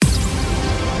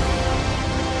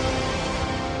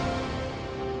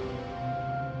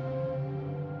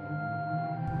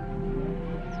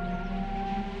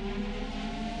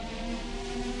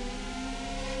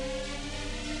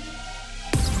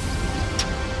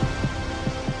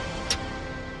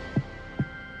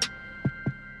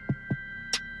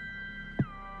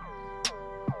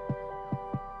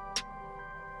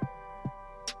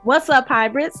What's up,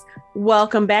 hybrids?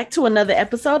 Welcome back to another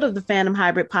episode of the Phantom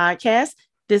Hybrid Podcast.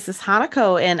 This is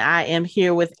Hanako, and I am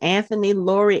here with Anthony,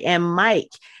 Lori, and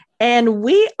Mike. And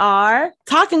we are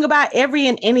talking about every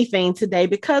and anything today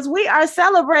because we are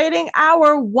celebrating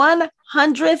our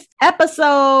 100th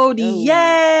episode.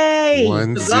 Yay!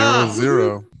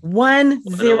 100.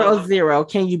 100.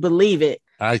 Can you believe it?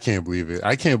 I can't believe it.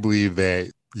 I can't believe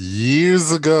that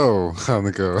years ago,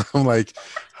 Hanako, I'm like,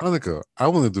 Hanako, I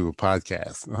want to do a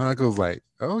podcast. And Hanako's like,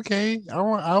 okay, I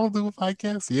will do a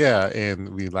podcast. Yeah.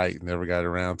 And we like never got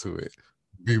around to it.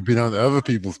 We've been on other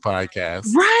people's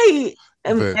podcasts. Right.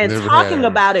 And talking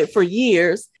about it for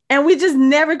years. And we just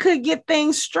never could get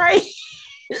things straight.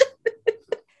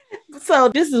 So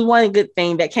this is one good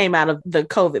thing that came out of the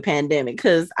COVID pandemic,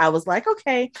 because I was like,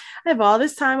 okay, I have all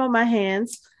this time on my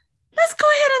hands. Let's go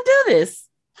ahead and do this.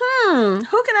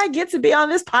 Who can I get to be on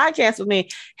this podcast with me?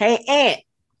 Hey, Ant,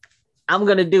 I'm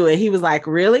going to do it. He was like,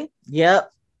 really?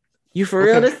 Yep. You for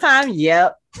real this time?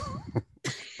 Yep.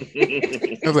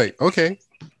 I was like, okay,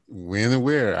 when and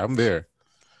where? I'm there.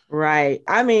 Right.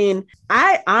 I mean,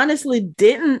 I honestly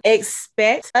didn't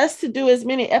expect us to do as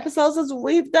many episodes as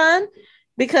we've done,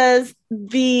 because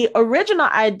the original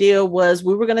idea was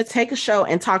we were going to take a show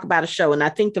and talk about a show. And I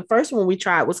think the first one we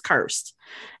tried was Cursed.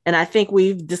 And I think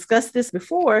we've discussed this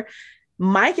before.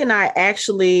 Mike and I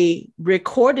actually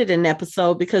recorded an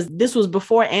episode because this was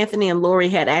before Anthony and Lori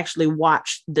had actually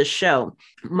watched the show.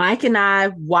 Mike and I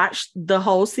watched the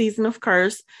whole season of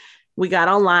Cursed. We got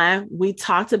online. We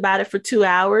talked about it for 2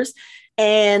 hours.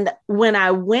 And when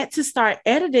I went to start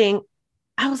editing,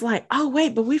 I was like, oh,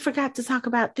 wait, but we forgot to talk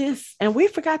about this. And we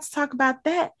forgot to talk about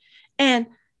that. And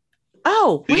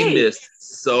we missed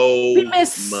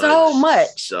so much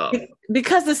stuff.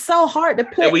 Because it's so hard to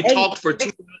put. And we talked for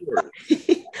 2 hours.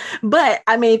 But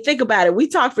I mean, think about it. We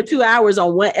talked for 2 hours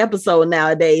on one episode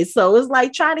nowadays. So it's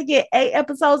like trying to get 8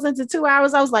 episodes into 2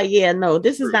 hours. I was like, yeah, no,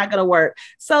 this is not going to work.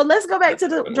 So let's go back to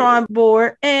the drawing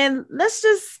board and let's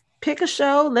just pick a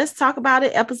show. Let's talk about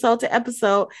it episode to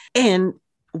episode. And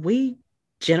we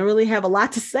generally have a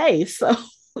lot to say. So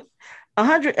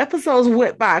 100 episodes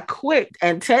went by quick.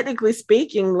 And technically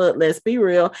speaking, look, let's be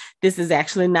real, this is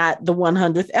actually not the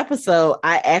 100th episode.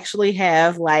 I actually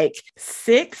have like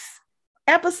 6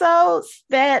 episodes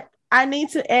that I need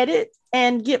to edit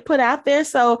and get put out there.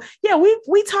 So yeah,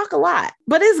 we talk a lot,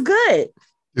 but it's good.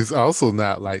 It's also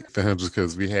not like the 100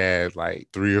 because we had like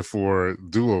 3 or 4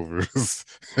 do-overs.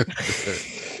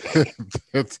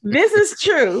 This is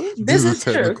true. This is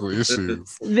technical true.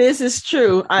 Issues. This is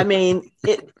true. I mean,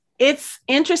 it's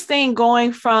interesting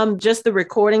going from just the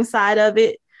recording side of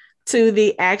it to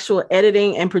the actual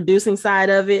editing and producing side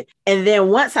of it. And then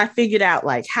once I figured out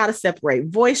like how to separate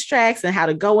voice tracks and how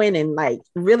to go in and like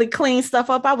really clean stuff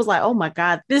up, I was like, oh my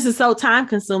God, this is so time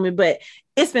consuming, but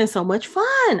it's been so much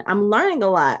fun. I'm learning a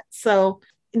lot. So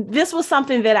this was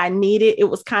something that I needed. It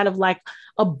was kind of like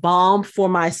a balm for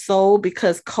my soul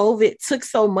because COVID took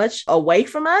so much away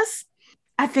from us.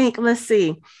 I think, let's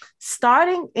see,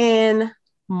 starting in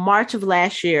March of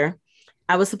last year,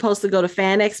 I was supposed to go to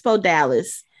Fan Expo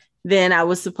Dallas. Then I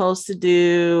was supposed to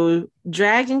do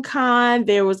Dragon Con.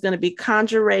 There was going to be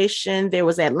Conjuration. There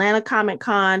was Atlanta Comic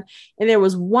Con. And there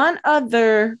was one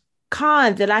other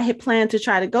con that I had planned to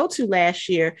try to go to last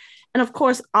year. And of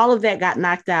course, all of that got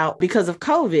knocked out because of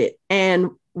COVID.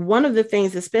 And one of the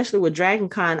things, especially with Dragon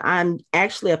Con, I'm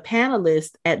actually a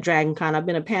panelist at Dragon Con. I've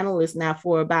been a panelist now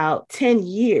for about 10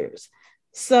 years.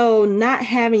 So not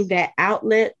having that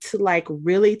outlet to like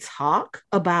really talk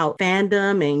about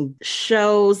fandom and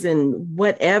shows and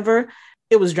whatever,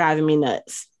 it was driving me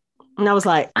nuts. And I was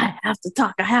like, I have to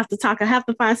talk. I have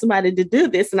to find somebody to do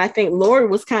this. And I think Lori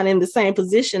was kind of in the same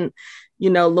position. You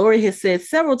know, Lori has said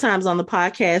several times on the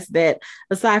podcast that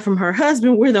aside from her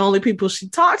husband, we're the only people she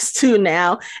talks to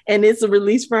now. And it's a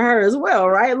release for her as well.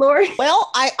 Right, Lori?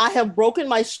 Well, I have broken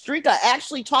my streak. I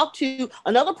actually talked to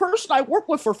another person I work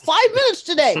with for 5 minutes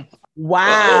today.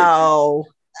 Wow.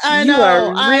 I know. You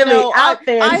are really out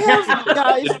there.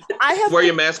 I have Wear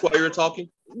your mask while you were talking?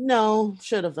 No,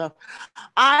 should have though.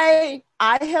 I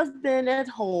have been at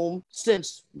home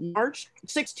since March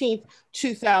 16th,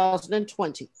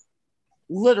 2020.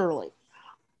 Literally.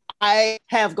 I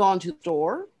have gone to the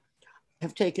store,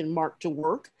 have taken Mark to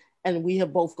work, and we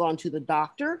have both gone to the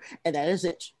doctor, and that is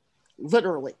it.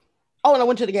 Literally. Oh, and I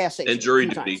went to the gas station. And jury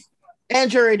duty.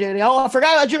 And jury duty. Oh, I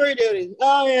forgot about jury duty.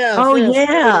 Oh, yeah. Oh,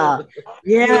 yes.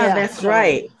 Yeah, that's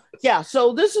right. Yeah,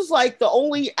 so this is like the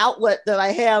only outlet that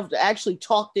I have to actually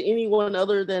talk to anyone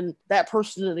other than that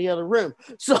person in the other room.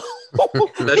 So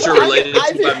that's your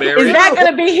relationship by marriage. Is that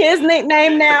going to be his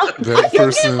nickname now? That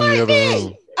person in the other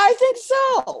room. I think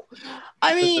so.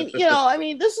 I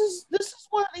mean, this is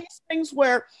one of these things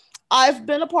where I've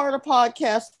been a part of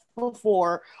podcasts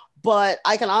before, but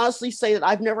I can honestly say that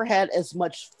I've never had as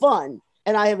much fun,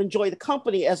 and I have enjoyed the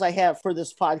company as I have for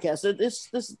this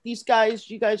podcast. These guys,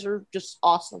 you guys are just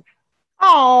awesome.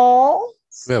 Oh,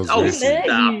 stop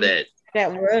it.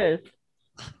 That was.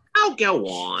 I'll go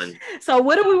on. So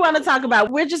what do we want to talk about?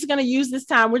 We're just going to use this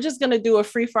time. We're just going to do a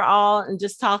free for all and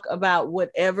just talk about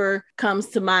whatever comes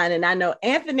to mind. And I know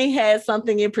Anthony had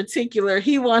something in particular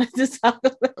he wanted to talk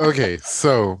about. Okay,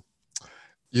 so,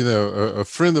 a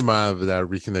friend of mine that I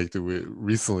reconnected with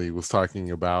recently was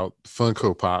talking about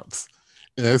Funko Pops.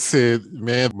 And I said,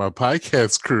 man, my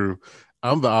podcast crew,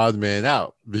 I'm the odd man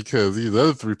out because these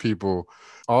other three people,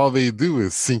 all they do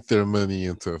is sink their money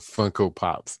into Funko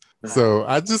Pops. So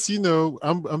I just,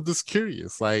 I'm just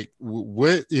curious, like,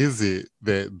 what is it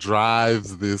that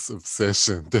drives this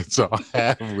obsession that y'all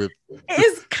have with?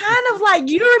 It's kind of like,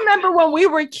 you remember when we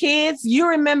were kids, you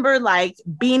remember like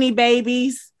Beanie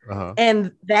Babies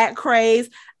and that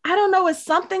craze. I don't know. It's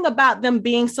something about them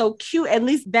being so cute. At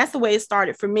least that's the way it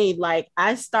started for me. Like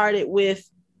I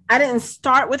didn't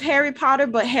start with Harry Potter,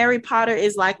 but Harry Potter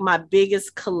is like my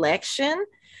biggest collection.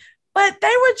 But they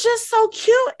were just so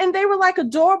cute and they were like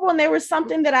adorable and they were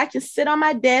something that I could sit on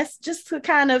my desk just to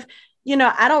kind of,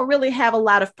 I don't really have a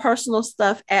lot of personal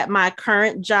stuff at my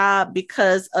current job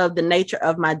because of the nature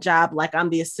of my job. Like I'm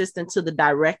the assistant to the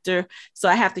director. So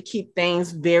I have to keep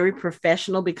things very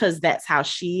professional because that's how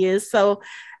she is. So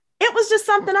it was just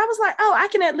something I was like, oh, I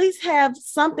can at least have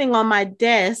something on my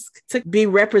desk to be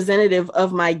representative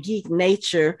of my geek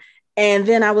nature. And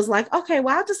then I was like, okay,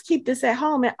 well, I'll just keep this at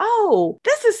home. And oh,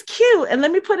 this is cute. And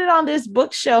let me put it on this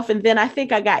bookshelf. And then I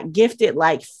think I got gifted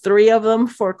like 3 of them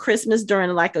for Christmas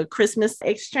during like a Christmas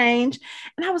exchange.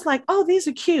 And I was like, oh, these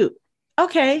are cute.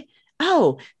 Okay.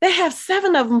 Oh, they have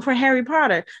 7 of them for Harry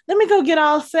Potter. Let me go get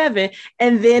all 7.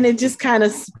 And then it just kind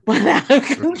of spun out of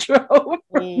control.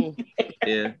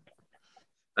 Yeah.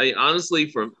 I mean,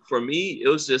 honestly, for me, it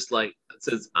was just like,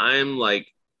 since I'm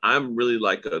really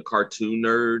like a cartoon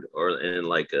nerd and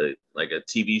like a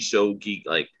TV show geek.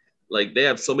 Like they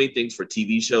have so many things for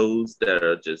TV shows that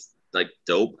are just like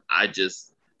dope.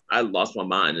 I lost my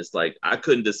mind. It's like I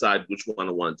couldn't decide which one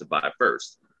I wanted to buy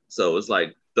first. So it's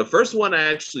like the first one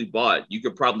I actually bought, you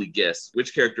could probably guess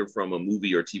which character from a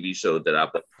movie or TV show that I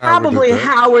bought. Probably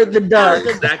Howard the Duck.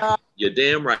 Exactly. You're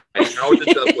damn right. Howard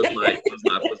the Duck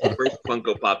was the first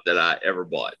Funko Pop that I ever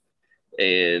bought.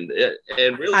 And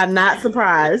really, I'm not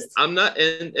surprised. I'm not.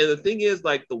 And the thing is,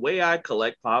 like, the way I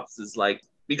collect pops is like,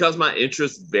 because my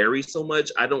interests vary so much,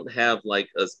 I don't have like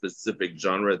a specific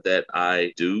genre that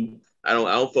I do. I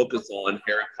don't focus on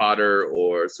Harry Potter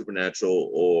or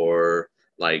Supernatural or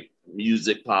like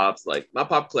music pops. Like my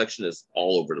pop collection is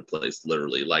all over the place,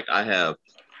 literally. Like I have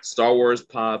Star Wars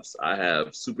pops, I have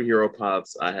superhero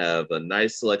pops, I have a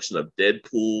nice selection of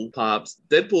Deadpool pops.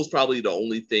 Deadpool's probably the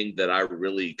only thing that I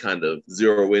really kind of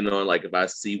zero in on. Like if I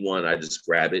see one, I just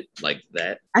grab it like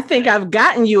that. I think I've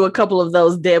gotten you a couple of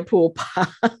those Deadpool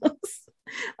pops.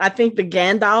 I think the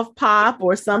Gandalf pop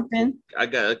or something. I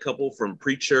got a couple from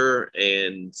Preacher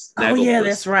and Snagglepuss. Oh yeah,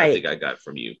 that's right. I think I got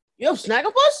from you. You have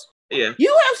Snagglepuss? Yeah.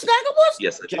 You have Snagglepuss?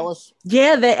 Yes, I do. Jealous.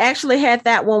 Yeah, they actually had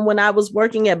that one when I was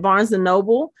working at Barnes &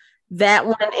 Noble. That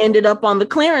one ended up on the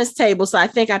clearance table. So I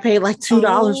think I paid like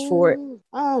 $2 for it.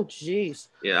 Oh, geez.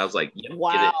 Yeah, I was like, yeah,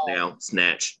 wow. Get it now,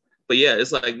 snatch. But yeah,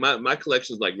 it's like my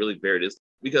collection is like really varied. It's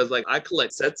because like I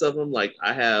collect sets of them. Like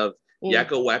I have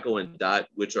Yakko, Wacko, and Dot,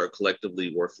 which are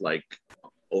collectively worth like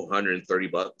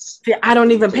 $130. Yeah, I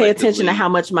don't even pay attention to how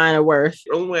much mine are worth.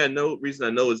 The only reason I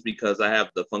know is because I have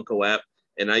the Funko app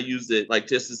and I use it like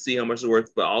just to see how much they're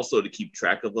worth, but also to keep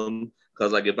track of them.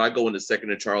 Because like if I go into Second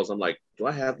and Charles, I'm like, do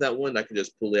I have that one? I can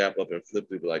just pull the app up and flip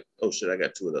it, be like, oh shit, I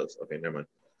got 2 of those. Okay, never mind.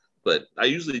 But I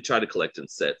usually try to collect in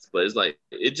sets, but it's like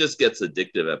it just gets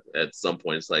addictive at some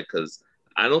point. It's like, because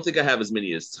I don't think I have as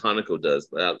many as Tanako does,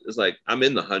 but it's like I'm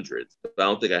in the hundreds, but I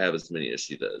don't think I have as many as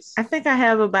she does. I think I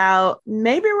have about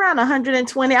maybe around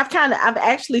 120. I've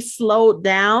actually slowed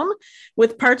down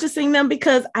with purchasing them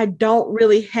because I don't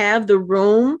really have the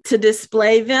room to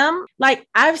display them. Like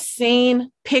I've seen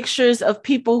pictures of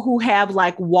people who have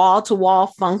like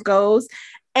wall-to-wall Funkos,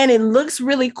 and it looks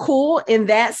really cool in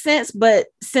that sense. But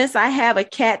since I have a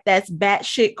cat that's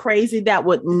batshit crazy, that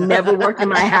would never work in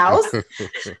my house.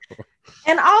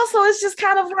 And also it's just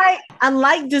kind of like, I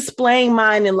like displaying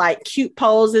mine in like cute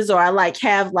poses, or I like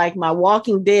have like my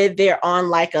Walking Dead there on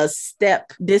like a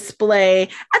step display.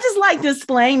 I just like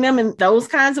displaying them in those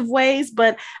kinds of ways.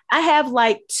 But I have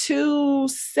like 2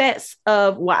 sets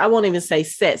of, well, I won't even say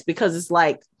sets because it's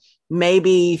like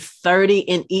maybe 30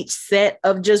 in each set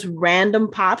of just random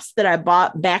pops that I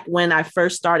bought back when I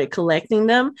first started collecting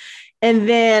them. And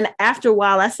then after a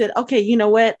while, I said, okay, you know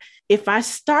what? If I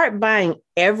start buying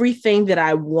everything that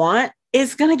I want,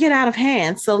 it's going to get out of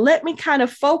hand. So let me kind of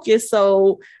focus.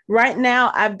 So right now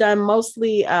I've done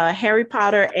mostly Harry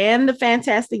Potter and the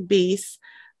Fantastic Beasts.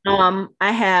 I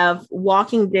have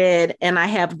Walking Dead and I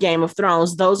have Game of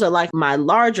Thrones. Those are like my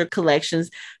larger collections.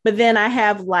 But then I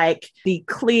have like the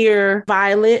clear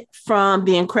Violet from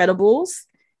The Incredibles.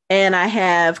 And I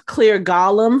have Clear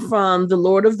Gollum from The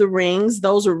Lord of the Rings.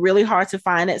 Those were really hard to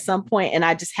find at some point, and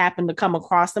I just happened to come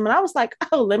across them. And I was like,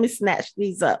 oh, let me snatch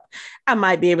these up. I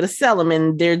might be able to sell them,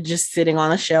 and they're just sitting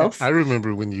on a shelf. I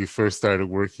remember when you first started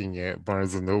working at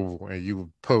Barnes & Noble, and you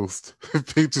would post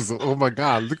pictures of, oh my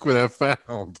God, look what I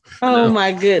found. Oh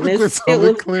my goodness.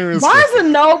 Clearance Barnes &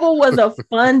 Noble was a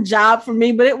fun job for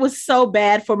me, but it was so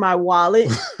bad for my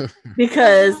wallet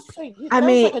because, I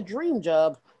mean, like a dream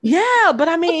job. Yeah, but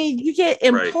I mean, you get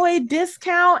employee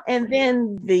discount and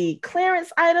then the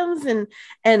clearance items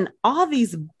and all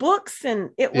these books, and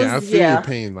it was I feel your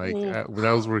pain. Like when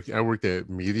I was working, I worked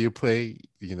at Media Play.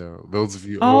 You know, those of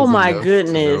you. Oh my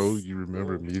goodness! You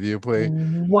remember Media Play?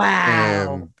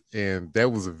 Wow. And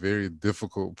that was a very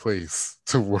difficult place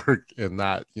to work, and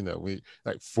not we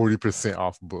like 40%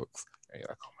 off books. And you're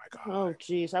like, oh my God. Oh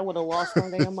geez, I would have lost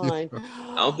my damn mind.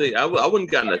 I don't think I wouldn't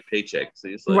gotten a paycheck. See,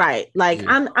 it's like,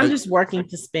 I'm just working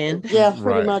to spend. Yeah,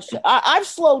 pretty much. I've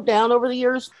slowed down over the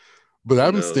years. But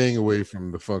I've been staying away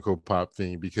from the Funko Pop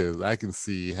thing because I can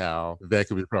see how that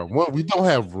could be a problem. One, we don't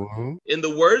have room. In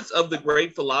the words of the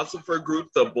great philosopher group,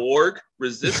 the Borg,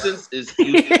 resistance is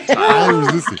futile.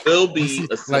 Will be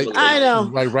assimilated. I know.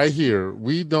 Like right here,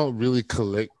 we don't really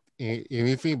collect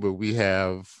anything, but we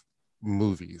have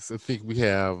movies. I think we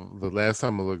have, the last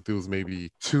time I looked, there was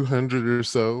maybe 200 or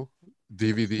so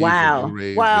DVDs. Wow. And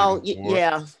Blu-rays. Wow.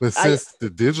 Yeah. But since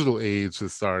the digital age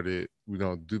has started, we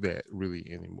don't do that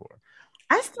really anymore.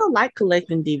 I still like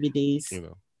collecting DVDs.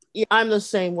 Yeah, I'm the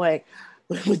same way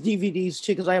with DVDs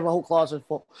too, because I have a whole closet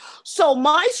full. So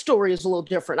my story is a little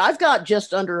different. I've got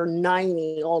just under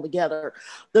 90 altogether.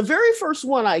 The very first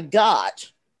one I got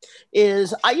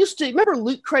is, I used to remember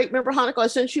Loot Crate. Remember, Hanako, I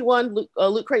sent you one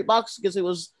Loot Crate box because it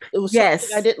was yes.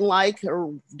 something I didn't like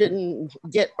or didn't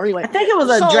get. Or anyway, I think it was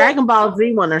a Dragon Ball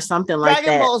Z one or something like that.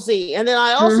 Dragon Ball Z, and then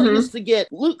I also used to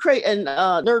get Loot Crate and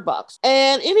Nerd Box.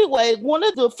 And anyway, one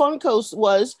of the Funkos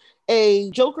was a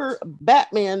Joker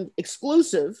Batman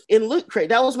exclusive in Loot Crate.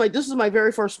 This is my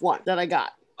very first one that I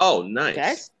got. Oh, nice.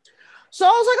 Okay, so I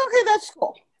was like, okay, that's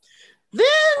cool. Then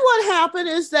what happened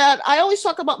is that I always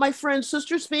talk about my friend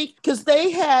Sister Speak, because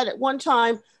they had at one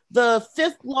time the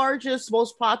 5th largest,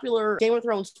 most popular Game of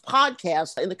Thrones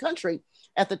podcast in the country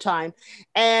at the time.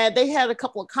 And they had a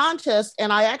couple of contests,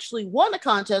 and I actually won a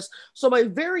contest. So my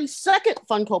very second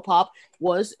Funko Pop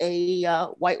was a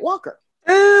White Walker.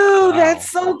 Ooh, that's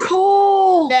so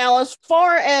cool. Now, as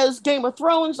far as Game of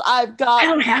Thrones, I've got... I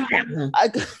don't have that one.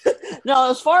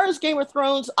 Now, as far as Game of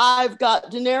Thrones, I've got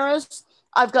Daenerys,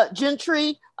 I've got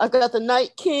Gentry, I've got the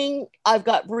Night King, I've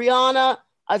got Brianna,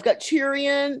 I've got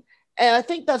Tyrion, and I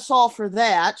think that's all for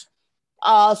that.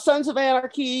 Sons of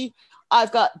Anarchy,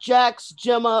 I've got Jax,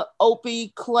 Gemma,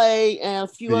 Opie, Clay, and a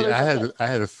few others. I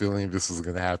had a feeling this was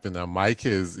going to happen. Now, Mike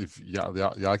has, if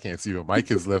y'all can't see, but Mike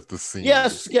has left the scene.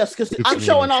 Yes, because I'm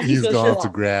showing off. He's gone to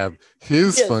grab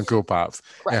his Funko Pops,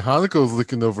 right. And Hanako's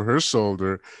looking over her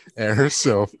shoulder at her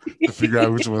shelf to figure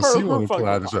out which one she wants to pull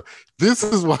out of the shelf. This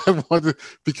is why I wanted,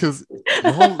 because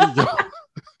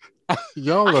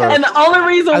y'all are, and the only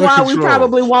reason why we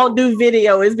probably won't do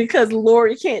video is because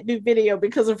Lori can't do video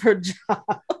because of her job.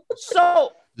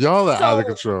 So y'all are out of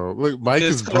control. Look, Mike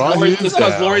has brought his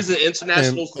because Lori's an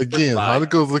international. And again,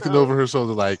 Hanako's looking over her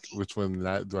shoulder like, which one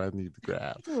do I need to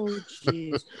grab? Oh,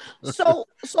 jeez. So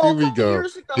here we go.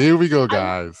 Here we go,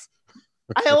 guys.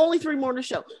 I have only 3 more to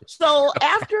show. So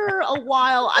after a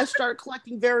while, I started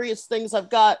collecting various things. I've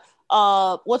got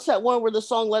what's that one where the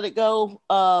song "Let It Go"?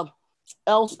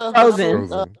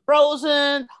 Elsa,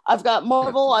 Frozen. I've got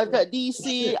Marvel, I've got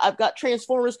DC, I've got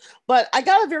Transformers, but I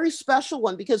got a very special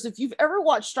one because if you've ever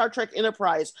watched Star Trek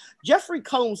Enterprise, Jeffrey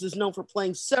Combs is known for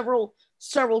playing several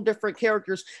different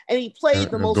characters, and he played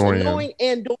the most annoying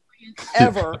Andorian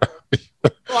ever.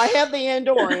 So I have the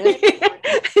Andorian.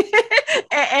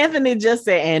 Anthony just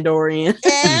said Andorian.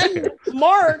 And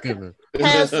Mark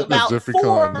has about 4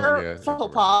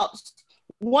 Funko Pops.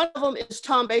 One of them is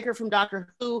Tom Baker from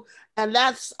Doctor Who, and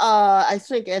that's I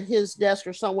think at his desk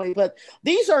or some way. But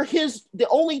these are the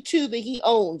only 2 that he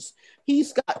owns.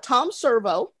 He's got Tom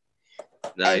Servo,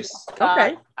 nice,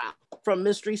 okay, from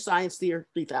Mystery Science Theater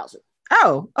 3000.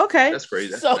 Oh, okay. That's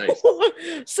great. That's So, nice.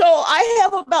 so I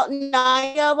have about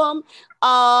 9 of them.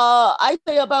 I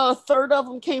say about a third of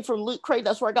them came from Loot Crate.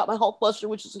 That's where I got my Hulkbuster,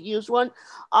 which is a used one.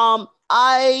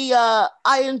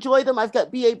 I enjoy them. I've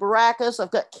got B.A. Baracus.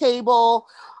 I've got Cable.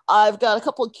 I've got a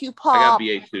couple of Q-Pop. I got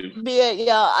BA too. BA,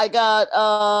 yeah. I got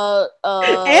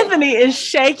Anthony is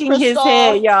shaking his Kristoff.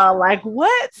 head, y'all. Like,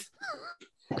 what?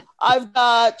 I've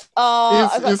got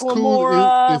It's cool.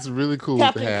 Gamora, It's really cool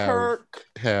Captain to Kirk.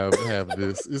 have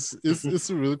this. It's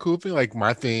a really cool thing. Like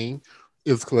my thing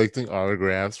is collecting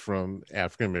autographs from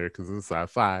African Americans in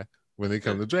sci-fi when they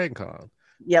come to Dragon Con.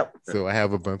 Yep. So I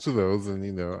have a bunch of those,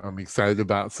 and I'm excited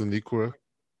about Sonequa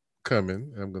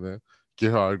coming. I'm gonna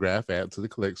get her autograph, add to the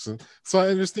collection. So I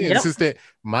understand. Yep. It's just that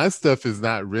my stuff is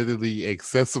not readily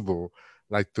accessible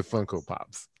like the Funko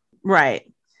Pops. Right.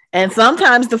 And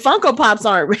sometimes the Funko Pops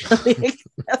aren't really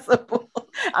accessible.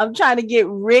 I'm trying to get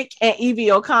Rick and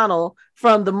Evie O'Connell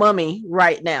from The Mummy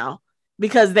right now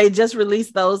because they just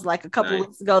released those like a couple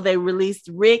weeks ago. They released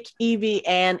Rick, Evie,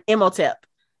 and Imhotep.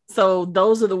 So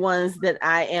those are the ones that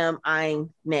I am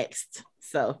eyeing next.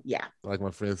 So yeah. Like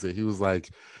my friend said, he was like,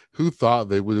 who thought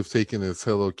they would have taken this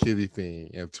Hello Kitty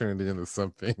thing and turned it into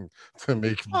something to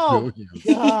make billions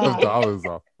of dollars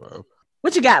off of?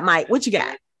 What you got, Mike? What you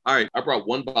got? All right, I brought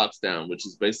one box down, which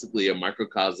is basically a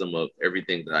microcosm of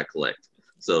everything that I collect.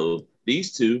 So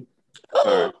these two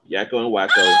are Yakko and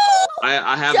Wacko.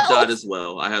 I have Dot as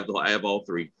well. I have all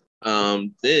three.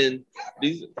 Then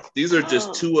these are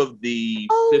just two of the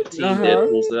 15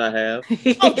 Deadpools that I have.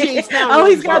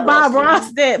 He's got Bob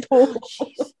Ross Deadpool.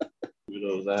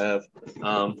 Those I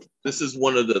have. This is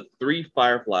one of the 3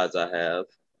 Fireflies I have.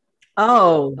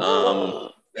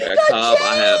 At Cobb,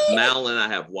 I have Mal, and I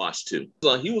have Wash too.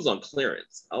 So he was on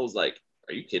clearance. I was like,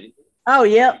 "Are you kidding?" Oh,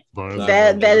 yep.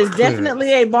 That is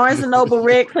definitely a Barnes and Noble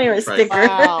red clearance sticker.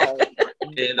 Wow.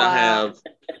 And I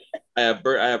have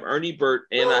Ernie Burt,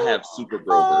 and I have Super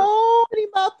Grover.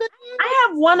 I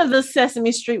have one of the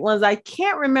Sesame Street ones. I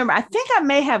can't remember. I think I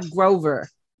may have Grover.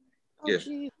 Yeah.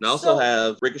 And I also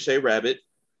have Ricochet Rabbit.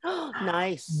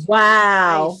 Nice.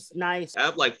 Wow. Nice. I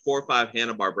have like 4 or 5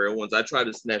 Hanna-Barbera ones. I try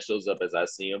to snatch those up as I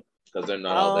see them because they're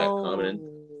not all that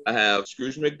common. I have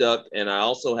Scrooge McDuck, and I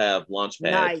also have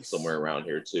Launchpad somewhere around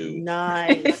here too.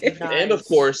 Nice. And of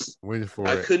course,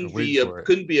 I couldn't be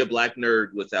a black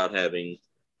nerd without having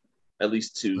at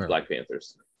least 2 Black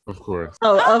Panthers. Of course.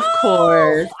 Oh, of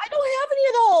course. I don't have any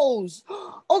of those.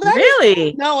 Oh,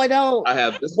 really? No, I don't. I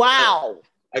have this. Wow.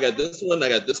 I got this one,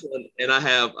 and I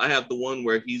have the one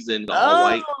where he's in all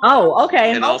white. Oh,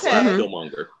 okay. And also I have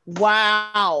Killmonger.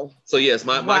 Wow. So yes,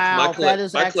 my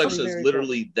collection is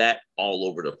literally that all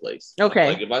over the place. Okay.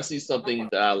 Like if I see something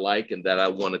that I like and that I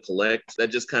want to collect, that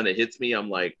just kind of hits me. I'm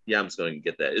like, yeah, I'm just going to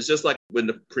get that. It's just like when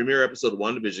the premiere episode of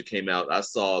WandaVision came out, I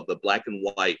saw the black and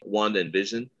white Wanda and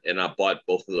Vision, and I bought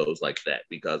both of those like that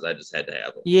because I just had to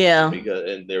have them. Yeah.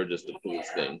 And they were just the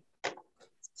coolest thing.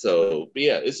 So, but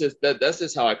yeah, it's just that's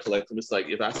just how I collect them. It's like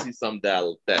if I see something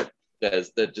that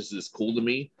just is cool to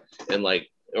me, and like,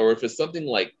 or if it's something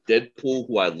like Deadpool,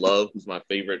 who I love, who's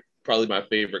probably my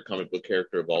favorite comic book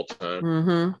character of all time.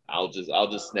 Mm-hmm. I'll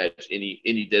just snatch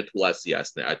any Deadpool I see.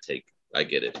 I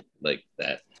get it like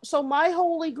that. So my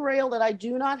holy grail that I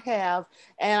do not have,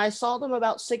 and I saw them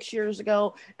about 6 years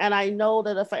ago, and I know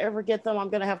that if I ever get them, I'm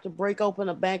going to have to break open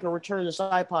a bank or return this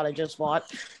iPod I just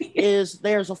bought, is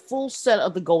there's a full set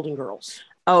of the Golden Girls.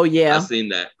 Oh, yeah. I've seen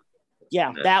that.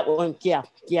 Yeah, that one. Yeah.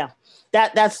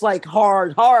 That's like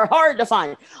hard to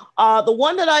find. The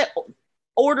one that I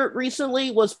ordered recently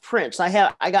was Prince. I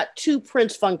got 2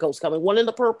 Prince Funkos coming, one in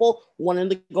the purple, one in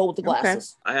the gold with the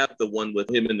glasses. Okay. I have the one with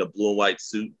him in the blue and white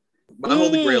suit. My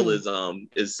holy grail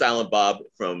is Silent Bob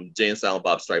from Jay and Silent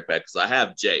Bob Strike Back. So I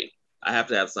have Jay. I have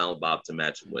to have Silent Bob to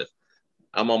match him with.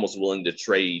 I'm almost willing to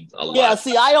trade a lot. Yeah,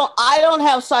 see, I don't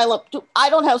have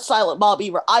Silent Bob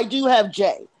either. I do have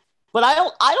Jay. But I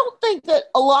don't think that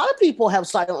a lot of people have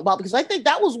Silent Bob because I think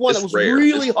that was one that was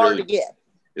really hard to get.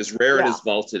 It's rare and it's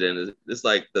vaulted, and it's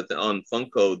like on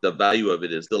Funko, the value of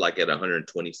it is still like at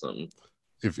 120 something.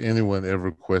 If anyone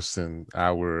ever questioned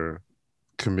our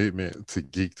commitment to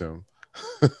geekdom,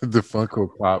 the Funko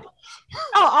Pop.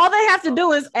 All they have to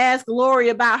do is ask Lori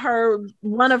about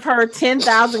one of her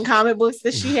 10,000 comic books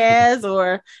that she has,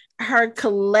 or her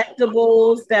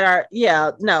collectibles that are.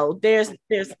 Yeah, no, there's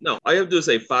no. All you have to do is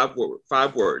say 5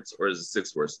 words, or is it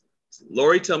 6 words?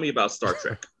 Lori, tell me about Star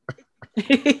Trek.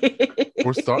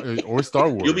 or Star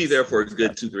Wars. You'll be there for a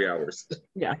good 2-3 hours.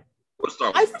 Yeah.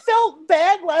 I felt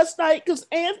bad last night because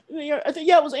Anthony, I think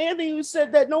it was Anthony who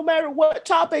said that no matter what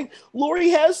topic, Lori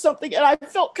has something, and I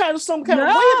felt some kind of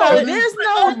way about it. There's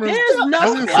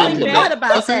no feeling bad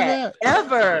about that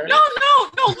ever. No.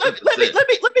 Let me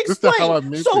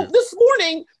explain. So this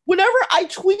morning, whenever I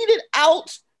tweeted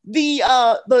out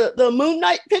the Moon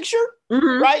Knight picture,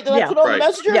 right, that I put on the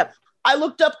messenger, I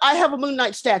looked up. I have a Moon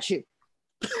Knight statue.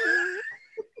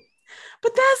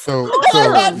 But that's so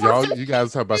y'all, you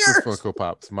guys talk about this Funko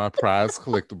Pops. My prize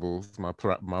collectibles,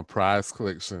 my prize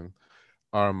collection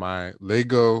are my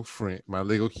Lego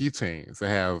keychains. I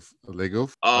have a Lego.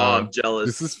 Oh, I'm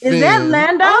jealous. This is Finn. Is that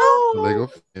Lando? Lego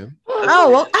Finn.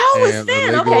 It's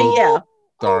Finn. Okay, yeah.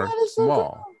 Darth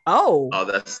Maul. Oh,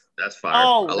 that's fire.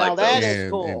 Oh, I like that those.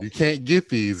 is cool. And you can't get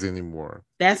these anymore.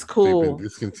 That's cool. They've been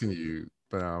discontinued.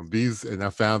 But these, and I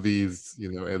found these,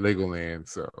 at Legoland.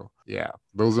 So yeah,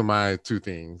 those are my two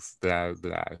things that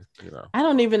I I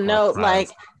don't even know. Like,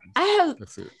 I have.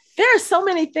 There are so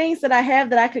many things that I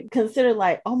have that I could consider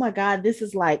like, oh my God, this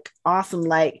is like awesome.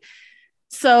 Like,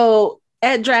 so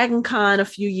at Dragon Con a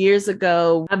few years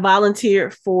ago, I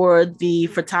volunteered for the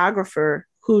photographer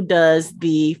who does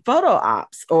the photo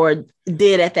ops, or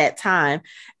did at that time.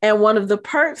 And one of the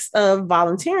perks of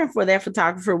volunteering for that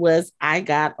photographer was I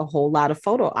got a whole lot of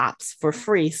photo ops for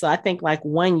free. So I think like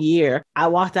 1 year I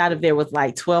walked out of there with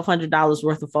like $1,200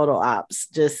 worth of photo ops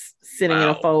just sitting in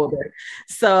a folder.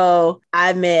 So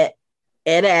I met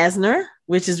Ed Asner,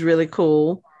 which is really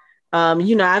cool.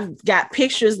 I've got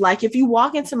pictures, like if you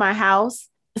walk into my house.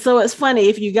 So it's funny,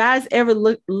 if you guys ever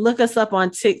look us up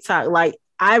on TikTok, like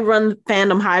I run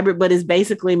Fandom Hybrid, but it's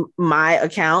basically my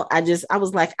account. I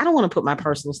was like, I don't want to put my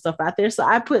personal stuff out there. So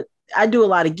I do a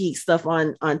lot of geek stuff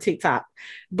on TikTok,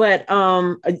 but,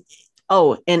 and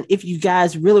if you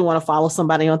guys really want to follow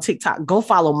somebody on TikTok, go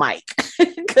follow Mike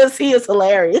because he is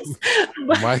hilarious.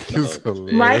 Mike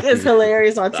is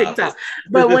hilarious on TikTok.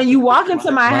 But when you walk into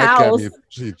my house,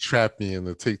 he trapped me in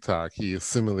the TikTok. He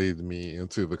assimilated me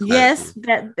into the class. Yes,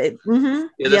 that's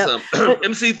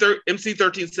MC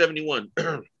 1371.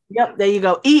 Yep, there you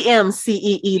go.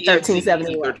 EMCEE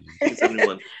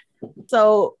 1371.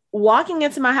 So walking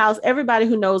into my house, everybody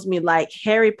who knows me, like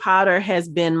Harry Potter has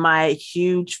been my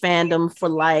huge fandom for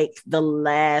like the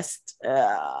last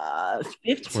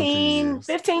 15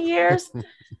 years.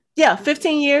 Yeah,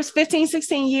 16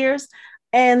 years.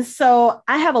 And so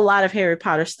I have a lot of Harry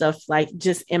Potter stuff like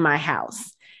just in my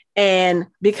house. And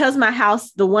because my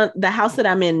house, the house that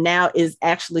I'm in now is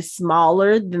actually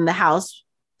smaller than the house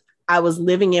I was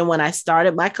living in when I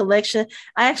started my collection,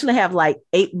 I actually have like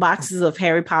 8 boxes of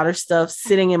Harry Potter stuff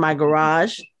sitting in my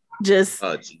garage, just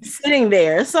sitting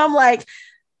there. So I'm like,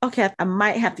 okay, I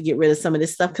might have to get rid of some of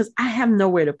this stuff because I have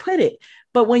nowhere to put it.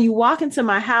 But when you walk into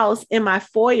my house, in my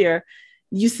foyer,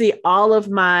 you see all of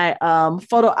my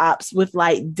photo ops with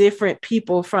like different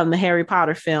people from the Harry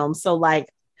Potter films. So like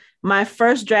my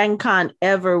first Dragon Con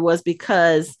ever was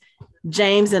because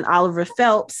James and Oliver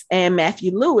Phelps and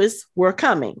Matthew Lewis were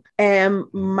coming. And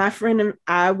my friend and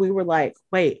I, we were like,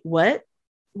 wait, what?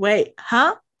 Wait,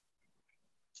 huh?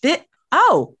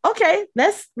 Okay,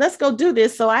 let's go do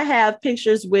this. So I have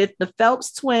pictures with the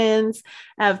Phelps twins.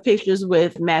 I have pictures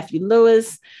with Matthew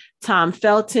Lewis, Tom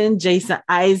Felton, Jason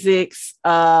Isaacs,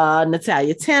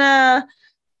 Natalia Tena.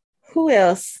 Who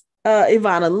else?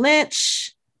 Ivana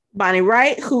Lynch, Bonnie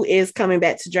Wright, who is coming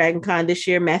back to Dragon Con this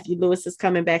year. Matthew Lewis is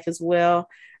coming back as well.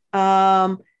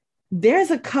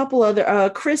 There's a couple other,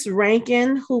 Chris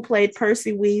Rankin, who played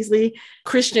Percy Weasley,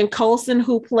 Christian Coulson,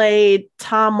 who played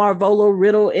Tom Marvolo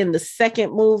Riddle in the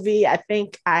second movie. I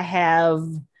think I have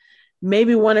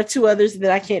maybe 1 or 2 others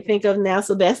that I can't think of now.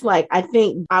 So that's like, I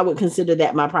think I would consider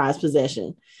that my prized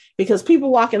possession, because people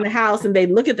walk in the house and they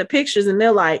look at the pictures and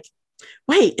they're like,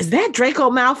 wait, is that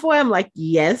Draco Malfoy? I'm like,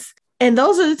 yes. And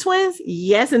those are the twins?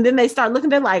 Yes. And then they start looking,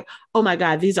 they're like, oh my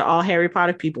God, these are all Harry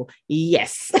Potter people.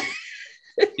 Yes.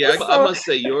 Yeah, I must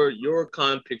say your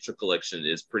con picture collection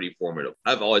is pretty formidable.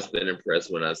 I've always been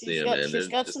impressed when I see them, and she's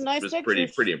got some nice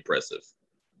pictures. pretty impressive.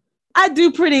 I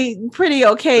do pretty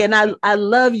okay. And I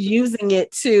love using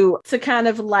it to kind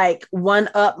of like one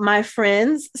up my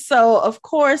friends. So of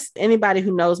course, anybody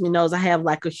who knows me knows I have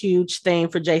like a huge thing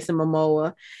for Jason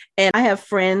Momoa. And I have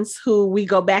friends who we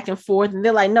go back and forth and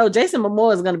they're like, no, Jason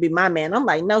Momoa is going to be my man. I'm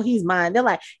like, no, he's mine. They're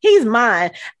like, he's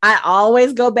mine. I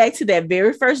always go back to that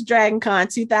very first Dragon Con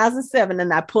 2007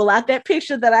 and I pull out that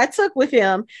picture that I took with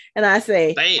him and I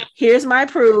say, bam, here's my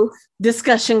proof,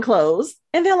 discussion closed.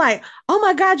 And they're like, oh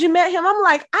my God, you met him? I'm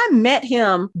like, I met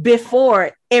him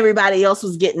before everybody else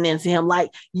was getting into him. Like,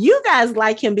 you guys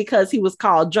like him because he was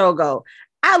called Drogo.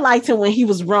 I liked him when he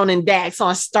was Ronan Dax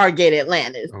on Stargate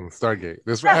Atlantis. On Stargate.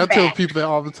 That's right. I tell people that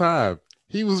all the time.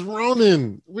 He was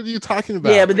Ronan. What are you talking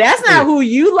about? Yeah, but that's not who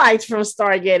you liked from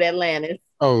Stargate Atlantis.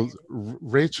 Oh,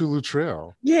 Rachel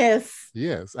Luttrell. Yes.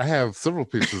 Yes. I have several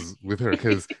pictures with her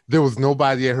because there was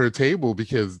nobody at her table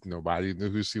because nobody knew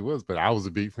who she was. But I was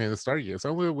a big fan of Stargate.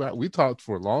 So we talked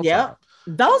for a long time.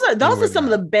 Those are some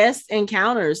of the best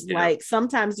encounters. Yeah. Like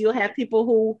sometimes you'll have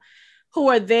people who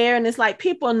are there and it's like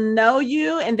people know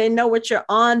you and they know what you're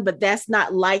on, but that's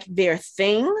not like their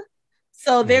thing.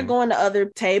 So they're going to other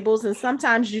tables and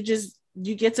sometimes you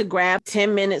get to grab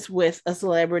 10 minutes with a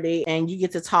celebrity and you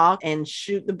get to talk and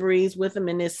shoot the breeze with them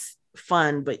and it's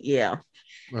fun, but yeah.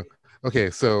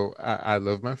 Okay, so I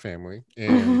love my family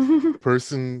and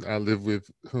person I live with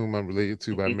whom I'm related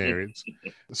to by marriage,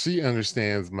 she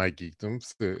understands my geekdom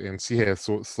and she has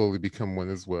slowly become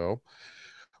one as well.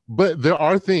 But there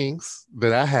are things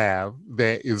that I have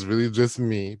that is really just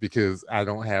me because I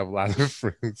don't have a lot of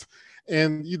friends.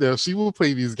 And, she will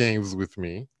play these games with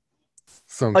me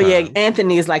sometimes. Oh, yeah.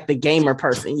 Anthony is like the gamer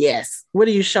person. Yes. What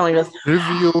are you showing us?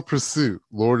 Trivial Pursuit,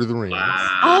 Lord of the Rings.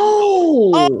 Wow.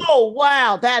 Oh,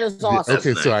 wow. That is awesome.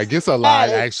 Okay, so I guess I lied.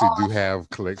 I actually do have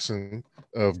collection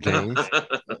of games.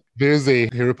 There's a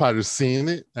Harry Potter Seen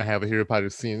It. I have a Harry Potter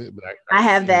Seen It, but I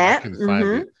have that. I can find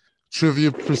it.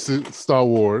 Trivia Pursuit Star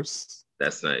Wars.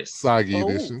 That's nice. Saga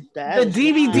edition. The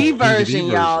DVD version,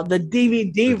 y'all. The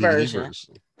DVD version.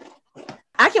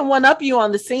 I can one up you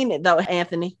on the Seen It though,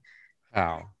 Anthony.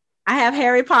 How? I have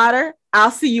Harry Potter. I'll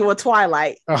see you a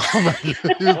Twilight. Oh my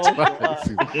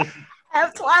God. I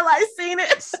have Twilight Seen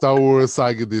It. Star Wars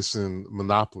Saga edition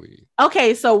Monopoly.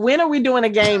 Okay, so when are we doing a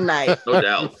game night? No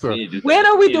doubt. So, when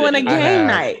are we doing a game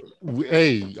night?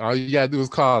 Hey, all you gotta do is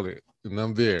call it, and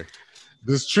I'm there.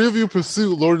 This Trivial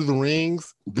Pursuit, Lord of the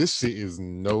Rings, this shit is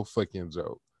no fucking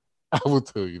joke. I will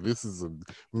tell you, this is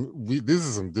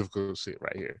some difficult shit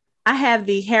right here. I have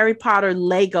the Harry Potter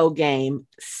Lego game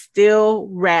still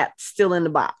wrapped, still in the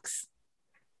box.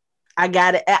 I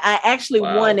got it. I actually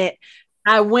won it.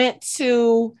 I went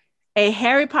to a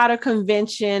Harry Potter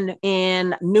convention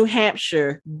in New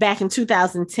Hampshire back in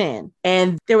 2010.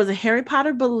 And there was a Harry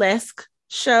Potter burlesque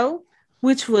show,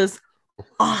 which was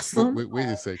awesome. Wait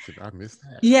a second. I missed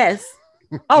that. Yes.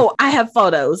 Oh, I have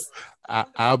photos.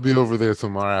 I'll be over there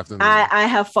tomorrow afternoon. I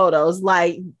have photos.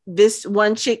 Like this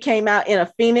one chick came out in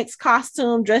a Phoenix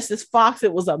costume dressed as Fox.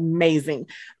 It was amazing.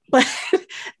 But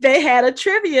they had a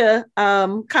trivia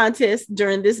contest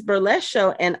during this burlesque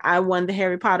show, and I won the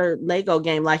Harry Potter Lego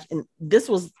game. Like, and this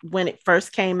was when it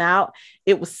first came out.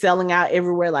 It was selling out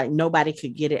everywhere. Like nobody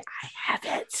could get it. I have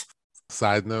it.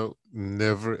 Side note: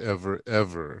 never, ever,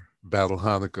 ever battle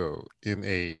Hanako in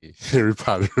a Harry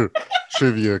Potter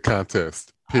trivia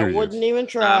contest. Period. I wouldn't even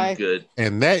try. I'm good.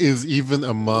 And that is even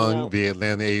among the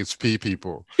Atlanta HP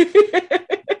people.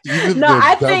 Even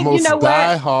I think most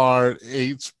diehard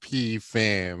HP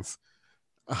fans,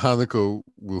 Hanako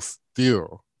will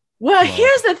still. Well,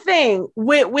 here's the thing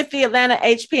with the Atlanta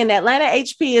HP, and Atlanta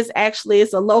HP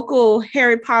is a local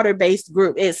Harry Potter based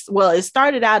group. It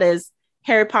started out as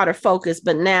Harry Potter focused,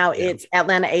 but now it's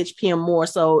Atlanta HP and more.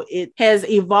 So it has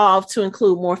evolved to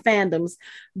include more fandoms.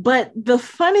 But the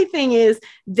funny thing is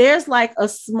there's like a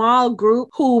small group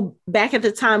who back at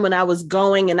the time when I was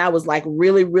going and I was like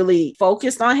really, really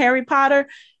focused on Harry Potter,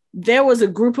 there was a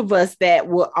group of us that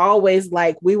were always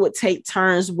like, we would take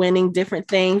turns winning different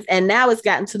things. And now it's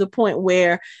gotten to the point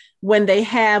where when they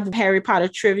have Harry Potter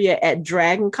trivia at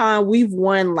Dragon Con, we've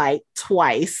won like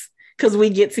twice. Because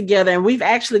we get together and we've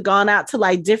actually gone out to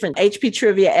like different HP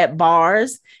trivia at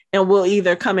bars and we'll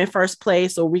either come in first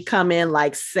place or we come in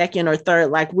like second or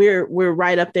third. Like we're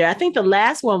right up there. I think the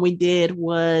last one we did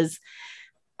was,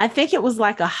 I think it was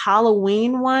like a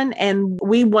Halloween one and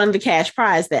we won the cash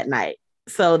prize that night.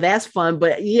 So that's fun.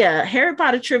 But yeah, Harry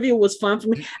Potter trivia was fun for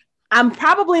me. I'm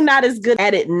probably not as good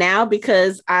at it now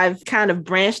because I've kind of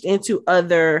branched into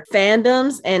other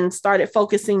fandoms and started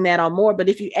focusing that on more. But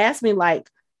if you ask me like,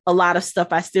 a lot of stuff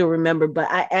I still remember, but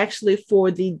I actually,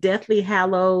 for the Deathly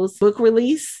Hallows book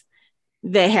release,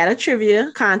 they had a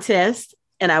trivia contest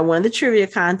and I won the trivia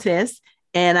contest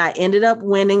and I ended up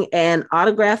winning an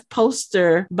autographed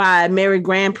poster by Mary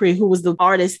Grand Prix, who was the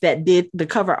artist that did the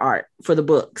cover art for the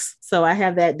books. So I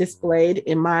have that displayed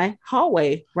in my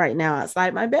hallway right now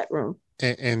outside my bedroom.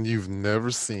 And you've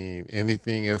never seen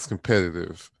anything as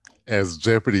competitive as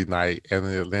Jeopardy night at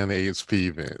an Atlanta HP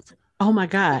event. Oh my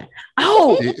God.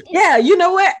 Oh, yeah. You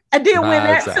know what? I did win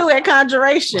that too at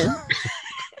Conjuration.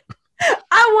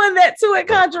 I won that too at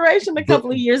Conjuration a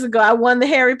couple of years ago. I won the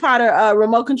Harry Potter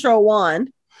remote control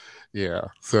wand. Yeah.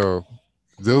 So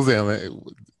those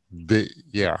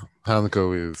yeah,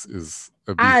 Hanukkah is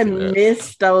a beast I of that.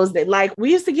 miss those that like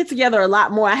we used to get together a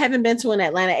lot more. I haven't been to an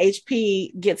Atlanta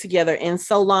HP get together in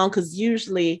so long because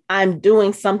usually I'm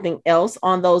doing something else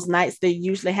on those nights. They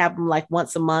usually have them like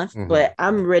once a month, but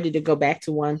I'm ready to go back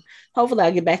to one. Hopefully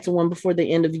I'll get back to one before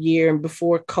the end of the year and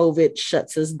before COVID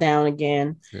shuts us down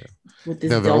again. Yeah. With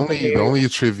this Now the only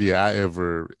trivia I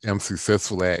ever am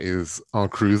successful at is on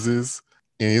cruises.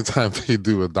 Anytime they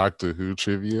do a Doctor Who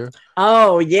trivia,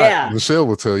 oh yeah, Michelle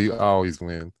will tell you I always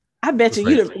win. I bet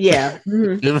you, yeah.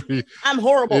 Mm-hmm. I'm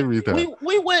horrible. Every time.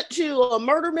 We went to a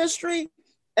murder mystery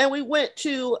and we went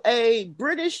to a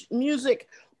British music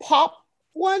pop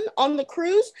one on the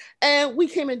cruise and we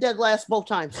came in dead last both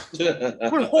times. We're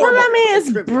horrible. Well, I mean,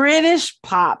 it's British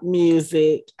pop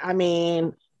music. I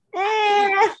mean,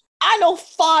 I know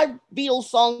 5 Beatles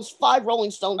songs, 5 Rolling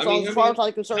Stones songs. As far as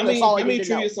I'm concerned, that's all I need to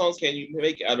know. How many trivia songs can you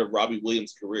make out of Robbie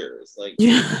Williams' career? It's like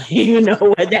you know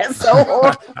what? That's so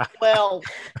horrible. Well,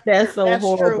 that's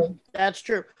horrible. True. That's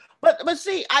true. But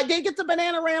see, I did get the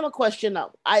Bananarama question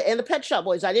though. And the Pet Shop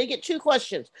Boys. I did get 2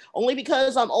 questions only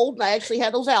because I'm old and I actually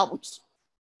had those albums.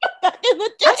 Back in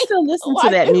the day. I still listen to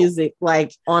that music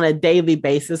like on a daily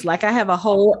basis. Like I have a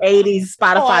whole 80s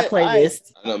Spotify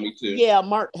playlist. I know, me too. Yeah,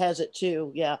 Mark has it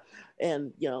too. Yeah.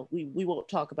 And you know, we won't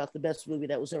talk about the best movie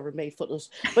that was ever made,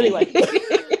 Footloose. But anyway.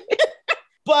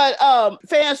 But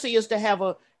fantasy is to have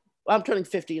I'm turning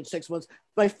 50 in 6 months.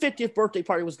 My 50th birthday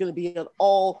party was going to be an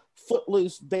all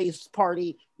Footloose based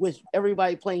party with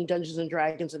everybody playing Dungeons and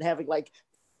Dragons and having like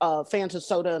Fanta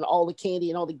soda and all the candy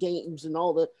and all the games and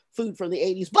all the food from the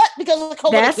 80s. But because of the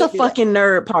COVID, that's a fucking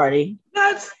nerd party.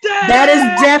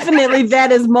 That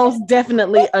is most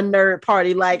definitely a nerd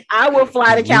party. Like I will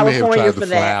fly to California for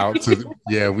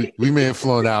that. We may have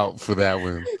flown out for that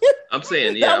one. I'm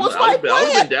saying, I would have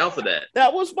been down for that.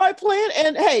 That was my plan.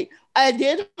 And hey, I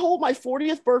did hold my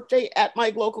 40th birthday at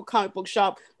my local comic book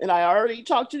shop, and I already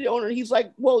talked to the owner. And he's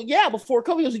like, "Well, yeah, before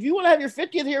COVID, he goes, if you want to have your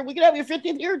 50th here, we can have your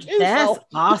 50th here too." That's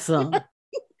awesome. I'm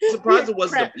surprised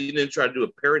you didn't try to do a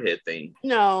parrot head thing.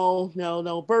 No.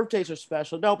 Birthdays are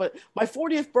special. No, but my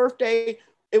 40th birthday,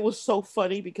 it was so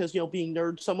funny because, being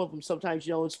nerds, some of them sometimes,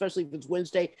 especially if it's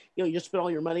Wednesday, you just spend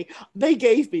all your money. They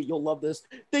gave me, you'll love this,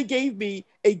 they gave me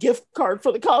a gift card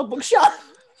for the comic book shop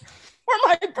for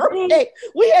my birthday.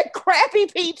 We had crappy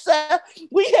pizza.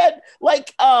 We had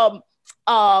like,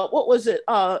 what was it?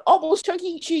 Almost Chuck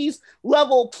E. Cheese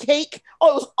level cake.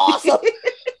 Oh, it was awesome.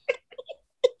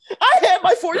 I had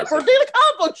my 40th birthday in a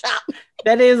comic book shop.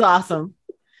 That is awesome.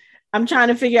 I'm trying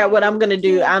to figure out what I'm going to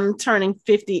do. I'm turning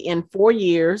 50 in 4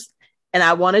 years and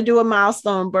I want to do a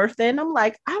milestone birthday. And I'm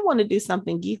like, I want to do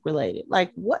something geek related.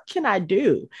 Like, what can I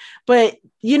do? But,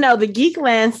 the geek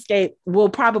landscape will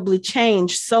probably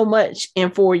change so much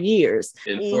in 4 years.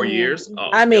 In 4 years?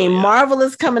 Oh, I mean, Marvel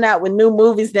is coming out with new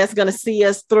movies that's going to see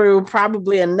us through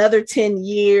probably another 10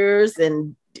 years.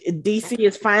 And DC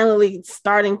is finally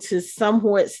starting to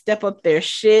somewhat step up their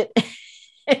shit.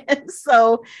 And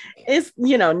so it's,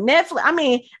 Netflix. I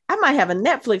mean, I might have a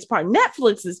Netflix part.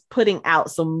 Netflix is putting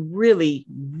out some really,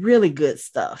 really good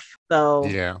stuff. So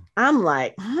yeah, I'm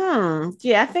like,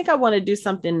 I think I want to do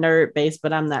something nerd based,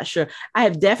 but I'm not sure. I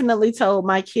have definitely told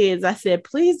my kids, I said,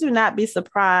 please do not be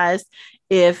surprised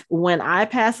if when I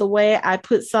pass away, I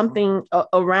put something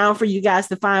around for you guys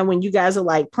to find when you guys are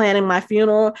like planning my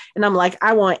funeral. And I'm like,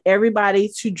 I want everybody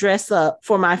to dress up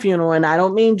for my funeral. And I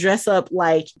don't mean dress up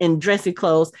like in dressy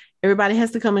clothes. Everybody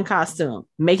has to come in costume.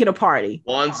 Make it a party.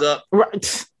 Wands up.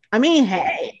 I mean,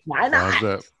 hey, why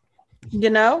not?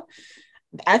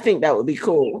 I think that would be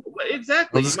cool.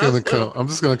 Exactly. I'm just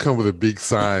gonna come with a big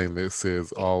sign that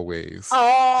says always.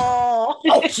 Oh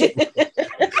shit.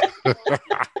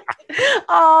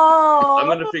 I'm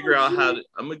gonna figure out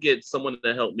I'm gonna get someone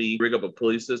to help me rig up a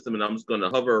pulley system, and I'm just gonna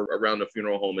hover around the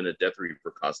funeral home in a Death Reaper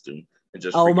costume and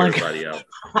just freak everybody out.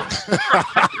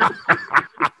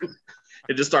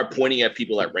 And just start pointing at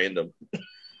people at random.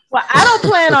 Well, I don't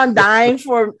plan on dying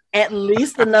for at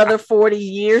least another 40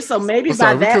 years. So maybe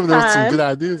by that time, some good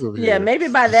ideas over here. Maybe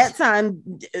by that time,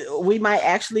 we might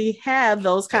actually have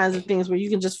those kinds of things where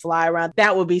you can just fly around.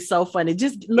 That would be so funny.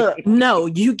 Just look, no,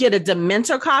 you get a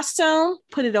Dementor costume,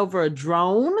 put it over a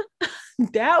drone.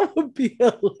 That would be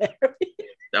hilarious.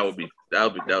 That would be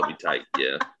tight.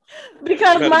 Yeah.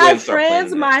 Because my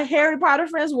friends, my Harry Potter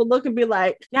friends will look and be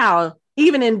like, y'all,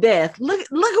 even in death, look at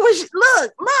what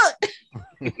look.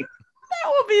 That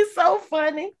would be so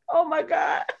funny. Oh my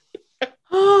God.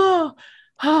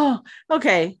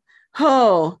 Okay.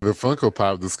 The Funko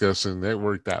Pop discussion, that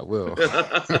worked out well.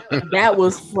 That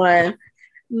was fun.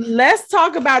 Let's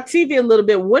talk about TV a little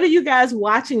bit. What are you guys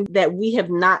watching that we have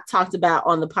not talked about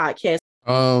on the podcast?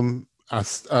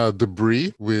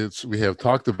 Debris, which we have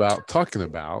talking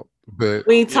about, but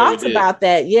We Yeah, we talked did. about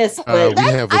that, yes, but we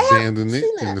have I haven't abandoned it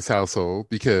seen in that. this household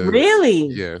because really,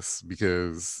 yes,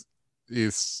 because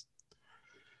it's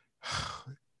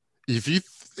if you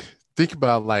think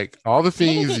about like all the Did it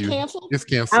things get canceled? it's I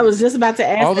canceled. was just about to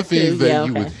ask All the that too. things that Yeah,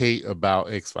 you would okay. hate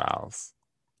about X-Files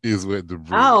is what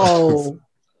Debris was. Oh,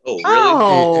 Oh, really?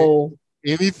 oh,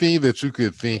 Anything that you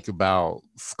could think about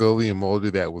Scully and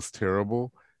Mulder that was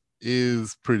terrible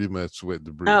is pretty much what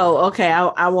Debris oh, was. okay.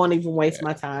 I won't even waste Yeah.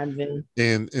 my time then.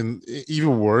 And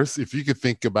even worse, if you could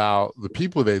think about the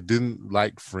people that didn't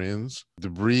like Friends,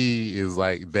 Debris is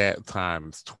like that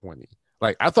times 20.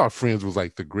 Like I thought Friends was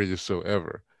like the greatest show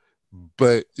ever.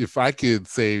 But if I could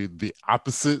say the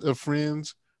opposite of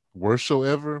Friends, worst show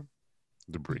ever,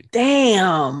 Debris.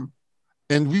 Damn.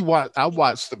 And I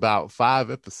watched about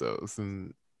 5 episodes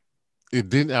and it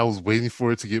didn't. I was waiting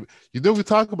for it to get. We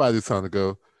talked about this time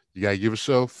ago. You gotta give a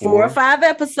show 4 or 5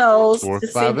 episodes four or to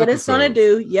see five what it's gonna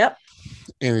episodes, do. Yep.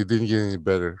 and it didn't get any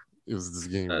better. It was just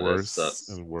getting That worse sucks.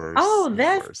 and worse. Oh, and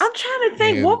that's worse. I'm trying to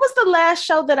think. And What was the last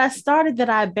show that I started that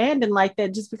I abandoned like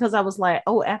that just because I was like,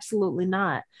 oh, absolutely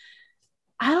not.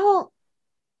 I don't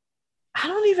I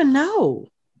don't even know.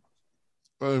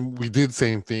 we did the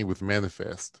same thing with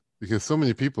Manifest because so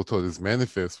many people told us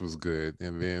Manifest was good,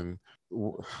 and then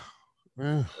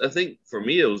I think for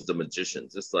me it was The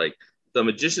Magicians. It's like The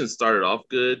Magicians started off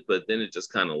good, but then it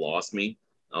just kind of lost me.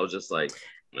 I was just like,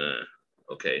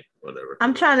 okay, whatever.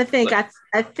 I'm trying to think. Like,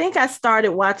 I think I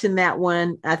started watching that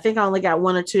one. I think I only got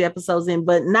 1 or 2 episodes in,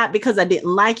 but not because I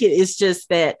didn't like it. It's just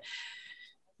that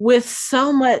with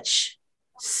so much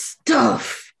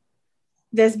stuff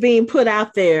that's being put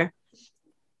out there,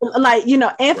 like,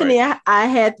 Anthony, right. I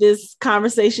had this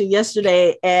conversation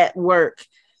yesterday at work.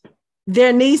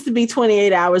 There needs to be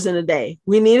 28 hours in a day.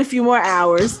 We need a few more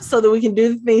hours so that we can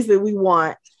do the things that we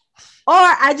want. Or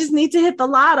I just need to hit the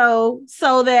lotto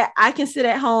so that I can sit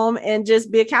at home and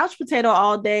just be a couch potato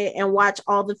all day and watch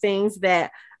all the things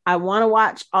that I want to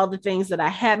watch, all the things that I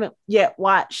haven't yet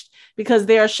watched, because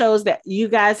there are shows that you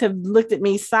guys have looked at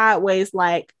me sideways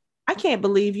like, I can't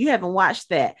believe you haven't watched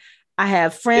that. I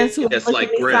have friends who It's look like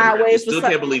at me Grimm. sideways. Still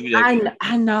can't believe you haven't.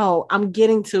 I know. I'm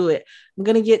getting to it. I'm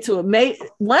gonna get to it.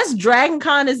 Once Dragon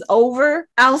Con is over,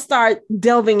 I'll start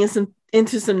delving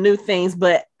into some new things.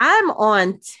 But I'm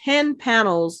on 10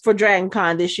 panels for Dragon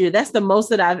Con this year. That's the most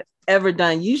that I've ever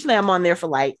done. Usually I'm on there for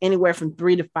like anywhere from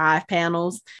 3 to 5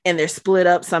 panels, and they're split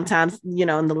up. Sometimes, in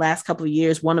the last couple of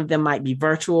years, one of them might be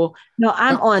virtual. No,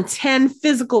 I'm on 10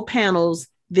 physical panels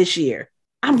this year.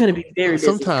 I'm going to be very busy.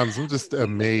 Sometimes I'm just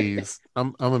amazed.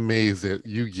 I'm amazed that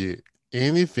you get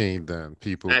anything done,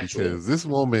 people, because this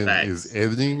woman is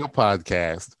editing a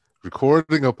podcast,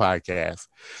 recording a podcast.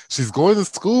 She's going to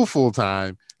school full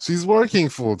time. She's working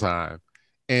full time.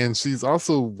 And she's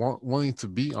also wanting to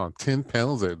be on 10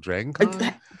 panels at Dragon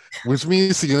Con, which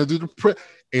means she's going to do the prep.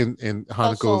 And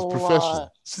Hanako's profession.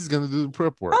 She's going to do the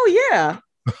prep work. Oh, yeah.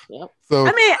 Yep. So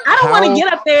I mean, I don't want to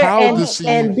get up there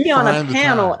and be on a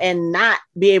panel and not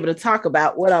be able to talk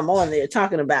about what I'm on there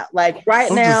talking about. Like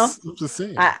I'm just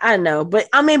saying. I know, but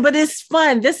it's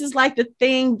fun. This is like the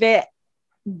thing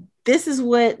this is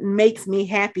what makes me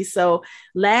happy. So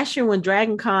last year when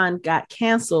Dragon Con got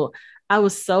canceled, I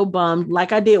was so bummed.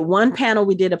 Like I did one panel.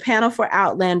 We did a panel for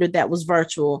Outlander that was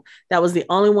virtual. That was the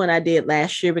only one I did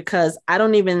last year because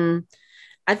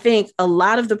I think a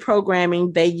lot of the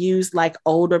programming, they used like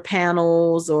older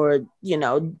panels or,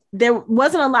 there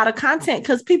wasn't a lot of content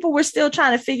because people were still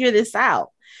trying to figure this out.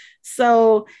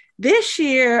 So this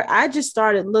year I just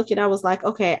started looking. I was like,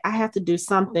 okay, I have to do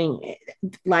something.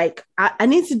 Like I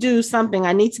need to do something.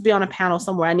 I need to be on a panel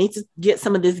somewhere. I need to get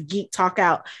some of this geek talk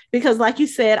out because like you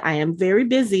said, I am very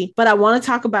busy, but I want to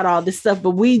talk about all this stuff.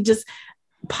 But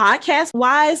podcast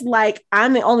wise, like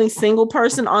I'm the only single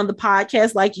person on the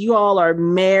podcast. Like you all are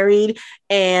married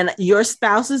and your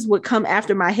spouses would come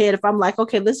after my head if I'm like,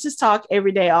 okay, let's just talk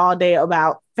every day, all day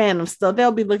about fandom stuff.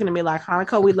 They'll be looking at me like,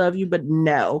 Hanako, we love you, but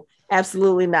no,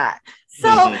 absolutely not. So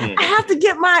I have to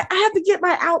get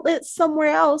my outlet somewhere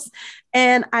else.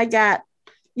 And I got,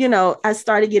 I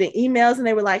started getting emails and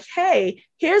they were like, hey,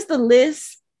 here's the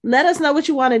list. Let us know what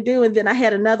you want to do. And then I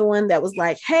had another one that was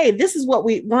like, hey, this is what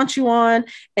we want you on.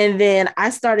 And then I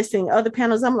started seeing other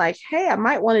panels. I'm like, hey, I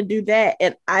might want to do that.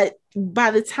 And by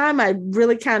the time I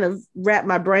really kind of wrapped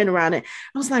my brain around it,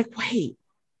 I was like, wait,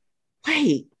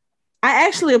 I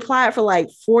actually applied for like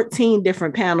 14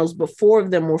 different panels, but 4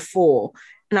 of them were full.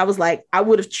 And I was like, I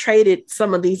would have traded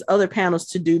some of these other panels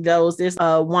to do those. There's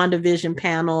a WandaVision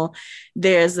panel.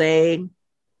 There's a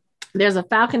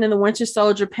Falcon and the Winter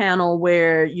Soldier panel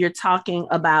where you're talking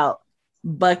about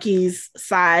Bucky's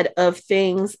side of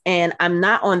things. And I'm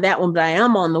not on that one, but I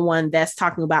am on the one that's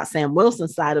talking about Sam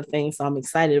Wilson's side of things. So I'm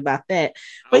excited about that.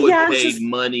 But I would yeah, pay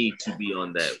money to be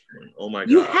on that one. Oh my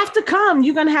God. You have to come.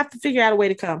 You're gonna have to figure out a way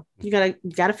to come. You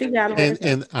gotta figure out a way to come.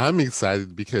 And I'm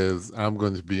excited because I'm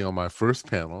going to be on my first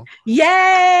panel.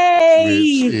 Yay!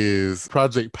 Which is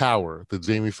Project Power, the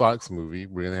Jamie Foxx movie.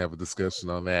 We're gonna have a discussion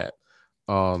on that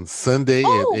on Sunday at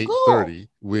 8:30,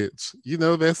 which, you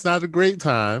know, that's not a great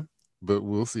time, but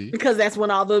we'll see. Because that's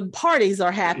when all the parties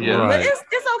are happening. Yeah. But Right. it's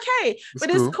okay.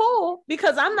 It's cool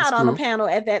because I'm not on a panel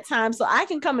at that time. So I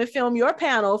can come and film your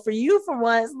panel for you for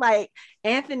once. Like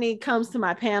Anthony comes to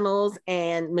my panels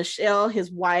and Michelle,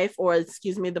 his wife, or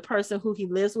excuse me, the person who he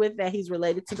lives with that he's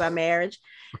related to by marriage,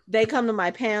 they come to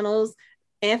my panels.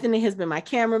 Anthony has been my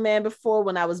cameraman before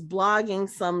when I was blogging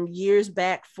some years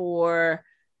back for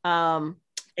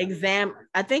Exam.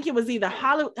 I think it was either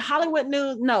Hollywood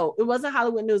News. No, it wasn't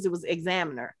Hollywood News. It was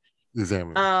Examiner.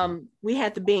 We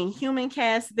had the Being Human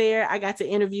cast there. I got to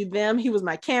interview them. He was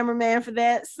my cameraman for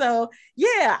that. So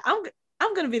yeah,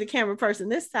 I'm gonna be the camera person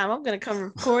this time. I'm gonna come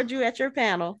record you at your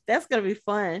panel. That's gonna be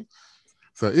fun.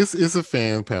 So it's a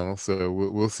fan panel. So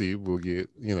we'll see. We'll get,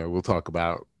 you know, we'll talk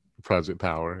about Project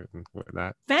Power and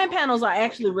whatnot. Fan panels are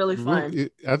actually really fun.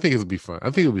 I think it'll be fun.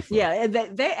 Yeah,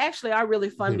 they actually are really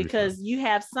fun because you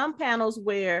have some panels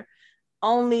where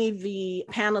only the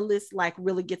panelists like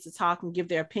really get to talk and give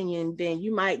their opinion. Then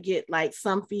you might get like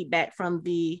some feedback from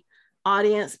the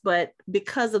audience, but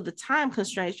because of the time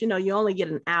constraints, you know, you only get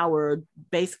an hour,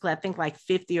 basically I think like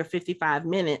 50 or 55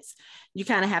 minutes. You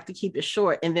kind of have to keep it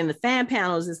short. And then the fan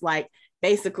panels is like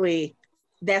basically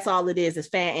that's all it is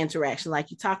fan interaction.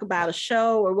 Like you talk about a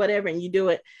show or whatever and you do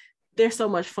it. They're so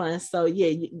much fun. So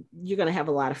yeah, you're gonna have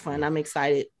a lot of fun. I'm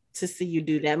excited to see you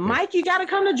do that. Mike, you gotta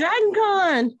come to Dragon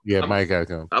Con. Yeah, Mike gotta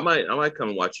come. I might come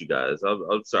and watch you guys.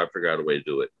 I'll try to figure out a way to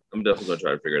do it. I'm definitely gonna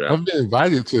try to figure it out. I've been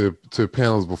invited to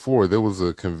panels before. There was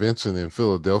a convention in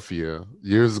Philadelphia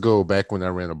years ago, back when I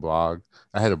ran a blog.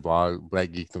 I had a blog,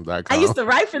 blackgeekdom.com. I used to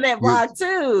write for that blog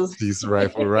too. Used to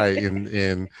write for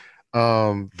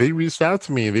and they reached out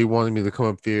to me and they wanted me to come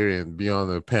up there and be on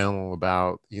a panel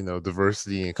about, you know,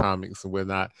 diversity in comics and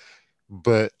whatnot.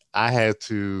 But I had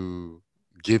to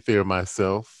get there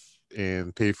myself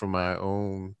and pay for my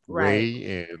own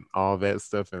way and all that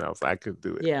stuff. And I was like, I couldn't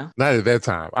do it. Yeah. Not at that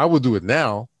time. I would do it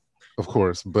now, of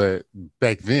course. But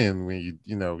back then when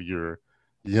you're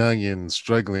young and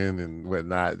struggling and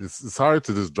whatnot, it's hard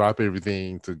to just drop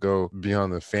everything to go be on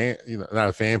the fan, not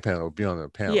a fan panel, be on a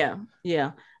panel.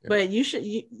 Yeah. But you should,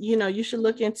 you should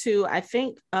look into, I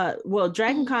think,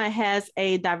 Dragon Con has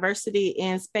a diversity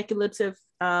in speculative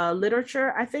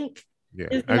literature, I think. Yeah,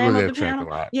 is the I name go of there the panel. a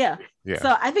lot. Yeah.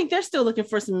 So I think they're still looking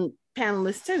for some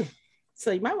panelists too.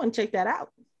 So you might want to check that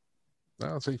out.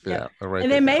 I'll check that out. All right.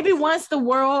 And then maybe once the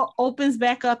world opens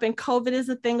back up and COVID is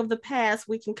a thing of the past,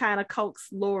 we can kind of coax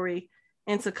Lori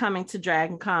into coming to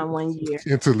Dragon Con one year.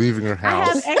 Into leaving her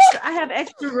house. I have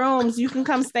extra rooms. You can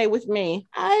come stay with me.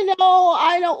 I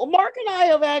know. Mark and I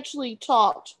have actually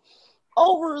talked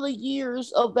over the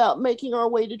years about making our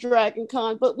way to Dragon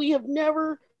Con, but we've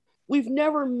never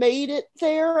made it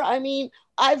there. I mean,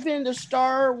 I've been to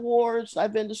Star Wars,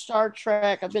 I've been to Star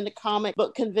Trek, I've been to comic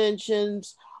book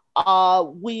conventions. Our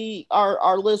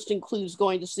list includes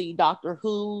going to see Doctor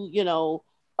Who,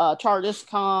 TARDIS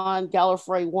Con,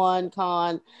 Gallifrey One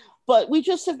Con, but we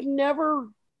just have never.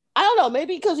 I don't know,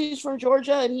 maybe because he's from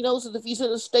Georgia and he knows that if he's in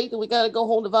a state that we got to go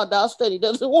home to Valdosta and he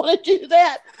doesn't want to do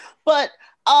that. But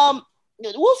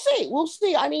we'll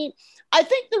see. I mean, I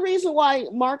think the reason why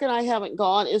Mark and I haven't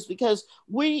gone is because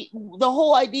the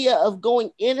whole idea of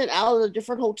going in and out of the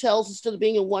different hotels instead of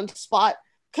being in one spot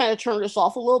kind of turned us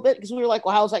off a little bit because we were like,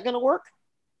 well, how's that going to work?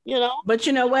 But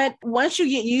you know what? Once you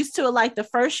get used to it, like the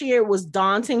first year it was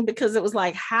daunting because it was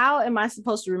like, how am I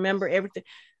supposed to remember everything?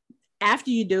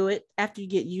 After you do it, after you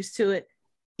get used to it,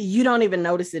 you don't even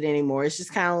notice it anymore. It's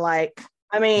just kind of like,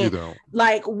 I mean,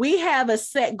 like we have a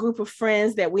set group of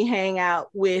friends that we hang out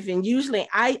with. And usually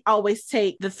I always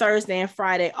take the Thursday and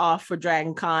Friday off for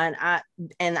Dragon Con.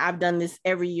 And I've done this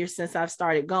every year since I've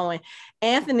started going.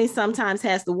 Anthony sometimes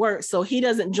has to work, so he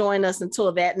doesn't join us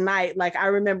until that night. Like I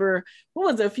remember,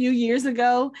 a few years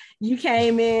ago, you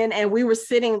came in and we were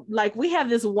sitting, like we have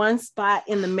this one spot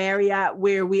in the Marriott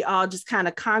where we all just kind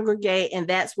of congregate. And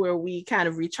that's where we kind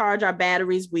of recharge our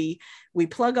batteries. We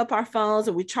plug up our phones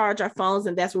and we charge our phones,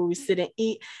 and that's where we sit and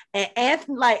eat. And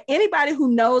Anthony, like anybody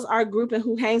who knows our group and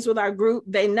who hangs with our group,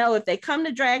 they know if they come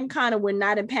to Dragon Con and we're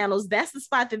not in panels, that's the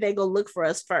spot that they go look for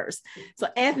us first. So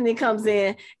Anthony comes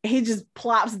in and he just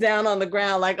plops down on the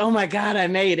ground like, oh my God, I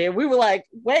made it. We were like,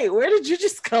 wait, where did you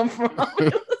just come from?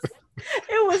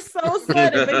 It was so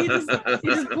sudden, but he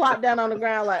just plopped down on the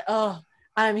ground like, oh,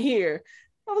 I'm here.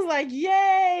 I was like,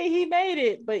 yay, he made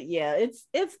it. But yeah,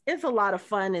 it's a lot of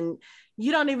fun, and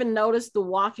you don't even notice the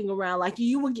walking around. Like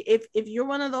you would, if you're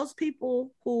one of those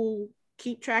people who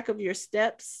keep track of your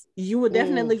steps, you would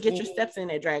definitely get your steps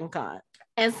in at Dragon Con.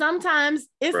 And sometimes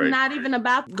it's not even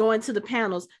about going to the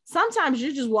panels. Sometimes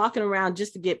you're just walking around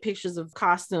just to get pictures of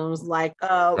costumes. Like,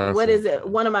 what is it?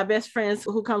 One of my best friends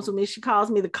who comes with me, she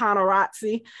calls me the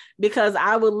Conarazzi, because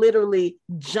I would literally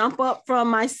jump up from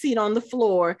my seat on the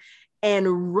floor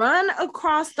and run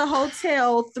across the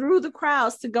hotel through the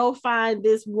crowds to go find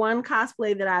this one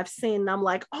cosplay that I've seen. And I'm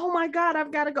like, oh my God,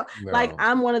 I've got to go. No, like,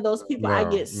 I'm one of those people. I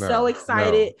get so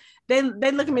excited. They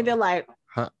look at me, they're like,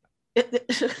 what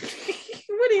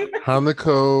do you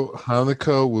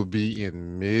Hanako will be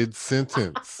in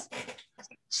mid-sentence.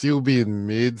 She will be in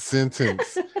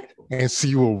mid-sentence and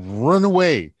she will run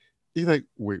away. You're like,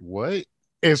 wait, what?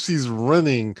 And she's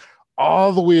running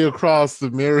all the way across the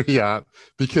Marriott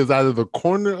because out of the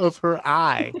corner of her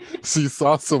eye, she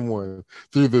saw someone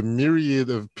through the myriad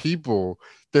of people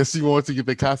that she wanted to get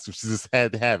the costume. She just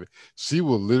had to have it. She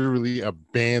will literally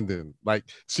abandon, like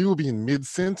she will be in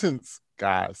mid-sentence,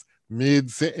 guys,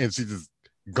 mid-sentence, and she just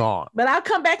gone. But I'll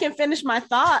come back and finish my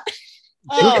thought.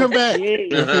 She'll come back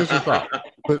and finish her thought.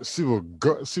 But she will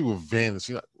go, she will vanish.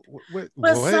 She's like,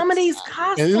 but some of these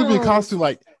costumes, and it'll be a costume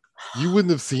like you wouldn't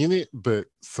have seen it, but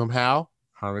somehow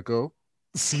Hanako,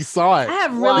 she saw it. I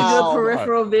have really good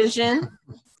peripheral vision.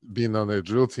 Being on that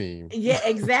drill team. Yeah,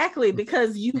 exactly.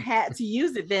 Because you had to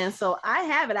use it then. So I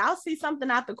have it. I'll see something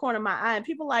out the corner of my eye and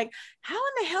people like, how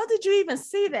in the hell did you even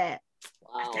see that?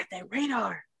 Wow. I got that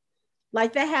radar.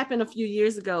 Like that happened a few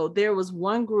years ago. There was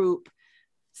one group.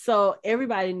 So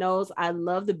everybody knows I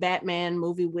love the Batman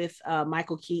movie with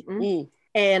Michael Keaton.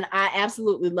 And I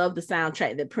absolutely love the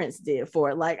soundtrack that Prince did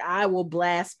for it. Like I will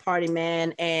blast Party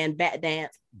Man and Bat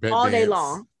Dance all day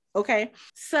long. Okay.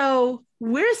 So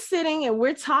we're sitting and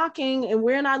we're talking and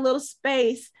we're in our little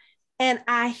space. And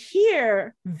I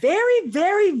hear very,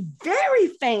 very, very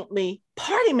faintly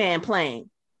Party Man playing.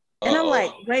 And I'm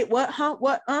like, wait, what? Huh?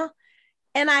 What?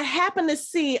 And I happen to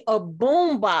see a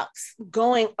boombox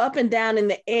going up and down in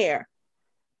the air.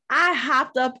 I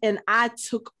hopped up and I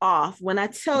took off. When I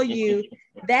tell you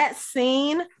that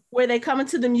scene where they come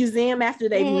into the museum after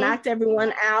they've knocked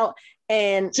everyone out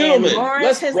and gentlemen,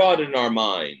 let's broaden our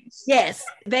minds. Yes,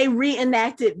 they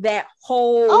reenacted that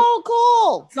whole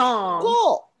song.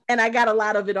 Cool. And I got a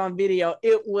lot of it on video.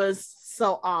 It was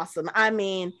so awesome. I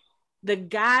mean, the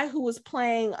guy who was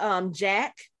playing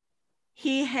Jack,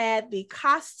 he had the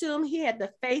costume, he had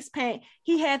the face paint,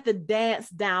 he had the dance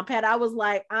down pat. I was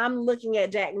like, I'm looking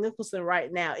at Jack Nicholson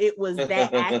right now. It was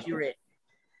that accurate.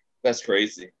 That's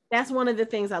crazy. That's one of the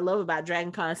things I love about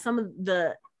Dragon Con. Some of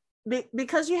the,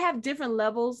 because you have different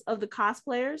levels of the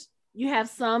cosplayers. You have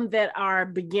some that are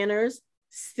beginners,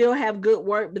 still have good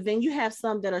work, but then you have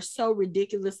some that are so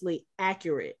ridiculously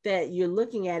accurate that you're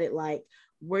looking at it like,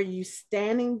 were you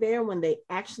standing there when they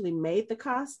actually made the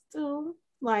costume?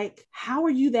 Like, how are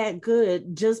you that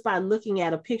good just by looking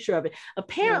at a picture of it?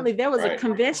 Apparently, there was a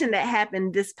convention that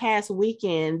happened this past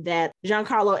weekend that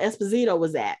Giancarlo Esposito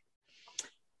was at.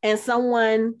 And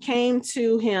someone came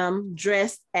to him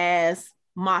dressed as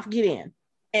Moff Gideon.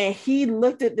 And he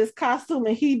looked at this costume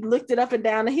and he looked it up and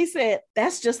down and he said,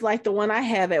 that's just like the one I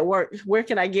have at work. Where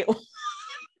can I get one?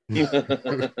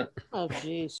 Oh,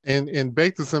 geez. And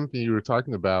back to something you were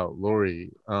talking about,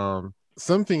 Lori,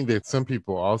 something that some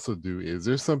people also do is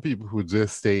there's some people who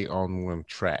just stay on one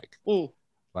track.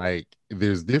 Like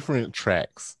there's different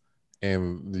tracks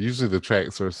and usually the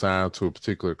tracks are assigned to a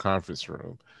particular conference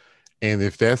room. And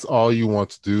if that's all you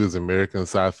want to do is American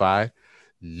sci-fi,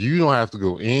 you don't have to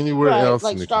go anywhere else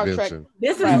like in the Star convention. Trek.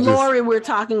 This is Lori we're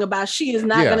talking about. She is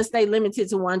not going to stay limited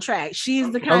to one track.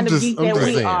 She's the kind of geek that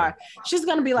we are. She's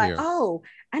going to be like, oh,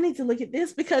 I need to look at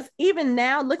this, because even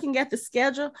now looking at the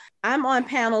schedule, I'm on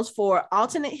panels for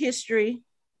alternate history,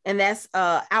 and that's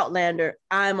Outlander.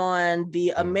 I'm on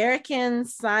the American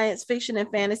science fiction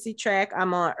and fantasy track.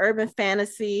 I'm on urban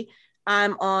fantasy.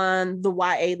 I'm on the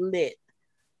YA lit.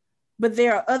 But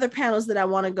there are other panels that I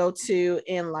want to go to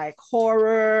in like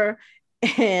horror,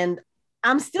 and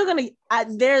I'm still going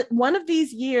to, one of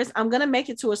these years, I'm going to make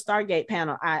it to a Stargate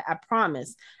panel. I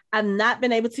promise. I've not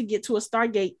been able to get to a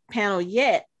Stargate panel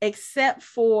yet, except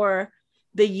for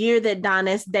the year that Don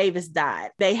S. Davis died.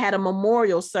 They had a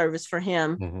memorial service for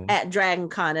him at Dragon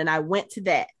Con, and I went to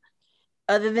that.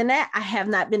 Other than that, I have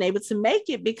not been able to make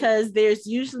it because there's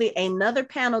usually another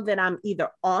panel that I'm either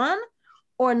on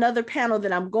or another panel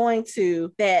that I'm going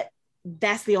to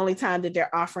that's the only time that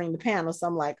they're offering the panel. So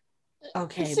I'm like,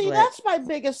 Okay, See, but that's my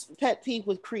biggest pet peeve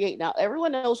with CreateNet.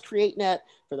 Everyone knows CreateNet.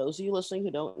 For those of you listening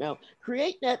who don't know,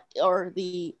 CreateNet are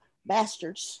the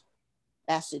bastards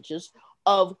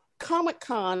of Comic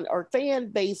Con or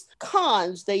fan based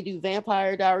cons. They do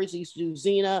Vampire Diaries, they used to do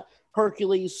Xena,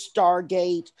 Hercules,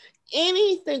 Stargate,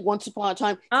 anything Once Upon a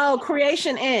Time. oh,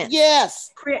 Creation Inc. Yes.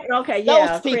 Okay, Those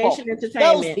yeah, people. Creation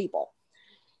Entertainment. Those people.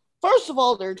 First of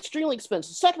all, they're extremely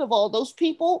expensive. Second of all, those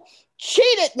people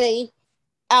cheated me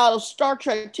out of Star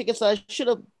Trek tickets that I should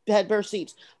have had better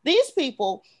seats. These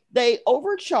people, they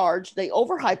overcharged, they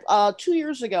overhyped. 2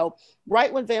 years ago,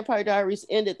 right when Vampire Diaries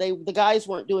ended, the guys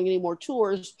weren't doing any more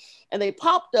tours, and they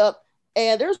popped up.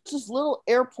 And there's this little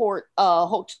airport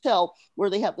hotel where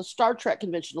they have the Star Trek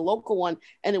convention, the local one,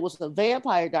 and it was the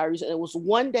Vampire Diaries, and it was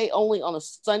one day only on a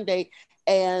Sunday.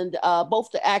 And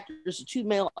both the actors, the two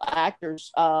male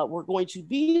actors, were going to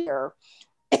be there,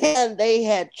 and they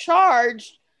had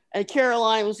charged. And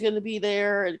Caroline was going to be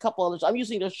there, and a couple others. I'm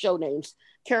using their show names.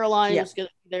 Caroline was going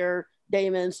to be there.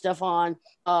 Damon, Stefan,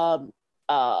 one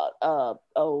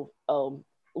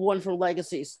from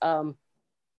Legacies,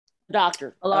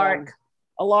 Doctor Alaric.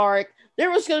 There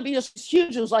was going to be this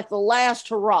huge. It was like the last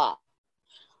hurrah.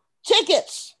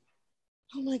 Tickets.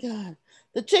 Oh my god,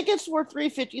 the tickets were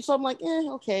 $350. So I'm like,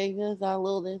 okay, got a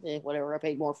little bit, whatever. I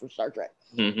paid more for Star Trek.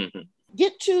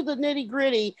 Get to the nitty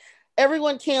gritty.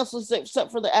 Everyone cancels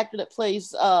except for the actor that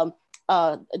plays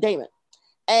Damon.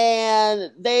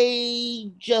 And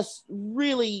they just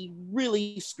really,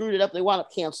 really screwed it up. They wound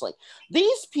up canceling.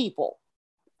 These people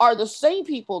are the same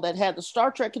people that had the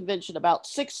Star Trek convention about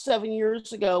 6-7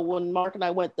 years ago when Mark and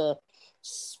I went the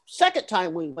second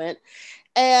time we went.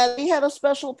 And we had a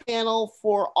special panel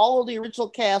for all of the original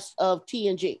cast of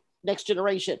TNG, Next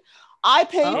Generation. I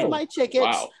paid for my tickets.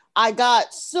 Wow. I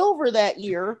got silver that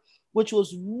year, which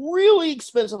was really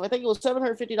expensive. I think it was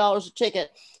 $750 a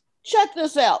ticket. Check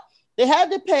this out. They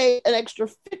had to pay an extra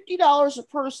 $50 a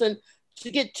person to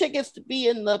get tickets to be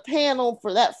in the panel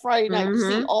for that Friday night to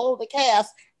see all of the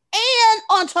cast. And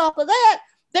on top of that,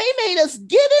 they made us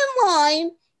get in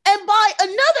line and buy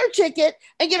another ticket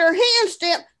and get our hand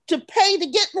stamped to pay to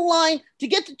get in line to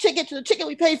get the ticket to the ticket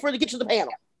we paid for to get to the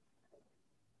panel.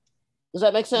 Does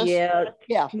that make sense? Yeah.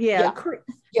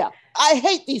 I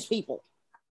hate these people.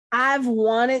 I've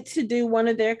wanted to do one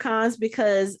of their cons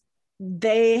because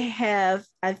they have,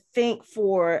 I think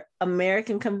for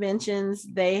American conventions,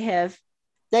 they have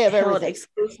held everything.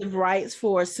 Exclusive rights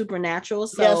for Supernatural.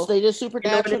 So yes, they did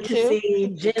Supernatural in order to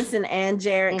see Jensen and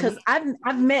Jared, because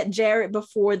I've met Jared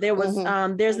before. There was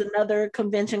there's another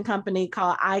convention company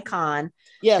called Icon.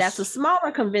 Yes, that's a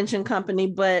smaller convention company,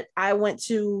 but I went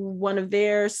to one of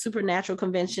their Supernatural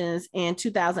conventions in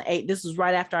 2008. This was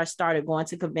right after I started going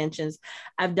to conventions.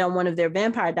 I've done one of their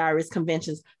Vampire Diaries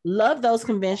conventions. Love those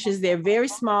conventions. They're very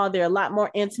small. They're a lot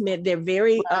more intimate. They're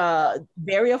very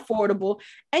very affordable,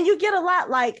 and you get a lot.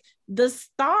 Like the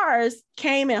stars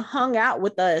came and hung out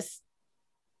with us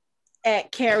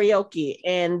at karaoke,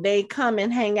 and they come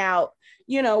and hang out,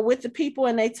 with the people,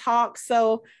 and they talk.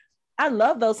 So I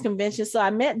love those conventions. So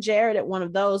I met Jared at one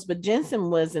of those, but Jensen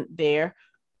wasn't there.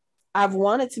 I've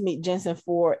wanted to meet Jensen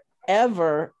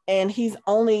forever, and he's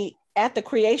only at the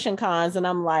creation cons. And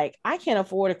I'm like, I can't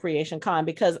afford a creation con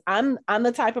because I'm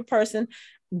the type of person,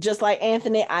 just like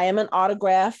Anthony, I am an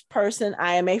autograph person.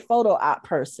 I am a photo op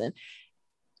person.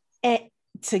 And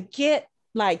to get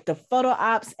like the photo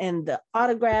ops and the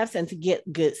autographs and to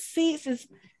get good seats, it's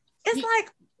like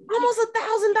almost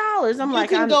 $1,000. I'm like,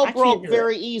 you can go broke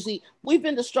very easy. We've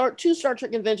been to two Star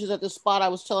Trek conventions at the spot I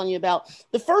was telling you about.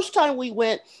 The first time we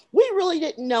went, we really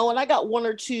didn't know, and I got 1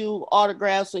 or 2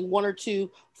 autographs and 1 or 2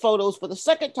 photos. But the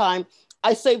second time,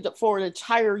 I saved up for an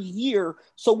entire year,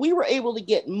 so we were able to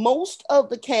get most of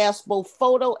the cast, both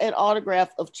photo and autograph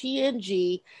of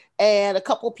TNG, and a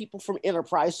couple of people from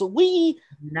Enterprise. So we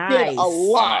did a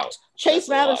lot. Wow. Chase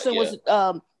Madison was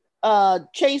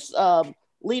Chase.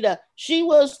 Lita, she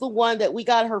was the one that we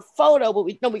got her photo, but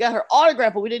we got her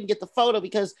autograph, but we didn't get the photo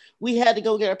because we had to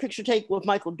go get our picture taken with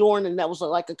Michael Dorn, and that was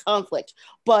like a conflict.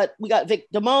 But we got Vic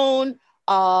Damone,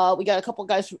 we got a couple of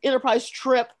guys from Enterprise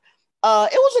Trip.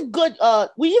 It was a good.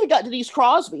 We even got Denise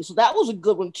Crosby, so that was a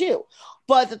good one too.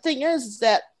 But the thing is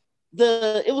that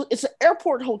it's an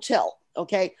airport hotel.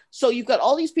 Okay, so you've got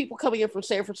all these people coming in from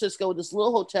San Francisco in this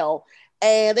little hotel,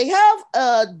 and they have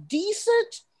a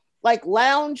decent like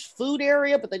lounge food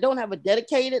area, but they don't have a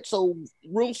dedicated, so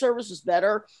room service is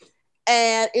better.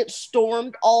 And it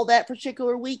stormed all that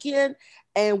particular weekend,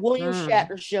 and William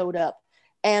Shatner showed up,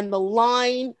 and the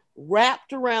line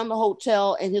wrapped around the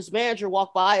hotel, and his manager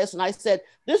walked by us, and I said,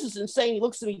 "This is insane." He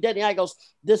looks at me dead in the eye, goes,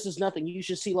 "This is nothing. You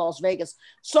should see Las Vegas."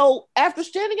 So after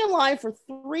standing in line for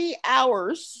 2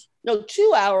 hours,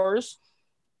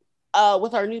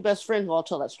 with our new best friend, who I'll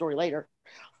tell that story later,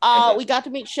 we got to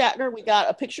meet Shatner. We got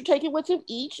a picture taken with him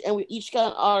each, and we each got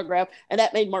an autograph, and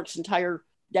that made Mark's entire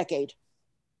decade.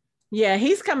 Yeah,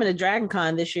 he's coming to Dragon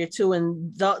Con this year too.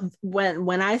 And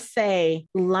when I say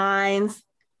lines,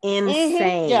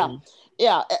 insane.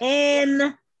 Yeah.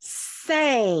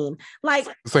 Insane. Like,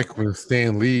 it's like when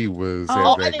Stan Lee was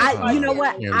oh, at Dragon Con. you know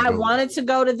what? I wanted to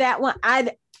go to that one.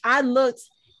 I looked,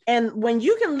 and when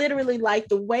you can literally, like,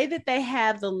 the way that they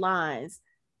have the lines,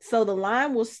 so the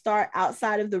line will start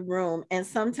outside of the room, and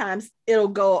sometimes it'll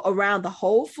go around the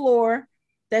whole floor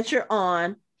that you're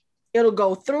on. It'll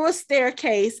go through a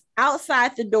staircase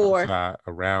outside the door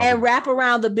and wrap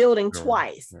around the building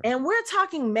twice. Yeah. And we're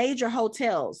talking major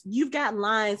hotels. You've got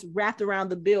lines wrapped around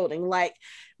the building. Like,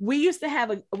 we used to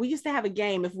have a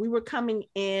game if we were coming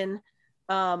in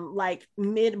like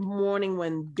mid-morning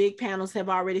when big panels have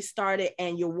already started,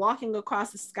 and you're walking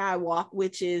across the skywalk,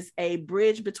 which is a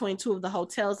bridge between two of the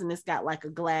hotels, and it's got like a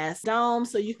glass dome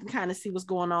so you can kind of see what's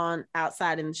going on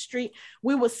outside in the street.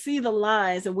 We would see the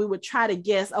lines and we would try to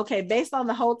guess, okay, based on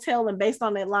the hotel and based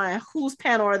on that line, whose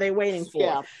panel are they waiting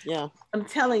for? Yeah. I'm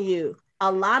telling you, a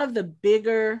lot of the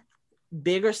bigger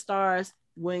stars,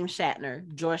 William Shatner,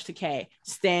 George Takei,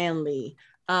 Stan Lee,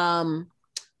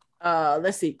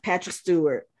 let's see, Patrick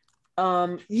Stewart.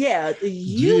 You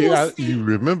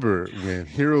remember when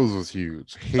Heroes was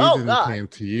huge? Hayden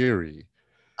Panettiere.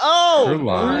 Oh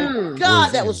my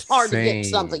God, that was hard to get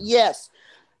something. Yes.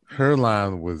 Her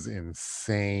line was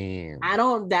insane. I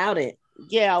don't doubt it.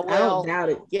 Yeah, well, I don't doubt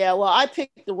it. Yeah, well, I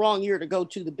picked the wrong year to go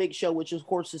to the big show, which of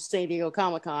course is San Diego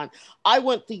Comic-Con. I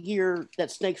went the year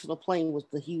that Snakes on a Plane was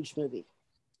the huge movie.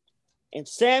 And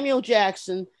Samuel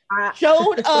Jackson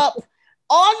showed up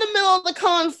on the middle of the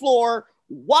con floor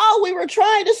while we were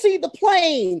trying to see the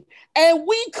plane, and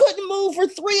we couldn't move for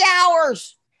 3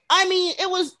 hours. I mean, it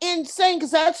was insane,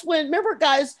 because that's when, remember,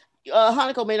 guys,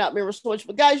 Hanako may not remember so much,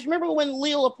 but guys, remember when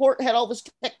Leo Laporte had all this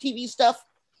tech TV stuff,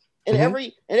 and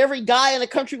every guy in the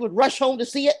country would rush home to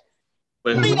see it?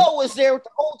 Leo was there with the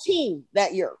whole team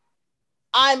that year.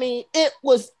 I mean, it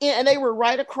was, and they were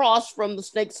right across from the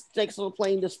Snakes on the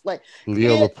Plane display.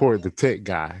 Leo Laporte, the tech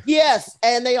guy. Yes,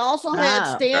 and they also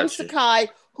had Stan Sakai,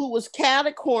 who was cat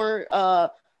a corner.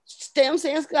 Stan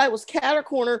Sakai was cat a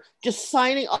corner, just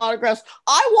signing autographs.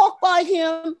 I walked by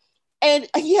him, and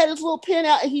he had his little pen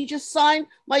out, and he just signed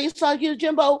my Usagi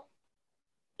Jimbo.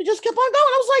 He just kept on going.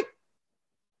 I was like,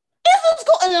 "This is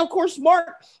cool." And then, of course,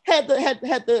 Mark had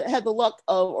the luck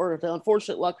of, or the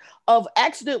unfortunate luck of,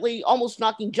 accidentally almost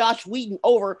knocking Josh Whedon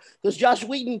over, because Josh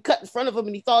Whedon cut in front of him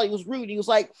and he thought he was rude. He was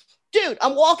like, "Dude,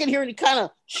 I'm walking here," and he kind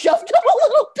of shoved him a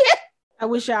little bit. I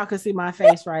wish y'all could see my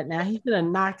face right now. He should have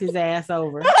knocked his ass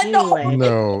over. Anyway.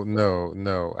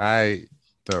 No. I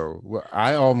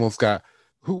almost got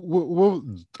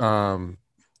who's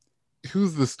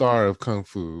the star of Kung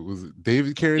Fu? Was it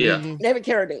David Carradine? Yeah. David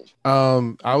Carradine.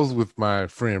 I was with my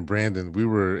friend Brandon. We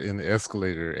were in the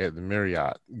escalator at the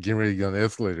Marriott, getting ready to get on the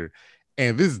escalator,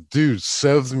 and this dude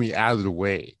shoves me out of the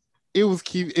way. It was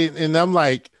and I'm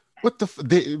like, "What the?"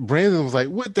 Brandon was like,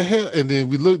 "What the hell?" And then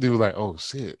we looked. They were like, "Oh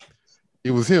shit!" It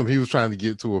was him. He was trying to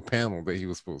get to a panel that he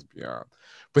was supposed to be on,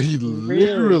 but he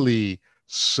literally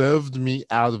shoved me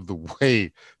out of the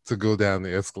way to go down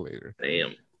the escalator.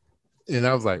 Damn. And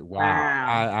I was like, wow.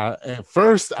 I at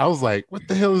first I was like, what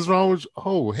the hell is wrong with you?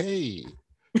 Oh, hey.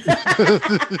 Because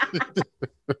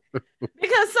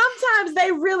sometimes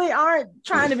they really aren't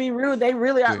trying to be rude. They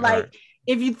really are. Like,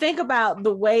 if you think about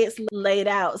the way it's laid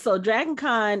out. So Dragon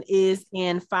Con is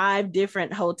in 5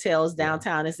 different hotels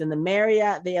downtown. It's in the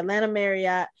Marriott, the Atlanta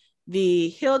Marriott, the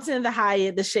Hilton, the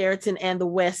Hyatt, the Sheraton, and the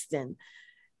Westin.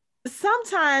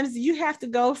 Sometimes you have to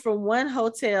go from one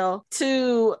hotel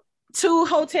to 2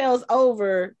 hotels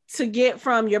over to get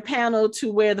from your panel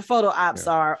to where the photo ops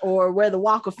are, or where the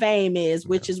Walk of Fame is,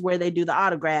 which is where they do the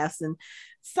autographs. And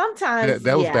sometimes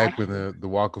that was back when the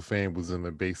Walk of Fame was in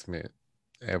the basement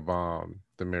at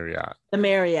the Marriott. The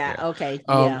Marriott, okay.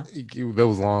 That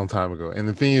was a long time ago. And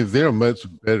the thing is, they're much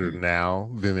better now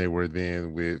than they were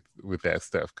then with that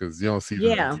stuff, because you don't see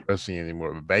them rushing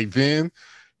anymore. But back then,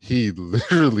 he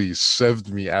literally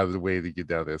shoved me out of the way to get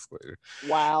down the escalator.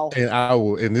 Wow.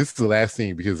 And this is the last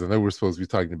thing, because I know we're supposed to be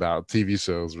talking about TV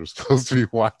shows we're supposed to be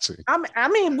watching. I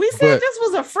mean, we said this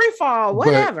was a free fall,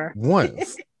 whatever. But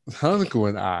once, Hanako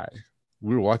and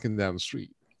we were walking down the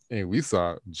street, and we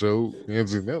saw Joe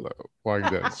Manganiello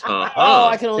walking down the street.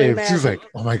 I can only imagine. She's like,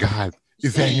 "Oh my God,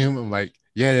 is that him? I'm like,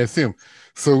 yeah, that's him.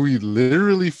 So we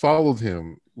literally followed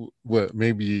him, what,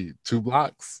 maybe 2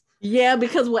 blocks? Yeah,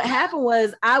 because what happened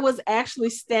was I was actually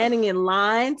standing in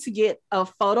line to get a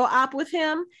photo op with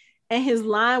him, and his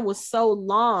line was so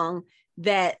long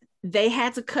that they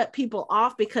had to cut people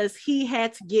off because he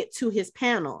had to get to his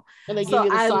panel. And they So give you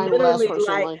the I sign last literally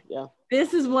person like, line. Yeah.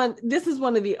 this is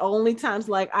one of the only times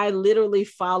like I literally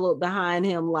followed behind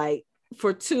him like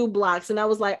for 2 blocks, and I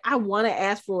was like, I want to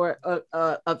ask for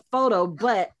a photo,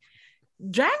 but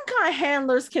DragonCon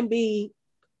handlers can be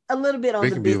a little bit on They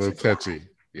the can be a little bitchy side. touchy.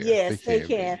 Yeah, Yes, they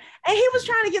can. And he was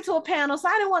trying to get to a panel, so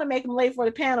I didn't want to make him late for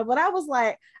the panel, but I was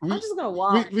like, I'm just gonna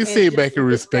walk. We stayed and back a just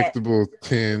respectable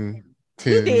 10,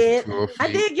 We did. 12 I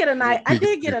feet. did get a nice. I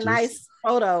did get a Pictures. nice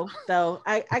photo though.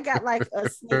 I got like a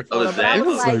sneak Oh, photo, but I it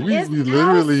was was like, like we it's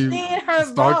literally Alcine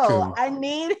stalked Herbeau. him. I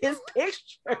need his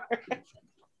picture.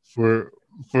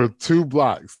 for 2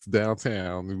 blocks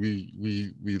downtown.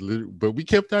 But we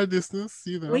kept our distance,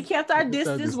 you know. We kept our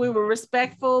distance. We were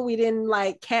respectful. We didn't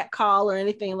like catcall or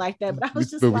anything like that. But I was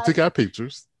just but like, we took our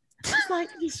pictures. just like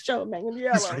he's showing Megan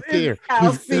Yellow. He's right there. He's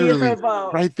Alcine literally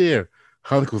Herbeau. right there.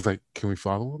 Hanukkah was like, "Can we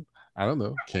follow him? I don't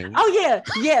know. Can we?" Oh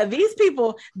yeah. These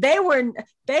people, they were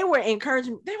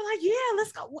encouraging. They were like, "Yeah,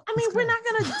 let's go." I mean, we're not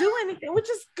gonna do anything. We're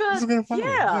just gonna, follow him.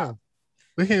 yeah.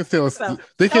 They can't tell us. So,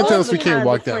 They can't tell those us we are the can't kinds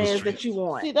walk of down the friends street. that you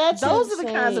want. See, that's Those are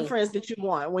the kinds of insane. friends that you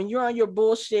want when you're on your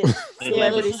bullshit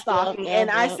celebrity Yeah, stalking. yeah,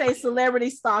 And I yeah. say celebrity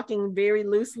stalking very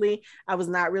loosely. I was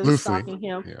not really Loosely, stalking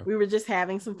him. yeah. We were just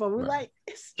having some fun. We were Right. like,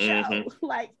 it's Joe.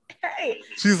 Like, hey.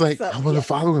 She's like, So, "I want to yeah.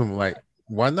 follow him." Like,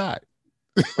 why not?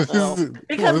 Well,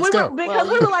 Because let's go. we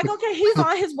were like, okay, he's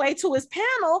on his way to his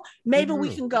panel. Maybe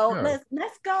we can go. Yeah.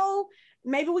 Let's go.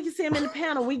 Maybe we can see him in the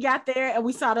panel. We got there and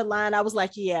we saw the line. I was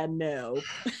like, yeah, no.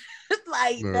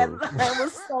 Like No. that line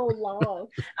was so long.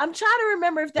 I'm trying to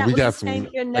remember if that We was got the same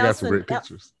year I got some Nelson. great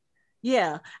pictures.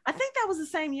 Yeah, I think that was the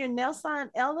same year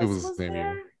Nelson Ellis It was was the same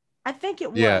there. year. I think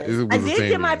it was. Yeah, it was I the did same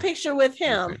get my year. picture with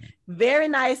him. Very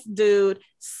nice dude.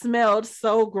 Smelled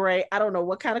so great. I don't know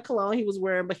what kind of cologne he was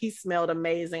wearing, but he smelled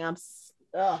amazing.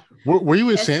 Were you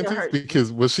with That still Shanty? hurts.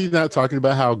 Because was she not talking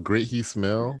about how great he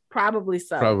smelled? Probably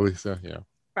so. Probably so. Yeah.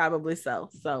 Probably so.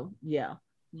 So yeah.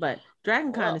 But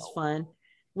DragonCon is Wow. fun.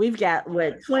 We've got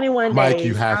 21 Mike, days.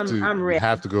 you have to. I'm You ready.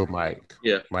 have to go, Mike.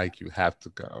 Yeah. Mike, you have to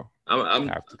go. I'm You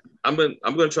have to. I'm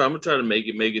gonna try to make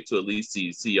it to at least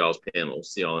see y'all's panel,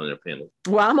 see y'all in their panel.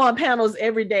 Well, I'm on panels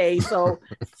every day. So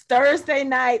Thursday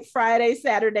night, Friday,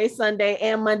 Saturday, Sunday,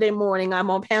 and Monday morning, I'm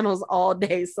on panels all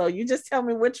day. So you just tell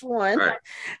me which one. All right.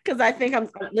 Because I think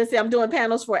I'm doing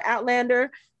panels for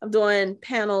Outlander. I'm doing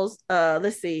panels,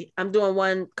 I'm doing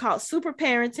one called Super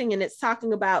Parenting, and it's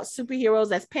talking about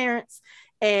superheroes as parents.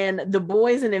 And The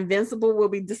Boys and Invincible will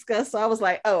be discussed. So I was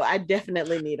like, oh, I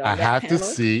definitely need on I that have panel. to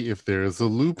see if there's a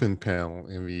Lupin panel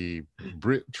in the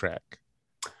Brit track.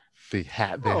 They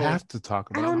have to talk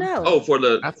about. I don't it. know. Oh, for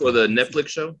the Netflix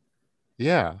show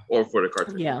Yeah. or for the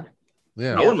cartoon? Yeah.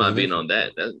 Yeah. I wouldn't mind being on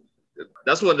that.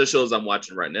 That's one of the shows I'm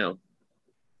watching right now.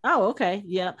 Oh, okay.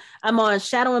 Yeah. I'm on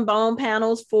Shadow and Bone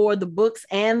panels for the books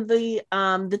and the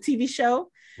TV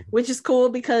show, which is cool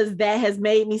because that has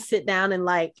made me sit down and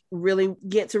like really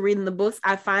get to reading the books.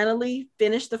 I finally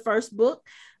finished the first book.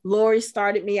 Lori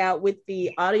started me out with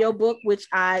the audiobook, which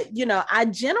I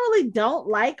generally don't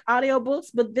like audiobooks,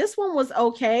 but this one was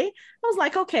okay. I was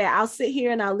like, okay, I'll sit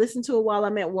here and I'll listen to it while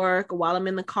I'm at work or while I'm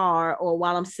in the car or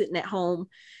while I'm sitting at home,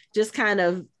 just kind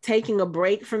of taking a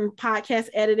break from podcast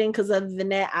editing. Cause other than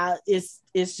that, it's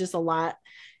just a lot.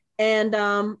 And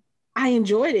I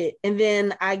enjoyed it. And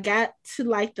then I got to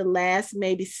like the last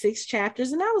maybe 6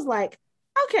 chapters and I was like,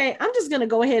 okay, I'm just going to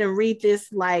go ahead and read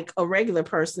this like a regular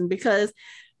person, because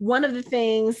one of the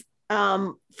things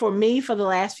for me for the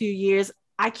last few years,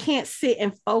 I can't sit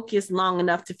and focus long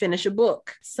enough to finish a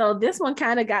book. So this one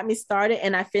kind of got me started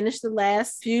and I finished the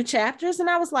last few chapters and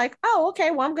I was like, oh,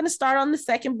 okay, well, I'm going to start on the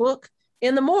second book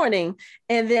in the morning.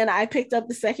 And then I picked up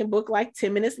the second book like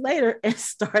 10 minutes later and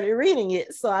started reading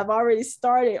it. So I've already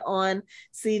started on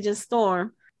Siege and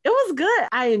Storm. It was good.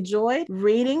 I enjoyed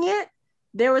reading it.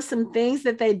 There were some things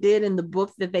that they did in the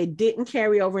book that they didn't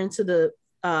carry over into the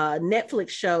Netflix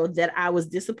show that I was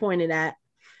disappointed at.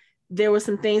 There were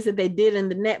some things that they did in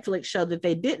the Netflix show that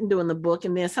they didn't do in the book.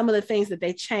 And then some of the things that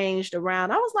they changed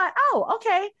around, I was like, oh,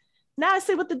 okay. Now I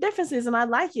see what the difference is and I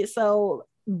like it. So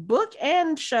book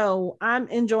and show, I'm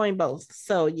enjoying both.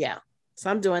 So yeah, so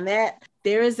I'm doing that.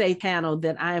 There is a panel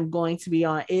that I am going to be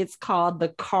on. It's called the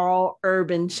Carl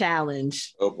Urban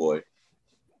Challenge. Oh boy.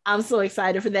 I'm so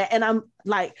excited for that. And I'm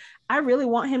like, I really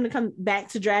want him to come back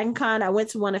to DragonCon. I went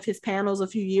to one of his panels a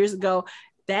few years ago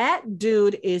That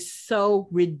dude is so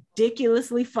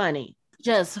ridiculously funny,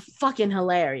 just fucking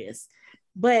hilarious.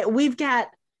 But we've got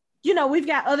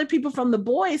other people from The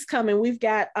Boys coming. We've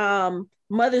got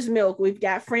Mother's Milk, we've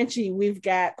got Frenchie, we've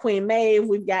got Queen Maeve,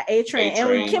 we've got A-Train, and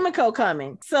we've Kimiko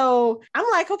coming. So I'm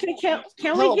like, okay,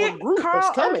 can we get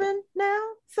Carl Urban now?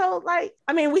 So like,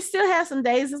 I mean, we still have some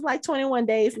days. It's like 21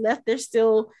 days left. They're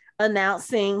still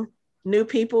announcing new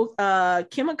people.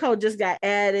 Kimiko just got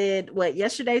added,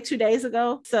 yesterday, 2 days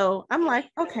ago. So I'm like,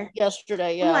 okay.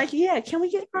 Yesterday, yeah. I'm like, yeah, can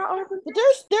we get Carl Urban? But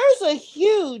there's a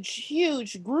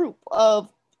huge group of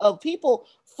people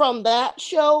from that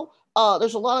show.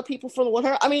 There's a lot of people from the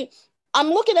 100. I mean, I'm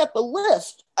looking at the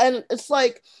list, and it's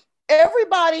like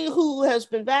everybody who has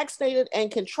been vaccinated and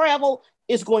can travel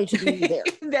is going to be there.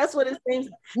 That's what it seems.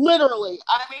 Literally.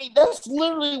 I mean, that's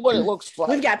literally what it looks like.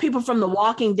 We've got people from The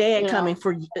Walking Dead coming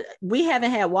for. We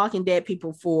haven't had Walking Dead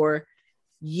people for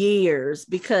years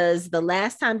because the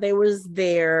last time they was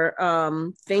there,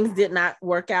 things did not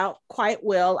work out quite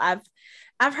well.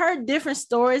 I've heard different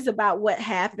stories about what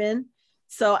happened.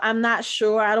 So I'm not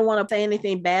sure. I don't want to say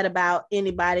anything bad about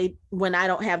anybody when I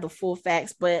don't have the full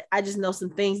facts, but I just know some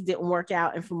things didn't work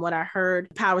out. And from what I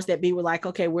heard, powers that be were like,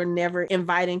 okay, we're never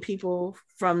inviting people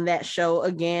from that show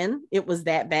again. It was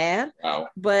that bad. Wow.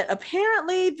 But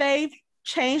apparently they've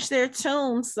changed their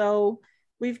tune. So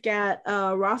we've got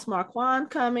Ross Marquand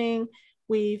coming.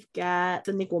 We've got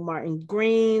Sonequa Martin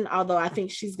Green, although I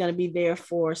think she's going to be there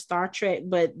for Star Trek,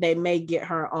 but they may get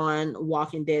her on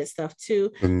Walking Dead stuff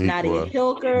too. Sonequa. Nadia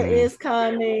Hilker is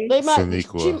coming. They might.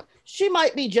 She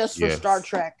might be just for Star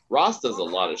Trek. Ross does a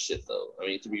lot of shit, though. I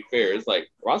mean, to be fair, it's like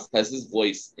Ross has his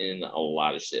voice in a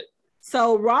lot of shit.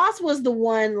 So Ross was the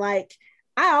one, like,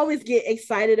 I always get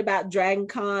excited about Dragon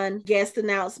Con guest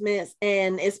announcements,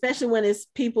 and especially when it's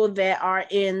people that are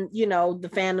in, the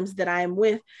fandoms that I am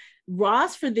with.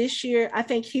 Ross for this year, I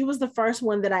think he was the first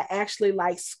one that I actually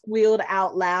like squealed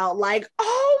out loud, like,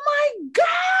 oh my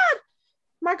God.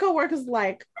 My coworker's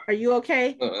like, are you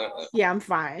okay? Yeah, I'm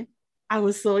fine. I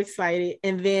was so excited.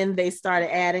 And then they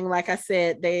started adding, like I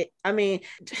said,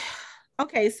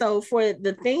 okay, so for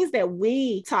the things that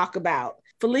we talk about,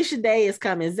 Felicia Day is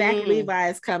coming, Zach Levi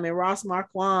is coming, Ross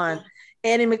Marquand,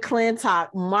 Eddie McClintock,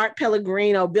 Mark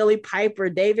Pellegrino, Billy Piper,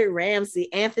 David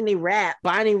Ramsey, Anthony Rapp,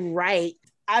 Bonnie Wright.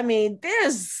 I mean,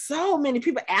 there's so many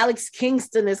people. Alex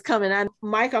Kingston is coming.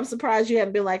 Mike, I'm surprised you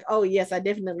haven't been like, oh, yes, I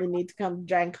definitely need to come to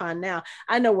Dragon Con now.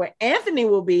 I know where Anthony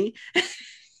will be.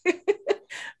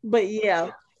 But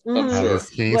yeah. Alex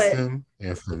Kingston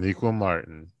and Sonequa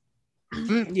Martin.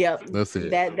 Yep. That's it.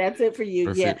 That's it for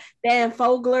you. Dan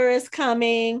Fogler is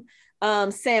coming.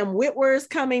 Sam Witwer is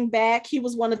coming back. He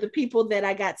was one of the people that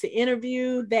I got to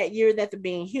interview that year that the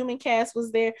Being Human cast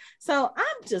was there. So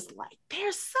I'm just like,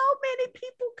 there's so many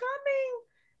people coming.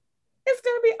 It's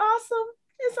going to be awesome.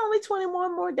 It's only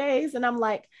 21 more days. And I'm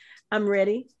like, I'm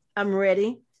ready.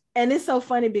 And it's so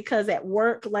funny because at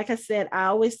work, like I said, I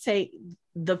always take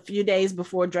the few days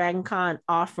before Dragon Con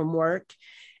off from work.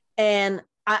 And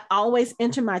I always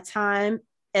enter my time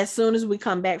as soon as we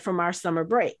come back from our summer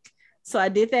break. So I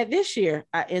did that this year.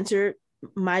 I entered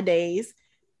my days.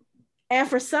 And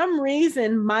for some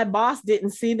reason, my boss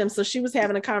didn't see them. So she was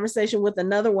having a conversation with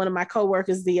another one of my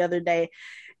coworkers the other day.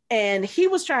 And he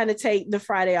was trying to take the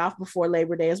Friday off before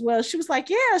Labor Day as well. She was like,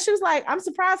 I'm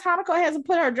surprised Hanako hasn't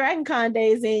put her Dragon Con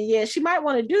days in yet. She might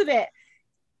want to do that.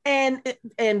 And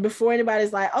before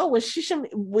anybody's like, oh, well, she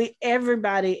shouldn't.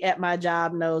 Everybody at my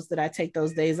job knows that I take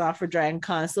those days off for Dragon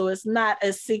Con. So it's not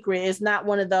a secret. It's not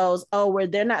one of those, where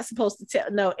they're not supposed to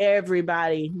tell. No,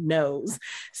 everybody knows.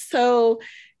 So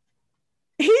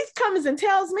he comes and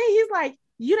tells me, he's like,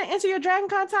 you didn't enter your Dragon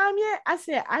Con time yet? I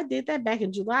said, I did that back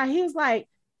in July. He was like,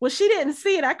 well, she didn't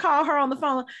see it. I called her on the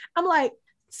phone. I'm like,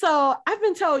 so I've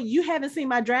been told you haven't seen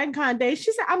my Dragon Con day.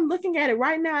 She said, I'm looking at it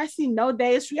right now. I see no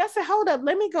days for you. I said, hold up,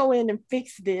 let me go in and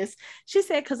fix this. She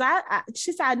said, because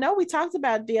she said, I know we talked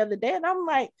about it the other day. And I'm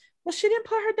like, well, she didn't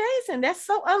put her days in. That's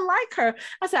so unlike her.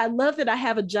 I said, I love that I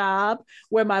have a job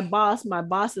where my boss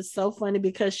is so funny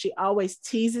because she always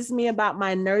teases me about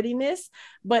my nerdiness,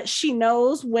 but she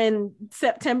knows when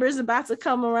September is about to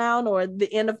come around or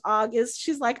the end of August.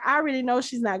 She's like, I already know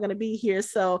she's not going to be here.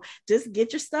 So just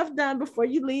get your stuff done before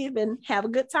you leave and have a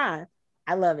good time.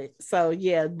 I love it. So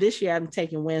yeah, this year I'm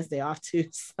taking Wednesday off too.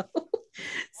 So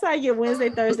I get Wednesday,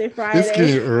 Thursday, Friday. It's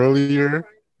getting earlier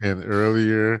and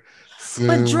earlier.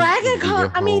 But Dragon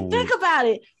Con, I mean, think about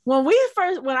it. When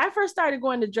I first started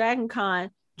going to Dragon Con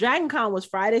was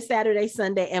Friday, Saturday,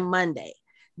 Sunday, and Monday.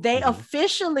 They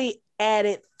officially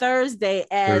added Thursday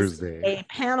as a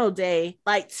panel day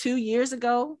like 2 years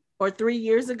ago or 3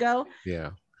 years ago.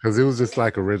 Yeah. because it was just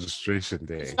like a registration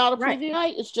day. It's not a Right. preview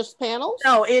night. It's just panels.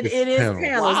 No, it It's is panels.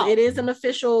 panels. Wow. It is an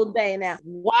official day now.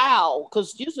 Wow,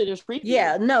 because usually there's preview.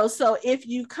 Yeah, no. So if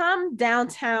you come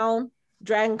downtown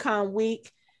Dragon Con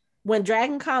week, when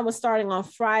Dragon Con was starting on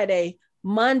Friday,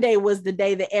 Monday was the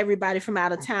day that everybody from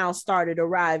out of town started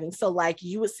arriving. So like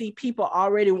you would see people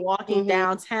already walking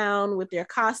downtown with their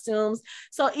costumes.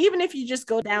 So even if you just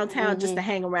go downtown just to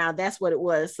hang around, that's what it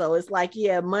was. So it's like,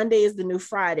 yeah, Monday is the new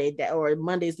Friday or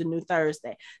Monday is the new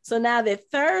Thursday. So now that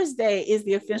Thursday is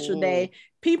the official day,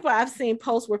 people I've seen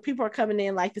posts where people are coming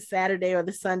in like the Saturday or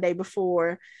the Sunday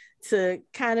before to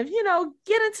kind of,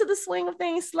 get into the swing of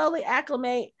things, slowly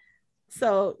acclimate.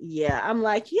 So yeah, I'm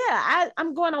like, yeah,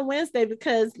 I'm going on Wednesday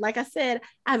because like I said,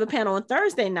 I have a panel on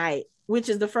Thursday night, which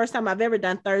is the first time I've ever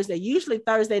done Thursday. Usually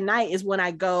Thursday night is when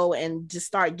I go and just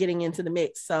start getting into the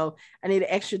mix. So I need an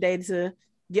extra day to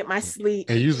get my sleep.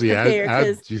 And usually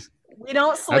I just we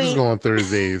don't sleep. I just go on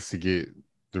Thursdays to get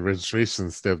the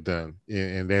registration stuff done,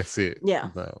 and that's it. Yeah.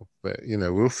 No, but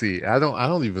we'll see. I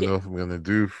don't even know if I'm gonna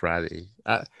do Friday.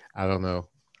 I don't know.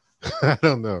 I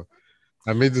don't know.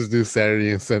 I may just do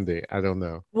Saturday and Sunday. I don't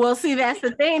know. Well, see, that's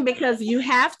the thing because you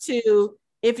have to,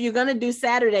 if you're going to do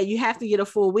Saturday, you have to get a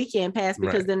full weekend pass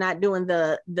because they're not doing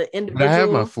the individual. But I have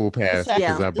my full pass because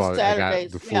Yeah. I got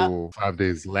the full 5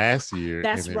 days last year.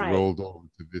 That's and it right. rolled over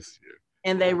to this year.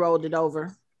 And they rolled it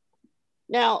over.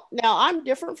 Now I'm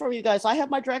different from you guys. I have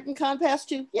my Dragon Con pass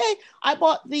too. Yay! I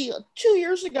bought the 2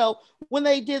 years ago when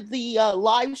they did the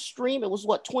live stream. It was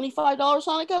what, $25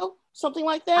 Hanako, something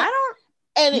like that.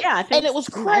 I think it was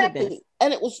crappy.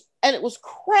 And it was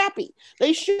crappy.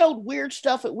 They showed weird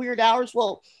stuff at weird hours.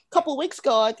 Well, a couple of weeks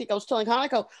ago, I think I was telling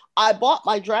Hanako, I bought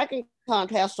my Dragon Con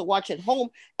pass to watch at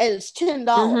home, and it's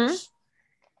 $10. So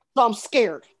I'm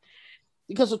scared.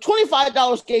 Because the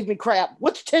 $25 gave me crap.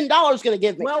 What's $10 going to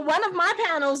give me? Well, one of my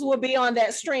panels will be on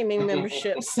that streaming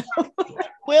membership. So.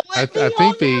 I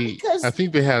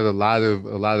think they had a lot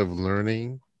of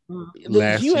learning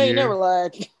last you ain't year never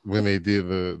lied. when they did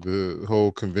the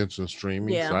whole convention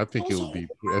streaming. Yeah. So I think it'll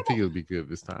be good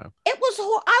this time.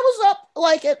 I was up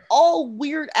like at all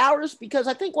weird hours because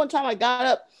I think one time I got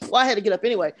up. Well, I had to get up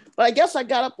anyway, but I guess I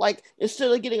got up like instead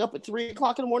of getting up at 3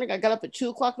 o'clock in the morning, I got up at 2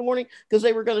 o'clock in the morning because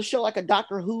they were going to show like a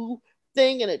Doctor Who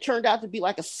thing, and it turned out to be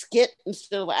like a skit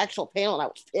instead of an actual panel, and I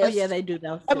was pissed. Oh yeah, they do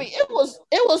that. I mean, it was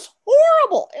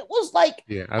horrible. It was like,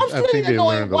 I think they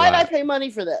going, learned a why did lot. I pay money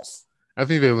for this? I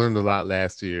think they learned a lot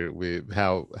last year with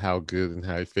how good and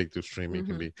how effective streaming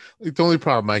can be. Like, the only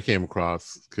problem I came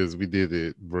across, because we did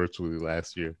it virtually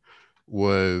last year,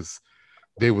 was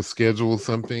they would schedule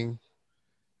something,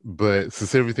 but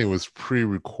since everything was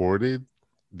pre-recorded,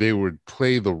 they would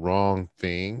play the wrong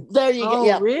thing. There you go.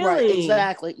 Yeah, really? Right,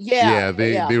 exactly. Yeah.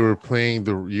 They were playing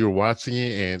you're watching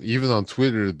it, and even on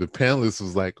Twitter, the panelists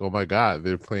was like, "Oh my God,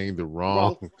 they're playing the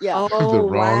wrong the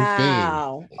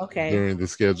wrong thing okay during the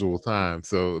scheduled time."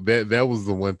 So that was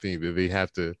the one thing that they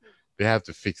have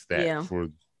to fix that for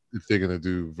if they're gonna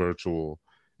do virtual.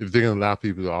 If they're gonna allow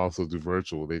people to also do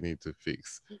virtual, they need to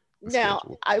fix.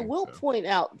 Now, I will point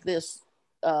out this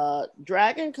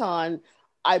Dragon Con.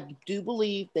 I do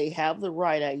believe they have the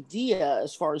right idea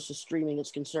as far as the streaming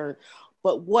is concerned,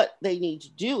 but what they need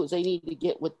to do is they need to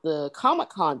get with the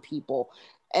Comic-Con people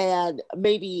and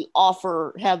maybe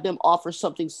have them offer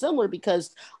something similar,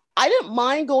 because I didn't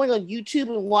mind going on YouTube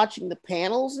and watching the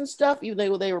panels and stuff, even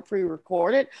though they were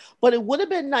pre-recorded, but it would have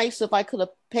been nice if I could have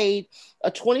paid a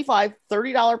 $25,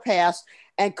 $30 pass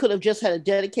and could have just had a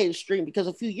dedicated stream, because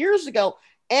a few years ago,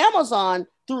 Amazon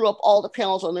threw up all the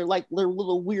panels on their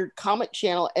little weird comic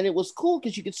channel, and it was cool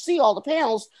because you could see all the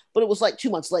panels, but it was like 2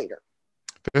 months later.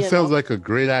 That sounds like a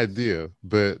great idea,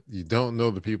 but you don't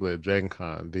know the people at Dragon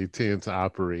Con. They tend to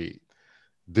operate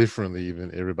differently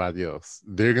than everybody else.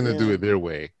 They're gonna do it their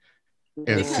way,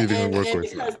 and see if it can work with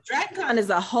it. Because Dragon Con is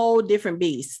a whole different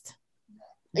beast.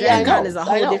 Dragon Con is a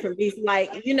whole different beast.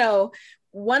 Like,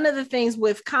 one of the things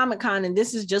with Comic-Con, and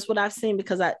this is just what I've seen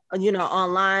because I,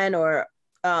 online or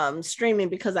streaming,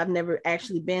 because I've never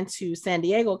actually been to San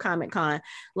Diego Comic-Con,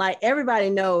 like everybody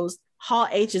knows Hall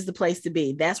H is the place to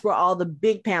be. That's where all the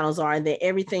big panels are, and then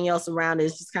everything else around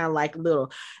is just kind of like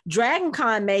little. Dragon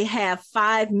Con may have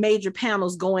 5 major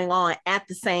panels going on at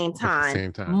the same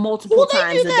time, multiple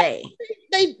times a day.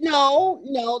 They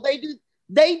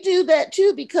do that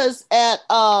too, because at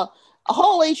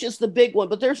Hall H is the big one,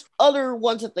 but there's other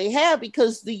ones that they have,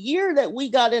 because the year that we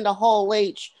got into Hall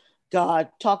H, God,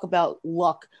 talk about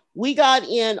luck. We got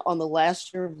in on the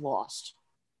last year of Lost,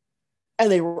 and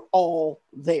they were all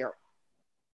there.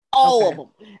 all Okay. of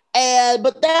them.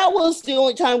 But that was the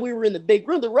only time we were in the big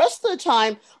room. The rest of the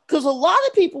time, because a lot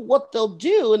of people, what they'll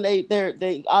do, and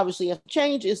they obviously have to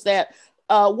change, is that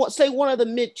say one of the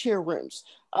mid-tier rooms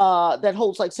that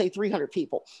holds like say 300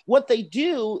 people. What they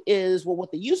do is, well,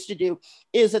 what they used to do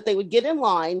is that they would get in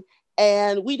line.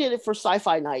 And we did it for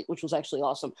Sci-Fi Night, which was actually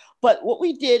awesome. But what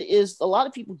we did is a lot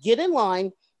of people get in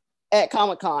line at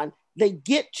Comic-Con, they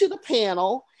get to the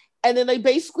panel, and then they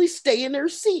basically stay in their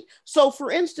seat. So for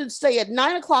instance, say at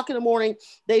 9 o'clock in the morning,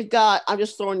 they've got, I'm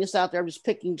just throwing this out there, I'm just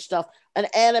picking stuff, an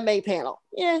anime panel.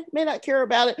 Yeah, may not care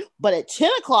about it, but at 10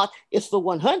 o'clock, it's the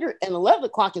 100, and 11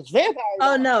 o'clock, it's Vampire.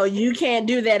 Oh no, you can't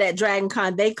do that at Dragon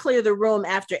Con. They clear the room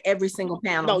after every single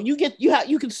panel. No, you can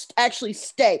actually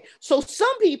stay. So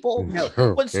some people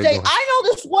Oh, would stay. I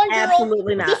know this one girl.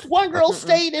 Absolutely not. This one girl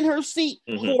stayed in her seat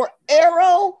for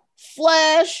Arrow,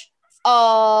 Flash,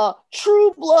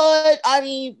 True Blood. I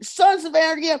mean, Sons of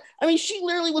Anarchy. I mean, she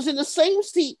literally was in the same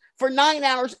seat for 9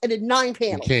 hours and did 9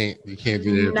 panels. You can't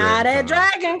do that. Not at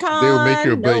Dragon Con. They'll make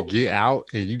your butt Nope. get out,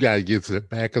 and you got to get to the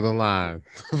back of the line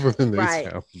for the next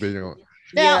Right. round. They don't.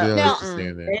 Now, they don't now, let you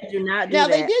stand there. They do not do now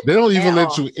that. they did. They don't even at let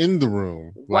all. you in the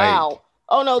room. Wow.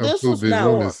 Oh no, this Until was the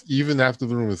no. room is, even after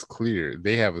the room is clear,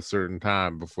 they have a certain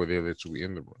time before they let you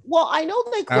in the room. well. I know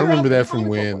they. I cleared remember up that the from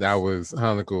when Hanukkah I ones. was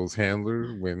Hanukkah's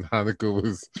handler, when Hanukkah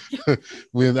was,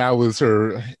 when I was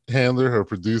her handler, her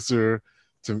producer,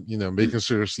 to making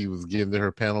sure she was getting to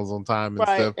her panels on time and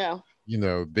Right. stuff.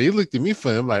 Yeah. They looked at me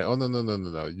funny. I'm like, oh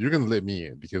no, you're gonna let me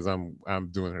in because I'm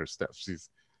doing her stuff.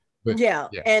 But Yeah.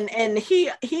 And he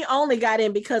only got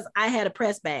in because I had a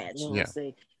press badge. Yeah.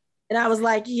 See. And I was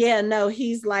like, yeah, no,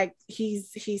 he's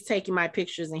taking my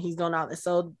pictures and he's doing all this.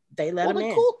 So they let him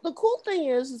in. The cool thing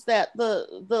is that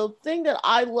the thing that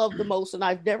I love the most, and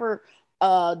I've never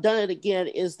done it again,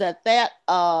 is that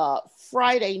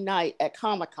Friday night at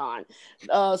Comic-Con,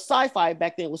 Sci-Fi,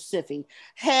 back then it was Siffy,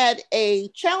 had a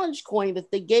challenge coin that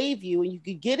they gave you, and you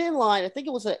could get in line. I think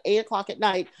it was at 8 o'clock at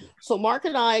night. So Mark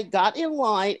and I got in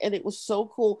line, and it was so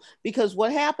cool because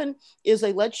what happened is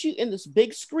they let you in this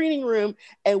big screening room,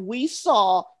 and we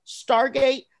saw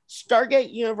Stargate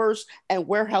Universe, and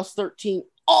Warehouse 13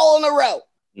 all in a row.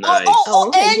 Nice.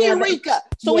 Okay, And yeah, Eureka.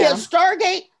 So we yeah. had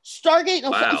Stargate.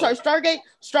 No, Wow. sorry,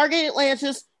 Stargate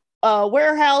Atlantis,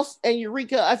 Warehouse, and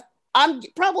Eureka. I'm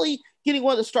probably getting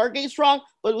one of the Stargates wrong,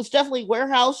 but it was definitely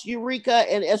Warehouse, Eureka,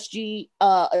 and SG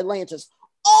Atlantis,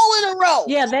 all in a row.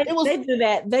 Yeah, they It was- do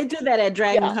that. They do that at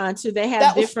Dragon Yeah. Con too. They That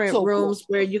have was different so rooms cool.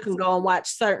 where you can go and watch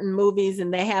certain movies,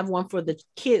 and they have one for the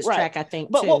kids Right. track, I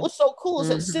think. But too. what was so cool is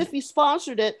that Mhm. Siffy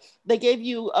sponsored it. They gave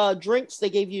you drinks,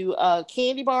 they gave you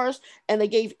candy bars, and they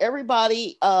gave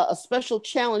everybody a special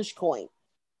challenge coin,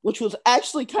 which was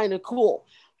actually kind of cool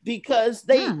because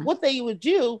what they would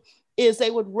do is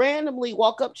they would randomly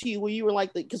walk up to you when you were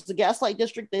like, because the Gaslight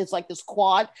District is like this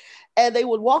quad, and they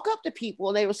would walk up to people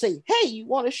and they would say, hey, you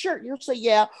want a shirt? You'd say,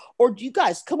 yeah. Or do you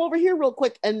guys come over here real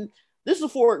quick? And this is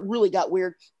before it really got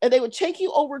weird. And they would take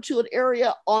you over to an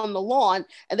area on the lawn,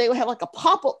 and they would have like a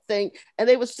pop-up thing, and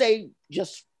they would say,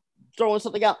 just throwing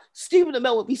something out, Stephen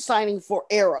Amell would be signing for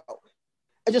Arrow,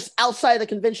 just outside the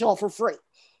convention hall for free.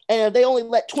 And they only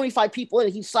let 25 people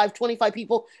in. He signed 25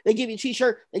 people. They give you a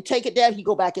t-shirt. They take it down. You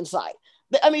go back inside.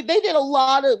 I mean, they did a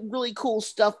lot of really cool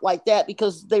stuff like that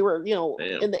because they were, Damn.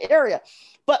 in the area.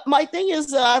 But my thing is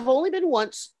that I've only been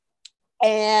once,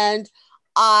 and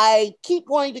I keep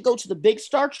wanting to go to the big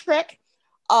Star Trek,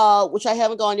 which I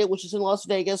haven't gone yet, which is in Las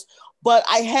Vegas. But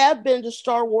I have been to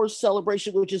Star Wars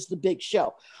Celebration, which is the big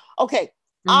show. Okay.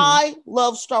 I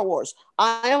love Star Wars.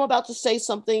 I am about to say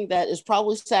something that is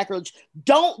probably sacrilege.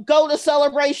 Don't go to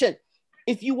Celebration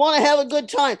if you want to have a good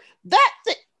time.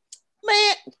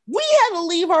 Man, we had to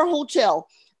leave our hotel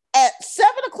at 7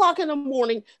 o'clock in the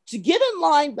morning to get in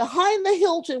line behind the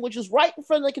Hilton, which is right in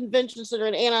front of the convention center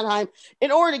in Anaheim,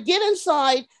 in order to get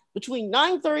inside between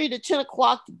 9:30 to 10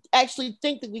 o'clock to actually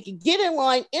think that we could get in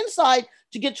line inside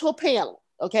to get to a panel.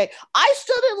 Okay. I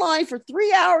stood in line for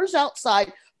 3 hours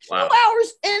outside. Wow. 2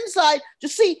 hours inside to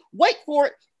see, wait for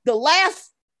it, the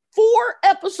last 4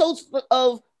 episodes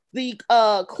of the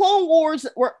Clone Wars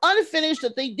that were unfinished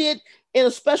that they did in a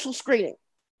special screening.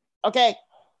 Okay.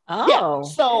 Oh, Yeah.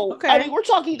 So, okay. I mean, we're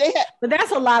talking, But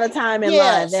that's a lot of time in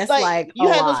line. That's like you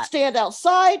a had lot. to stand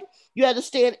outside, you had to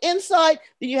stand inside,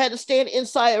 then you had to stand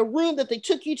inside a room that they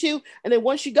took you to. And then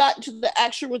once you got into the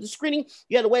action with the screening,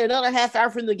 you had to wait another half hour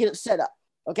for them to get it set up.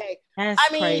 Okay. That's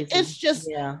I mean, crazy. it's just,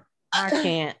 yeah. I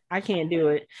can't do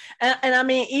it. And I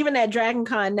mean, even at Dragon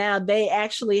Con now, they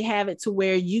actually have it to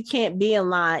where you can't be in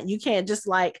line. You can't just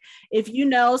like, if you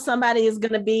know somebody is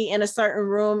going to be in a certain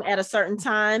room at a certain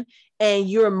time and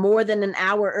you're more than an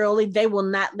hour early, they will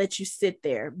not let you sit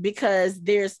there because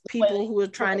there's people who are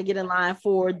trying to get in line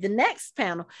for the next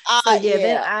panel. So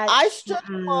then I stood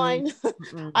in line.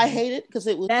 I hate it because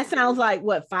it was. That sounds like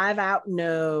what, 5 out?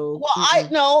 No. Well, I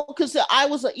know because I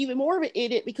was even more of an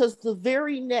idiot because the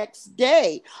very next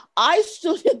day I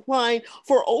stood in line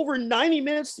for over 90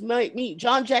 minutes to meet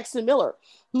John Jackson Miller,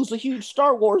 who's a huge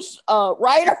Star Wars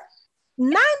writer.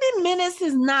 90 minutes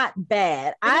is not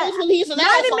bad. He's an 90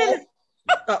 asshole. Minutes.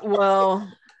 Well.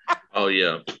 Oh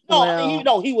yeah.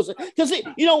 No, he was because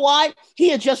you know why? He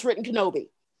had just written Kenobi,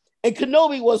 and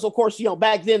Kenobi was, of course,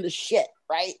 back then the shit,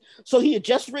 right? So he had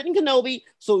just written Kenobi,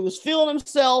 so he was feeling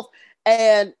himself,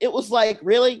 and it was like,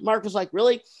 really? Mark was like,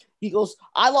 really? He goes,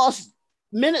 I lost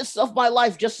minutes of my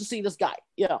life just to see this guy,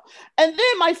 And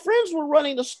then my friends were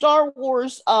running the Star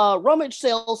Wars rummage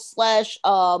sale /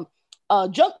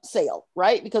 junk sale,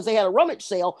 right? Because they had a rummage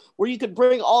sale where you could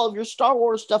bring all of your Star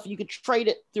Wars stuff and you could trade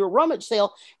it through a rummage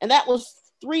sale. And that was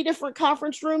 3 different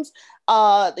conference rooms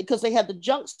because they had the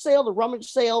junk sale, the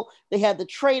rummage sale, they had the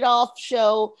trade-off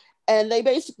show, and they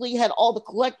basically had all the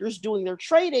collectors doing their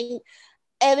trading.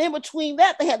 And in between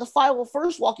that, they had the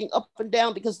 501st walking up and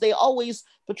down because they always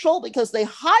patrol because they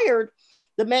hired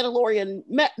the Mandalorian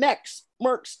mercs,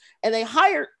 and they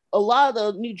hired a lot of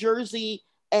the New Jersey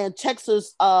and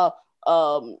Texas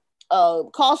cosplayers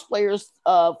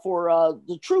for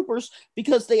the troopers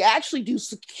because they actually do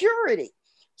security.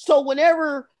 So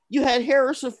whenever you had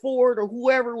Harrison Ford or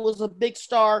whoever was a big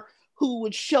star who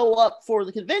would show up for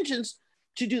the conventions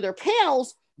to do their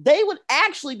panels, they would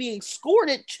actually be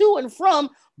escorted to and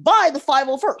from by the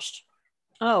 501st.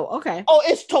 Oh, okay. Oh,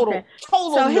 it's total.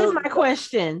 So here's my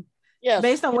question. Yes.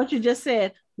 Based on what you just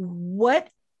said,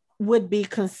 what would be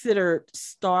considered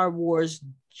Star Wars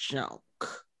junk?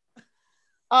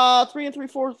 3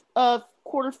 3/4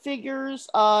 quarter figures,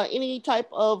 any type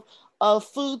of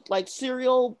food like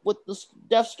cereal with the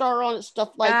Death Star on it, stuff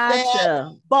like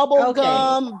that. Bubble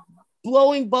gum,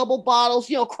 blowing bubble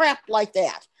bottles, crap like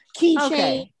that.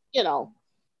 Keychain,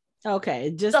 Okay,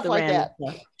 just stuff the like random that.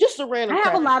 stuff. Just the random. I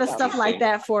have a lot of stuff like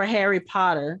that for Harry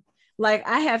Potter. Like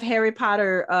I have Harry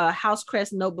Potter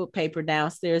Housecrest notebook paper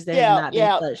downstairs that has not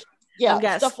been touched. Yeah, I've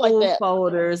got stuff school like that.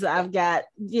 folders. I've got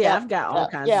all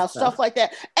kinds of stuff like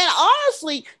that. And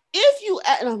honestly, if you,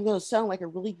 and I'm going to sound like a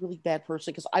really, really bad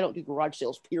person because I don't do garage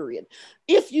sales, period.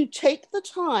 If you take the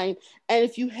time and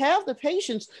if you have the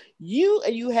patience,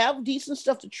 you have decent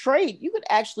stuff to trade, you could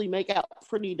actually make out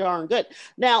pretty darn good.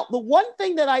 Now, the one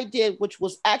thing that I did, which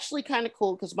was actually kind of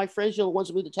cool because my friends, the ones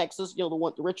that moved to Texas,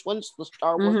 the rich ones, the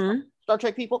Star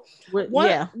Trek people. One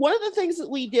of the things that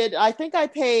we did, I think I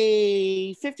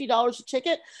paid $50 a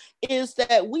ticket, is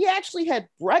that we actually had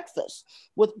breakfast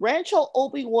with Rancho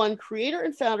Obi-Wan creator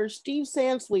and founder Steve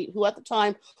Sansweet, who at the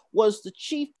time was the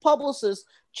chief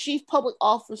public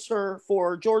officer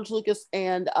for George Lucas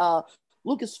and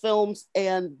Lucasfilms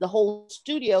and the whole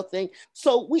studio thing.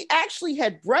 So we actually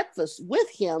had breakfast with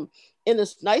him in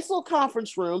this nice little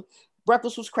conference room.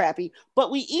 Breakfast was crappy,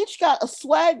 but we each got a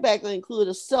swag bag that included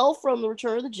a cell from the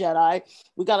Return of the Jedi.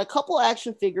 We got a couple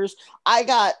action figures.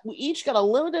 We each got a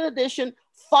limited edition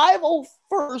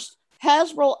 501st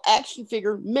Hasbro action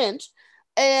figure mint.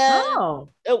 And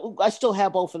I still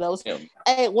have both of those. Yeah.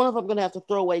 And one of them I'm going to have to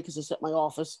throw away because it's at my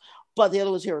office, but the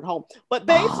other was here at home. But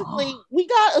basically, we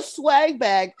got a swag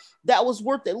bag that was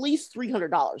worth at least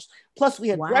 $300. Plus, we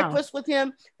had breakfast with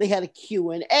him. They had a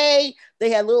Q&A. They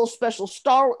had a little special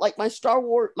like my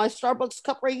Starbucks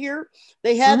cup right here.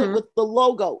 They had it with the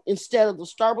logo instead of the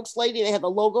Starbucks lady. They had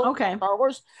the logo of Star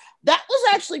Wars. That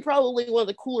was actually probably one of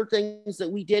the cooler things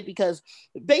that we did because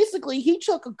basically he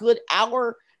took a good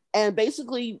hour and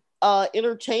basically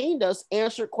entertained us,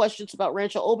 answered questions about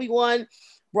Rancho Obi-Wan,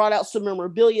 brought out some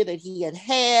memorabilia that he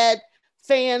had,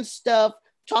 fan stuff,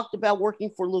 talked about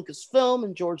working for Lucasfilm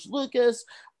and George Lucas.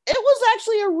 It was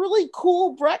actually a really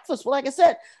cool breakfast. But like I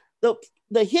said,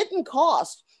 the hidden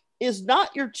cost is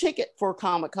not your ticket for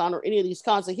Comic-Con or any of these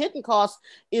cons. The hidden cost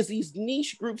is these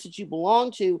niche groups that you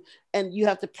belong to, and you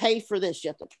have to pay for this.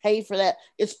 You have to pay for that.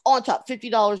 It's on top,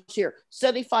 $50 here,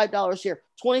 $75 here,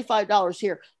 $25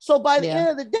 here. So by the end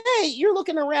of the day, you're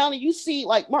looking around and you see,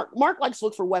 like Mark likes to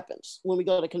look for weapons when we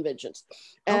go to conventions.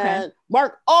 And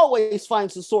Mark always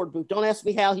finds the sword booth. Don't ask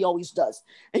me how, he always does.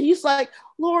 And he's like,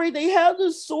 Lori, they have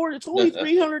this sword. It's only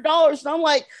 $300. And I'm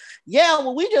like, yeah,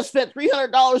 well, we just spent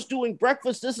 $300 doing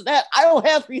breakfast, this and that. I don't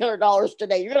have $300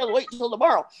 today. You're going to wait until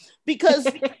tomorrow because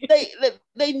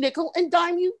they nickel and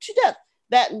dime you to death.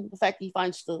 That and the fact he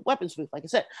finds the weapons booth, like I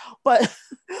said. But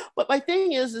my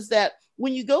thing is that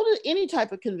when you go to any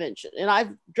type of convention,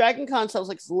 and Dragon Con sounds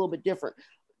like it's a little bit different.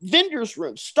 vendors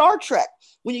room. Star Trek.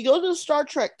 When you go to the Star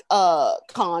Trek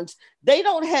cons, they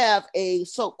don't have a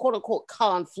quote unquote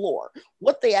con floor.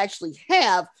 What they actually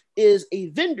have is a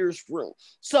vendor's room.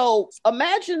 So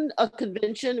imagine a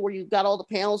convention where you've got all the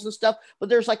panels and stuff, but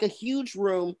there's like a huge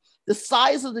room the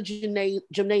size of the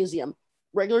gymnasium,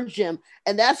 regular gym,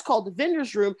 and that's called the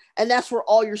vendor's room, and that's where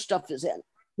all your stuff is in.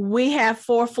 We have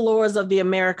 4 floors of the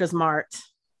America's Mart.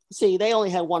 See, they only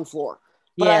had 1 floor.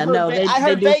 But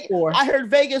Yeah, they do 4. I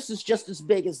heard Vegas is just as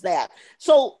big as that.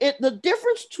 So the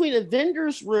difference between a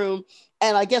vendor's room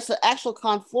and I guess the actual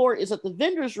con floor is that the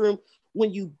vendor's room,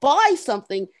 when you buy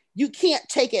something, you can't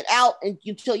take it out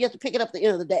until you have to pick it up at the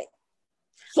end of the day.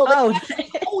 So they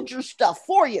hold your stuff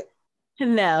for you.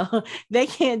 No, they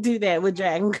can't do that with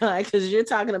Dragon Con because you're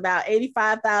talking about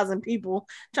 85,000 people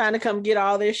trying to come get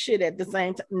all their shit at the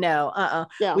same time. No,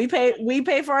 Yeah. We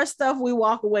pay for our stuff. We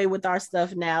walk away with our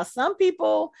stuff now. Some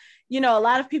people, a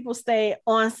lot of people stay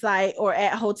on site or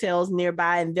at hotels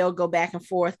nearby and they'll go back and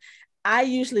forth. I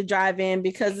usually drive in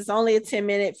because it's only a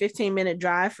 10-minute, 15-minute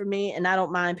drive for me. And I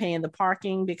don't mind paying the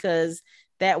parking because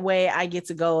that way I get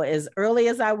to go as early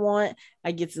as I want.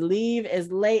 I get to leave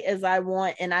as late as I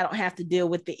want. And I don't have to deal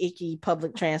with the icky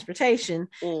public transportation.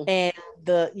 And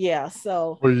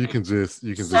so. Or you can just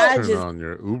turn on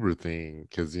your Uber thing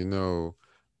because,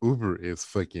 Uber is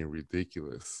fucking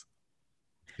ridiculous.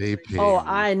 They pay. Oh,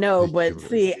 I know, ridiculous. but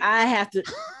see,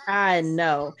 I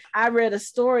know. I read a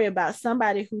story about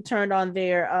somebody who turned on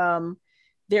their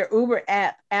Uber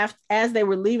app as they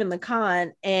were leaving the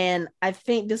con, and I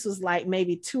think this was like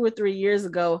maybe 2 or 3 years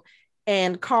ago.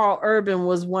 And Carl Urban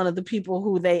was one of the people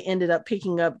who they ended up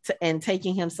picking up and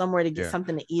taking him somewhere to get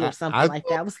something to eat or something like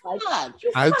that. I was like,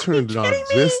 I turned it on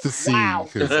just to see Wow.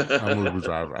 because I'm an Uber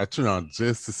driver. I turned it on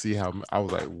just to see how I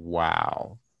was like,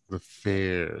 wow, the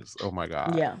fares. Oh my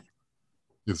god, yeah,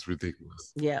 it's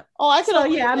ridiculous. Yeah. Oh, I can.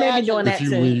 I may be doing that too.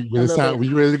 When it's time, when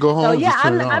you ready to go home, just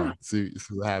turn it on. See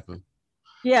what happens.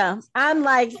 Yeah, I'm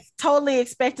like totally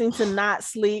expecting to not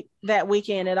sleep that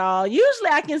weekend at all. Usually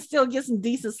I can still get some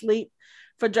decent sleep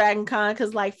for Dragon Con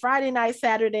because like Friday night,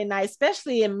 Saturday night,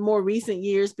 especially in more recent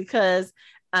years because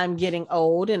I'm getting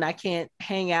old and I can't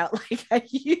hang out like I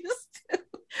used to.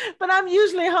 But I'm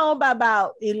usually home by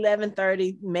about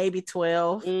 11:30, maybe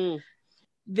 12.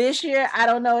 This year, I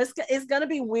don't know. It's going to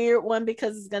be a weird one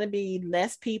because it's going to be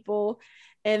less people.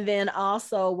 And then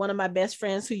also one of my best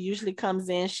friends who usually comes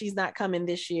in, she's not coming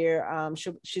this year.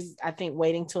 She's, I think,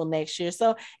 waiting till next year.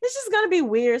 So it's just going to be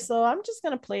weird. So I'm just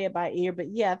going to play it by ear. But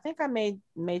yeah, I think I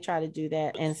may try to do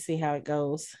that and see how it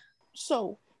goes.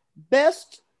 So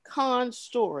best con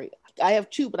story. I have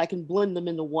 2, but I can blend them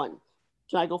into one.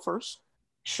 Can I go first?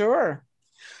 Sure.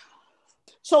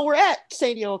 So we're at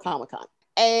San Diego Comic-Con.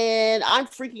 And I'm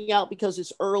freaking out because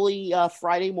it's early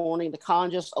Friday morning. The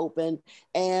con just opened,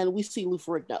 and we see Lou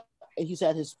Ferrigno, and he's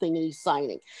at his thing and he's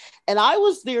signing. And I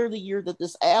was there the year that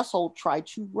this asshole tried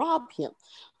to rob him.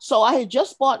 So I had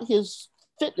just bought his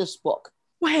fitness book.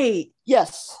 Wait.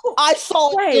 Yes. I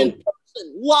saw it in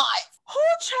person, live. Who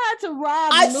tried to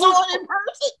rob I Lou? saw it in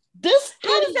person.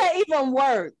 How does that even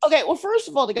work? Okay, well, first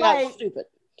of all, the guy was stupid.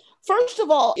 First of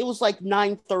all, it was like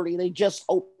 9:30. They just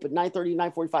opened, 9:30,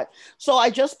 9:45. So I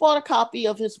just bought a copy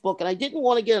of his book, and I didn't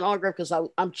want to get an autograph because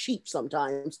I'm cheap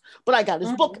sometimes. But I got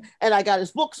his book, and I got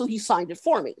his book, so he signed it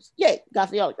for me. Yay, got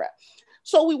the autograph.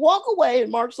 So we walk away,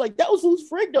 and Mark's like, that was Lou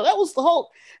Ferrigno. That was the Hulk.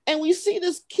 And we see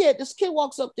this kid. This kid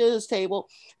walks up to his table,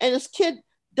 and this kid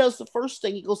does the first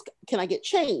thing. He goes, can I get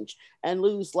change? And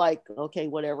Lou's like, okay,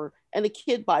 whatever. And the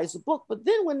kid buys the book. But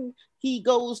then when he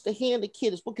goes to hand the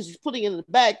kid his book because he's putting it in the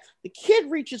bag, the kid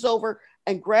reaches over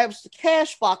and grabs the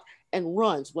cash box and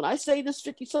runs. When I say this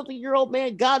 50-something-year-old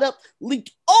man got up,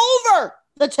 leaped over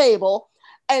the table,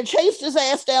 and chased his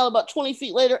ass down about 20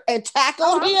 feet later and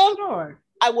tackled him. Sure.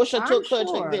 I wish I took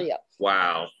video.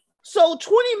 Wow. So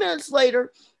 20 minutes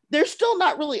later, they're still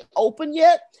not really open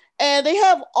yet. And they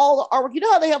have all the artwork. You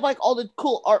know how they have like all the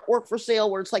cool artwork for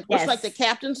sale where it's like, looks like the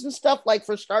captains and stuff, like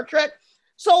for Star Trek.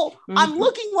 So I'm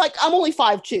looking like I'm only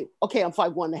 5'2". Okay, I'm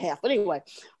 5'1.5". But anyway,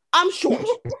 I'm short.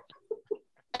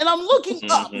 And I'm looking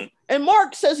up. And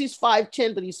Mark says he's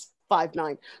 5'10", but he's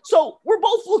 5'9". So we're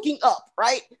both looking up,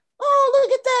 right? Oh,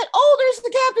 look at that. Oh, there's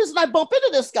the captains. And I bump into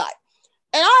this guy.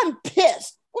 And I'm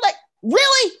pissed. We're like,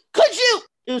 really? Could you?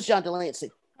 It was John Delancey.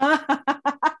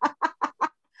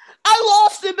 I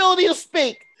lost the ability to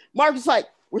speak. Mark was like,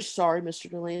 we're sorry, Mr.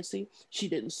 Delancey. She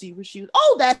didn't see where she was.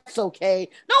 Oh, that's okay.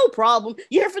 No problem.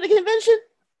 You here for the convention?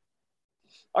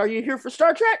 Are you here for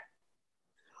Star Trek?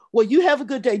 Well, you have a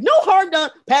good day. No harm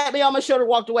done. Pat me on my shoulder,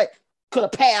 walked away. Could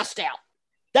have passed out.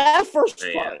 That first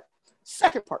part.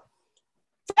 Second part.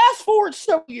 Fast forward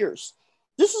several years.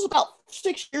 This is about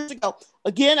 6 years ago.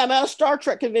 Again, I'm at a Star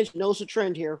Trek convention. Notice a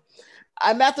trend here.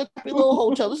 I'm at the little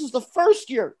hotel. This is the first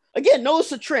year. Again,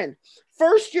 notice a trend.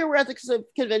 First year we're at the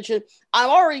convention. I'm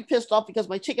already pissed off because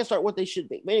my tickets aren't what they should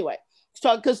be. But anyway,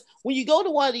 so because when you go to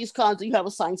one of these cons, you have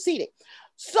assigned seating.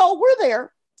 So we're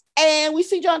there, and we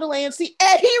see John Delancey,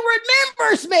 and he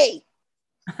remembers me.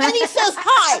 And he says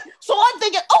hi. So I'm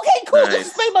thinking, okay, cool. Nice.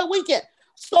 This has made my weekend.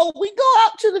 So we go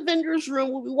out to the vendor's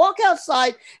room. When we walk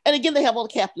outside, and again, they have all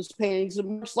the captain's paintings.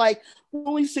 And it's like,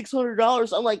 only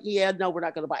 $600. I'm like, yeah, no, we're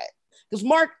not going to buy it. Because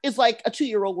Mark is like a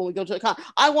 2-year-old when we go to the con.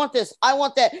 I want this. I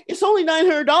want that. It's only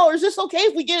 $900. It's okay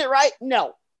if we get it right.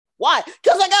 No. Why?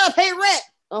 Because I got to pay rent.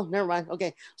 Oh, never mind.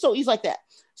 Okay. So he's like that.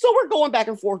 So we're going back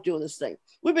and forth doing this thing.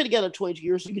 We've been together 22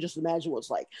 years, so you can just imagine what it's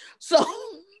like. So,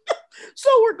 so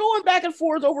we're going back and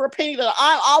forth over a painting that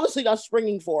I'm obviously not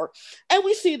springing for. And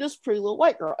we see this pretty little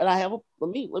white girl. And I have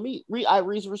I have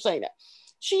reason for saying that.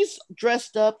 She's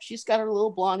dressed up. She's got her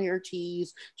little blonde hair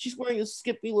tees. She's wearing a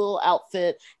skimpy little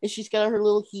outfit, and she's got her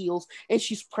little heels, and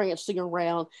she's prancing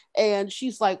around. And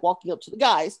she's like walking up to the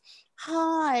guys.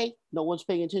 Hi. No one's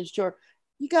paying attention to her.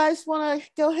 You guys want to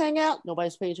go hang out?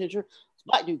 Nobody's paying attention to her. This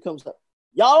black dude comes up.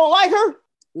 Y'all don't like her?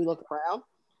 We look around.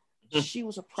 She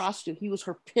was a prostitute. He was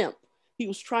her pimp. He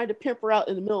was trying to pimp her out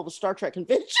in the middle of a Star Trek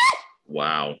convention.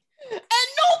 Wow. And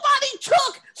nobody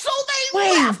took, so they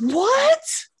Wait, left. what?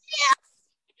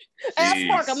 Ask Jeez.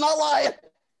 Mark, I'm not lying.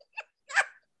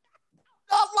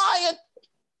 Not lying.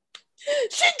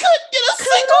 She couldn't get a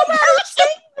single person.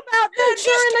 About that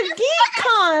during the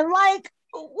GeekCon, like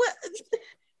what?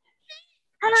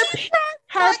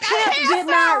 Her pimp did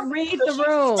not read the Still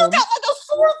room. got like a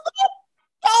sore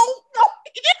thumb.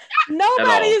 No.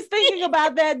 Nobody At all. is thinking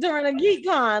about that during a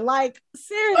GeekCon. Like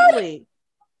seriously.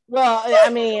 Well, I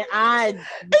mean, I'm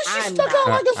stuck out not.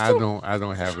 like a I sore. I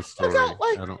don't have a story. out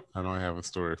like- I don't have a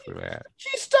story for that.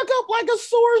 She stuck up like a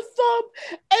sore thumb.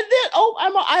 And then,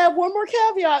 I have one more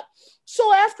caveat.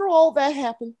 So after all that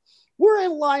happened, we're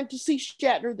in line to see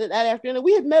Shatner that afternoon. And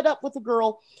we had met up with a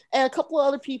girl and a couple of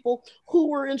other people who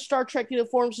were in Star Trek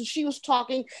uniforms. And she was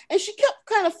talking, and she kept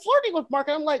kind of flirting with Mark.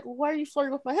 And I'm like, why are you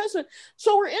flirting with my husband?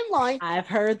 So we're in line, I've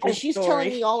heard and this she's story. telling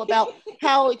me all about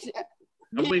how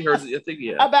We heard. I think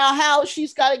yeah. about how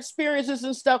she's got experiences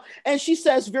and stuff. And she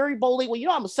says very boldly, well, you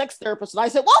know, I'm a sex therapist. And I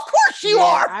said, well, of course you Yeah,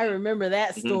 are. I remember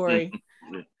that story.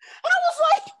 I was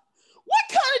like, what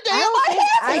kind of day am I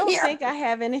I having don't here? think I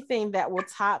have anything that will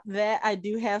top that. I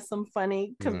do have some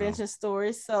funny convention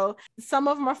stories. So some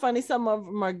of them are funny, some of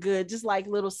them are good, just like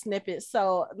little snippets.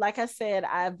 So like I said,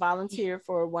 I volunteered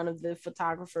for one of the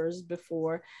photographers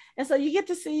before. And so you get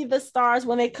to see the stars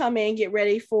when they come in, get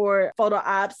ready for photo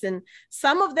ops. And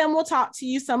some of them will talk to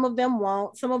you, some of them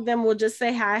won't. Some of them will just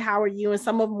say, hi, how are you? And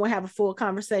some of them will have a full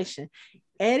conversation.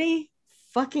 Eddie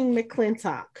fucking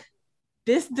McClintock.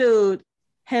 This dude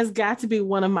has got to be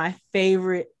one of my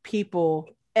favorite people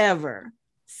ever.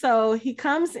 So he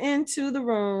comes into the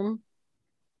room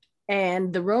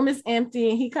and the room is empty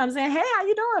and he comes in, hey, how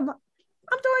you doing?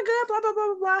 I'm doing good, blah, blah, blah,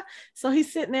 blah, blah. So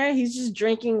he's sitting there, he's just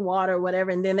drinking water or whatever.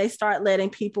 And then they start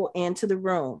letting people into the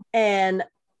room. And,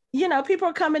 you know, people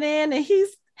are coming in and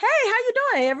he's, hey, how you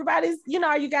doing? Everybody's, you know,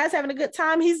 are you guys having a good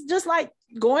time? He's just like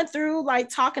going through, like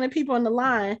talking to people on the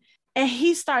line. And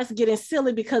he starts getting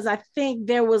silly because I think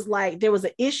there was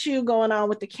an issue going on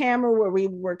with the camera where we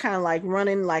were kind of like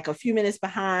running like a few minutes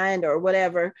behind or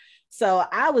whatever. So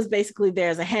I was basically there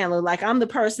as a handler. Like I'm the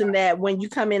person that when you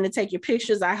come in to take your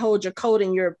pictures, I hold your coat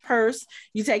in your purse.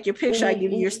 You take your picture, I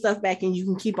give you your stuff back and you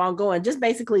can keep on going, just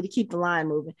basically to keep the line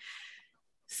moving.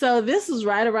 So this was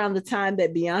right around the time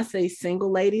that Beyonce's Single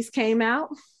Ladies came out.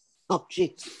 Oh,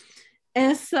 jeez.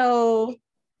 And so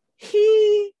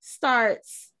he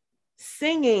starts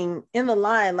singing in the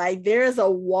line, like there's a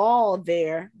wall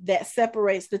there that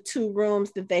separates the two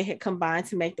rooms that they had combined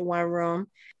to make the one room.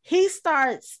 He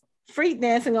starts freak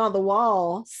dancing on the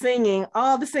wall, singing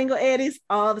all the single Eddies,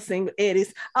 all the single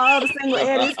Eddies, all the single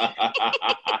Eddies.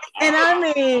 And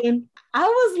I mean, I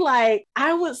was like,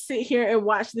 I would sit here and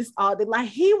watch this all day. Like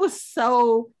he was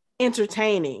so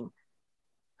entertaining,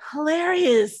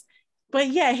 hilarious. But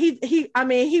yeah,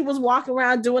 he was walking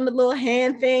around doing the little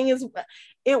hand thing.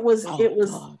 It was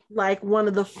God. Like one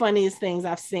of the funniest things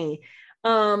I've seen.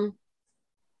 Ernie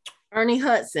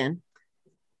Hudson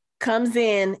comes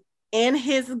in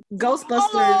his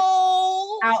Ghostbusters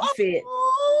outfit,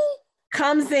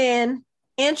 comes in,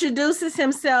 introduces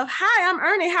himself. Hi, I'm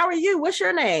Ernie. How are you? What's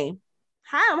your name?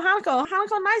 Hi, I'm Hanako.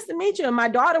 Hanako, nice to meet you. And my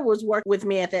daughter was working with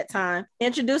me at that time.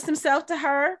 Introduced himself to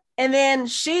her. And then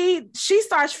she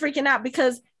starts freaking out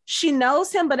because she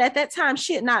knows him, but at that time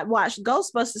she had not watched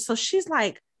Ghostbusters. So she's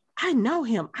like, I know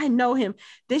him. I know him.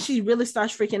 Then she really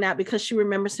starts freaking out because she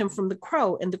remembers him from The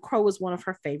Crow, and The Crow was one of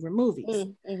her favorite movies.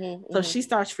 So she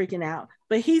starts freaking out.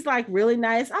 But he's like really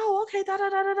nice. Oh, okay. Da, da,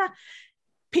 da, da, da.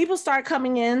 People start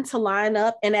coming in to line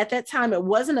up. And at that time, it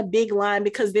wasn't a big line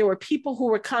because there were people who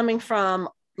were coming from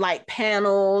like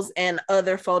panels and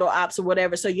other photo ops or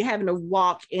whatever. So you're having to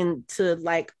walk into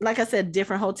like I said,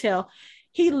 different hotel.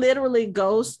 He literally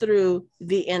goes through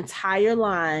the entire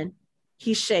line.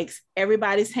 He shakes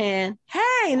everybody's hand.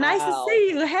 Hey, nice to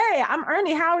see you. Hey, I'm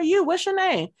Ernie. How are you? What's your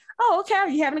name? Oh, okay. Are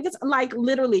you having a good time? Like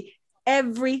literally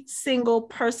every single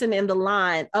person in the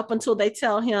line up until they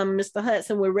tell him, Mr.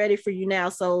 Hudson, we're ready for you now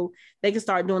so they can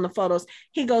start doing the photos.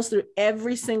 He goes through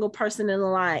every single person in the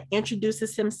line,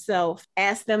 introduces himself,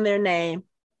 asks them their name,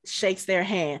 shakes their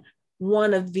hand.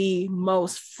 One of the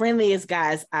most friendliest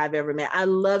guys I've ever met. I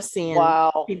love seeing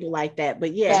people like that.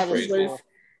 But yeah, that he was cool.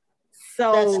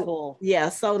 so That's cool. Yeah,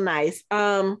 so nice.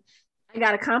 I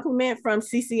got a compliment from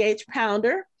CCH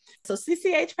Pounder. So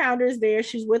CCH Pounder is there.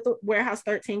 She's with the Warehouse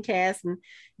 13 cast, and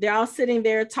they're all sitting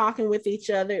there talking with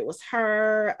each other. It was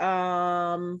her,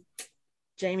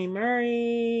 Jamie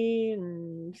Murray,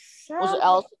 and was it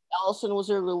Allison was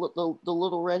there, the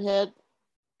little redhead?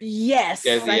 Yes,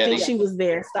 I think she was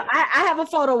there. So I have a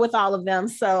photo with all of them.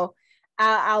 So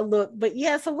I'll look. But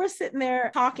yeah, so we're sitting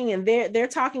there talking, and they're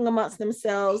talking amongst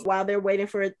themselves while they're waiting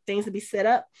for things to be set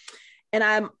up. And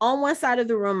I'm on one side of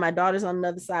the room, my daughter's on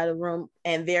another side of the room,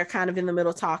 and they're kind of in the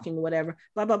middle talking, whatever,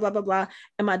 blah, blah, blah, blah, blah.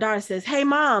 And my daughter says, hey,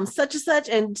 mom, such and such.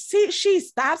 And she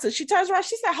stops it. She turns around.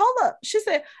 She said, hold up. She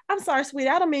said, I'm sorry, sweetie.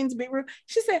 I don't mean to be rude.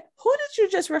 She said, who did you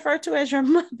just refer to as your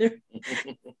mother?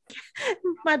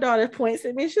 My daughter points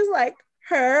at me. She's like,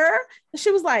 her? And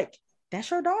she was like,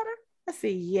 that's your daughter? I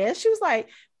said, yes. She was like,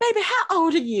 baby, how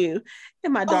old are you?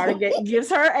 And my daughter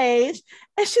gives her age.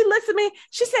 And she looks at me.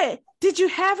 She said, did you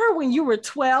have her when you were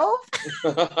 12?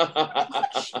 I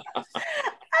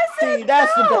said,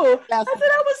 that's no. I said,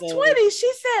 I was 20.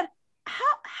 She said,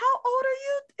 how old are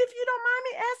you, if you don't mind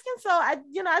me asking? So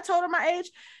I told her my age.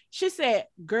 She said,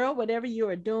 girl, whatever you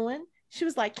are doing. She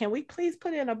was like, can we please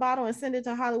put it in a bottle and send it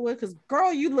to Hollywood? Because,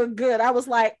 girl, you look good. I was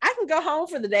like, I can go home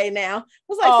for the day now. It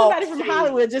was like somebody from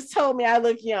Hollywood just told me I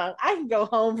look young. I can go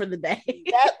home for the day.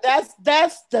 That's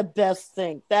the best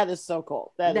thing. That is so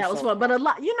cool. That was fun. But a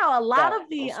lot of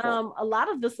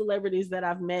the celebrities that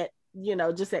I've met,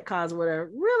 just at cons or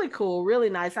whatever, really cool, really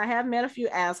nice. I have met a few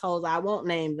assholes. I won't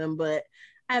name them, but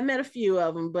I met a few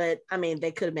of them, but I mean,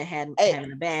 they could have been having a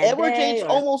bad Edward day. James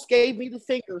almost gave me the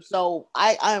finger, so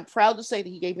I am proud to say that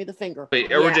he gave me the finger. Wait,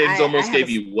 Edward James almost gave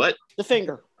you what? The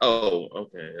finger. Oh,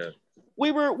 okay, yeah.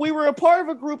 We were a part of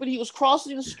a group, and he was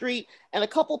crossing the street, and a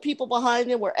couple people behind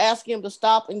him were asking him to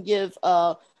stop and give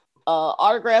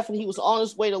autograph, and he was on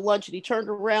his way to lunch, and he turned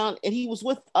around, and he was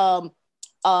with the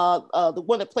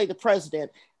one that played the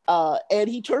president. And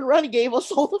he turned around and gave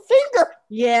us all the finger.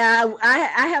 Yeah,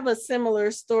 I have a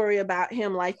similar story about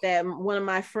him like that. One of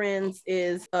my friends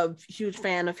is a huge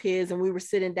fan of his, and we were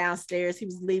sitting downstairs. He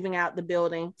was leaving out the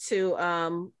building to,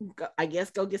 I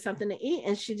guess, go get something to eat.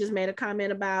 And she just made a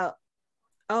comment about,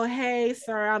 oh, hey,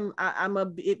 sir, I'm a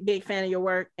big fan of your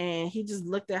work. And he just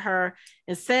looked at her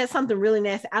and said something really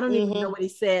nasty. I don't even know what he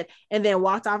said. And then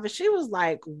walked off, and she was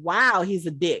like, wow, he's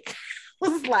a dick. I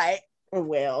was like,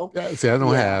 well, yeah, see, I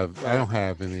don't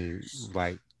have any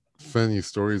like funny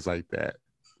stories like that.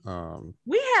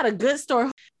 We had a good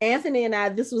story. Anthony and I,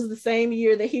 this was the same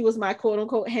year that he was my quote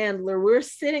unquote handler. We're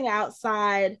sitting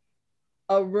outside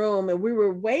a room, and we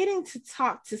were waiting to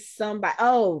talk to somebody.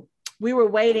 Oh, we were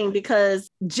waiting because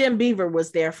Jim Beaver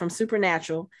was there from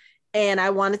Supernatural, and I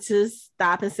wanted to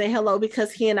stop and say hello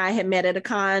because he and I had met at a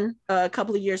con a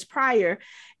couple of years prior.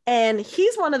 And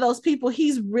he's one of those people,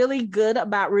 he's really good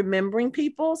about remembering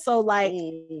people. So like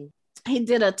he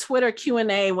did a Twitter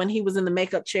Q&A when he was in the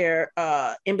makeup chair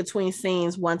in between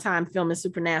scenes one time filming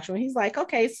Supernatural. He's like,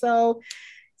 okay, so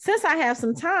since I have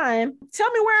some time,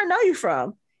 tell me where I know you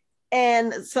from.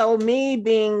 And so me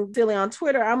being silly on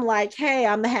Twitter, I'm like, hey,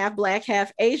 I'm the half Black,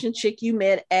 half Asian chick you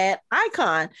met at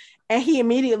Icon. And he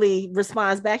immediately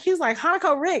responds back. He's like,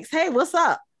 Hanako Ricks, hey, what's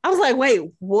up? I was like, wait,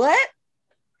 what?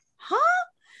 Huh?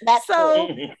 That's so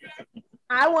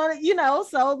I wanted,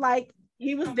 so like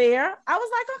he was there. I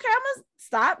was like, okay, I'm gonna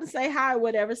stop and say hi or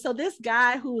whatever. So this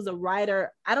guy who was a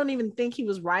writer, I don't even think he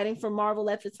was writing for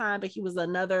Marvel at the time, but he was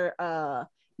another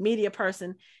media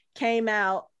person, came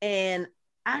out, and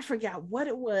I forgot what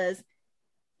it was.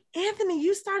 Anthony,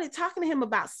 you started talking to him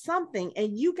about something,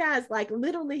 and you guys like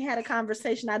literally had a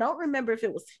conversation. I don't remember if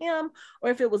it was him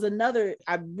or if it was another,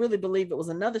 I really believe it was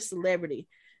another celebrity.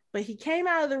 But he came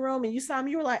out of the room and you saw him,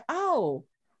 you were like, oh,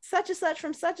 such and such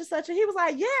from such and such. And he was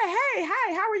like, yeah, hey,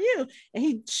 hi, how are you? And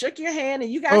he shook your hand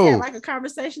and you guys had like a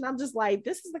conversation. I'm just like,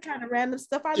 this is the kind of random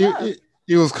stuff I love.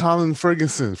 It was Colin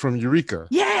Ferguson from Eureka.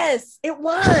 Yes, it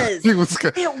was. It was.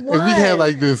 It was. And we had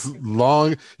like this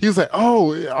long. He was like,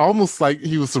 "Oh," almost like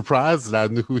he was surprised that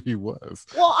I knew who he was.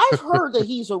 Well, I've heard that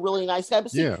he's a really nice guy.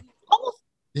 But see, Yeah,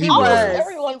 he was.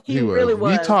 Everyone, he really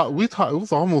was. We talked. It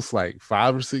was almost like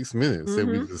 5 or 6 minutes that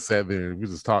we just sat there and we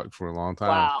just talked for a long time.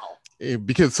 Wow.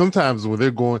 Because sometimes when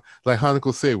they're going, like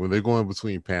Hanako said, when they're going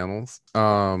between panels,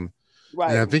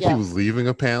 right. And I think he was leaving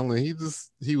a panel, and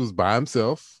he was by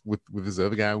himself with his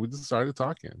other guy. And we just started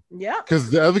talking. Yeah, because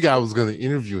the other guy was going to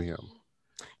interview him.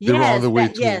 They were on the way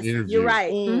to an interview. You're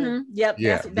right. Yep.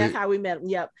 Yeah, that's how we met.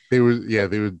 Yep. They were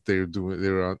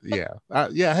on. I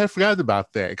had forgotten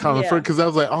about that. Colin Firth, because I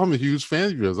was like, oh, I'm a huge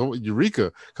fan of yours. Oh,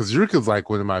 Eureka, because Eureka's like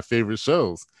one of my favorite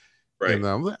shows. Right. And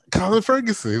I'm like, Colin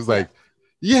Ferguson. He was like,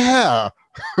 yeah.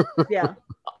 Yeah.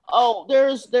 Oh,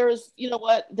 there's you know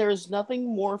what? There's nothing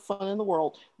more fun in the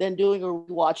world than doing a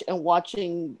watch and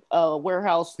watching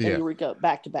Warehouse and Eureka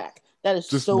back to back. That is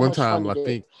just so one much time. fun to I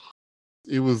think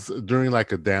it was during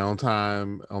like a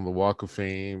downtime on the Walk of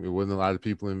Fame. It wasn't a lot of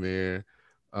people in there.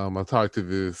 I talked to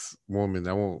this woman.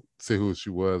 I won't say who she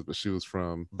was, but she was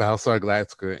from Battlestar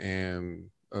Galactica and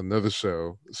another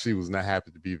show. She was not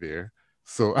happy to be there.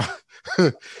 So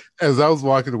as I was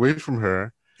walking away from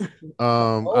her,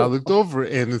 I looked over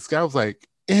and this guy was like,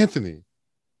 Anthony,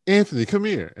 come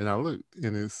here. And I looked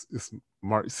and it's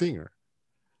Mark Singer.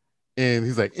 And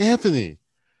he's like, Anthony.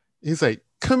 He's like,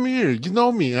 come here, you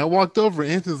know me. And I walked over.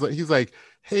 Anthony's like, he's like,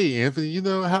 hey, Anthony, you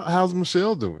know, how's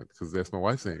Michelle doing? Because that's my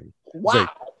wife's name. Wow.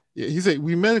 He's like,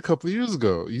 we met a couple of years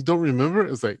ago. You don't remember?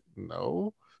 It's like,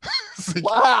 no. Like,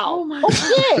 wow.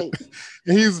 Okay.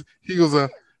 And he goes,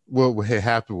 well, what had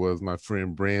happened was my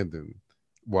friend Brandon,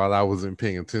 while I wasn't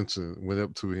paying attention, went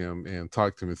up to him and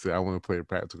talked to him and said, I want to play a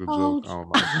practical joke on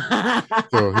my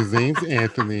So his name's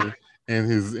Anthony and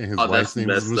his wife's name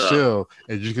is Michelle,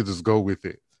 and you can just go with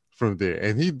it from there.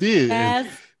 And he did. That's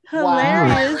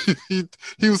hilarious.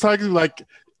 He was talking like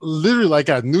literally like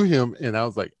I knew him, and I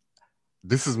was like,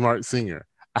 this is Mark Singer.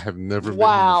 I have never met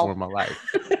him before in my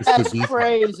life. That's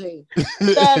crazy.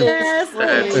 That is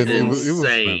crazy. It was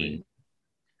insane.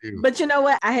 But you know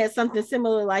what? I had something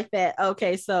similar like that.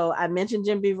 Okay, so I mentioned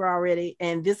Jim Beaver already,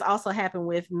 and this also happened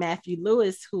with Matthew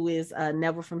Lewis, who is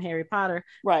Neville from Harry Potter.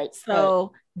 Right.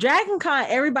 So Dragon Con,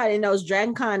 everybody knows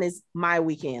Dragon Con is my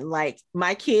weekend. Like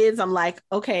my kids, I'm like,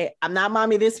 okay, I'm not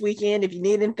mommy this weekend. If you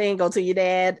need anything, go to your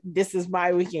dad. This is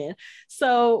my weekend.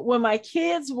 So when my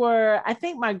kids were, I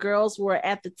think my girls were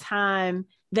at the time,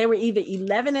 they were either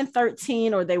 11 and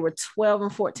 13 or they were 12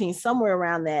 and 14, somewhere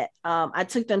around that. I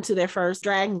took them to their first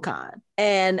Dragon Con.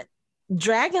 And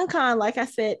Dragon Con, like I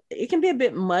said, it can be a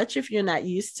bit much if you're not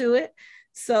used to it.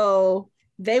 So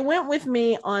they went with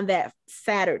me on that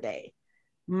Saturday.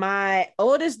 My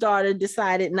oldest daughter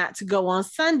decided not to go on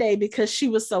Sunday because she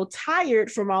was so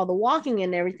tired from all the walking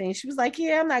and everything. She was like,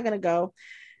 yeah, I'm not going to go.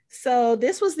 So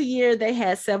this was the year they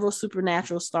had several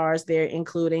supernatural stars there,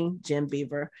 including Jim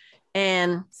Beaver.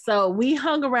 And so we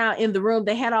hung around in the room.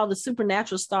 They had all the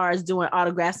supernatural stars doing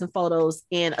autographs and photos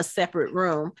in a separate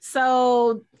room.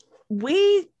 So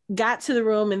we got to the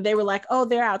room and they were like, oh,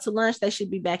 they're out to lunch. They should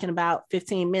be back in about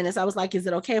 15 minutes. I was like, is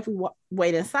it okay if we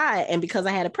wait inside? And because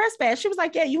I had a press badge, she was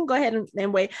like, yeah, you can go ahead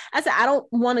and wait. I said, I don't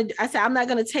want to, I said, I'm not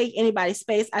going to take anybody's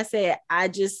space. I said,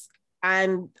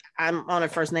 I'm on a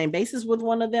first name basis with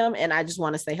one of them and I just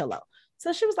want to say hello.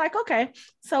 So she was like, okay.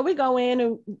 So we go in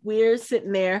and we're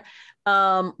sitting there.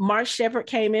 Mark Shepard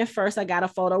came in first. I got a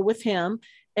photo with him.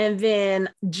 And then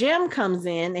Jim comes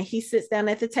in and he sits down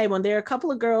at the table. And there are a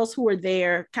couple of girls who are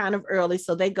there kind of early.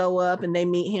 So they go up and they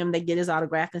meet him. They get his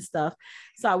autograph and stuff.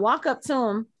 So I walk up to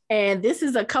him. And this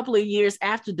is a couple of years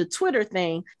after the Twitter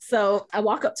thing. So I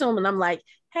walk up to him and I'm like,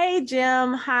 hey,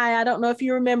 Jim. Hi. I don't know if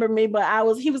you remember me, but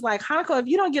he was like, Hanako, if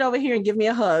you don't get over here and give me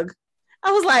a hug.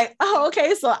 I was like, oh,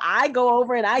 okay. So I go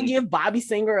over and I give Bobby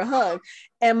Singer a hug.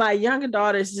 And my younger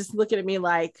daughter is just looking at me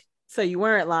like, so you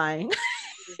weren't lying.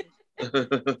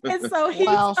 And so he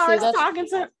starts talking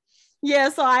to her. Yeah,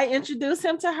 so I introduce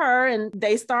him to her and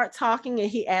they start talking and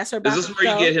he asks her about Is this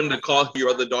where you get him to call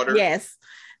your other daughter? Yes.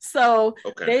 So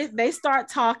they start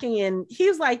talking and he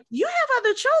was like, you have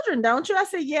other children, don't you? I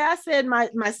said, yeah. I said,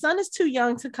 my son is too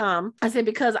young to come. I said,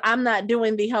 because I'm not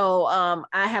doing the whole,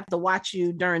 I have to watch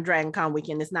you during Dragon Con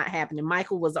weekend. It's not happening.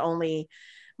 Mike was only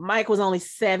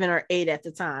 7 or 8 at the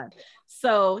time.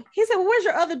 So he said, well, where's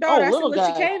your other daughter? I said,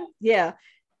 well, she came. Yeah.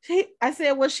 I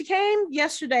said, well, she came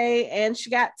yesterday and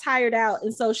she got tired out.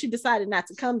 And so she decided not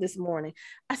to come this morning.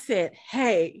 I said,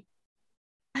 hey,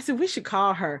 I said, we should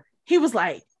call her. He was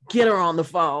like, get her on the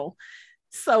phone.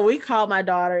 So we called my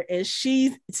daughter and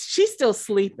she's still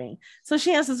sleeping. So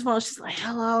she answers the phone. She's like,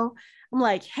 hello. I'm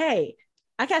like, hey,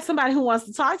 I got somebody who wants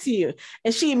to talk to you.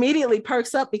 And she immediately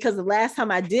perks up because the last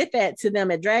time I did that to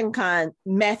them at DragonCon,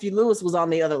 Matthew Lewis was on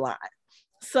the other line.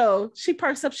 So she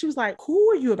perks up. She was like,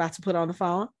 who are you about to put on the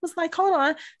phone? I was like, hold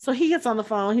on. So he gets on the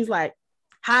phone. He's like,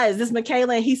 hi, is this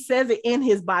Michaela? And he says it in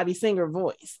his Bobby Singer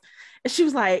voice. And she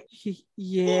was like,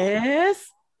 yes.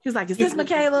 He was like, is this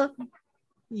Michaela?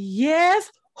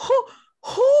 Yes. Who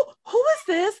is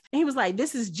this? And he was like,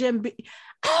 this is Jim B.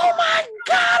 Oh my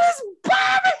God, it's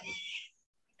Bobby.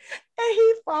 And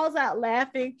he falls out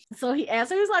laughing. So he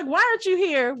asked her, he was like, why aren't you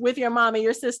here with your mom and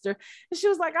your sister? And she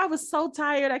was like, I was so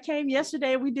tired. I came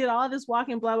yesterday. We did all this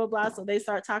walking, blah, blah, blah. So they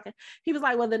start talking. He was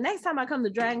like, well, the next time I come to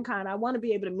DragonCon, I want to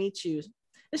be able to meet you.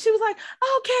 And she was like,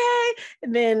 okay.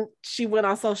 And then she went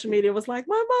on social media and was like,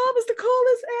 my mom is the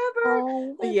coolest ever.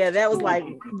 Oh, Yeah, that was like,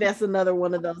 that's another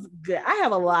one of those good. I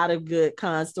have a lot of good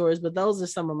con stories, but those are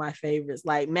some of my favorites.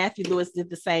 Like Matthew Lewis did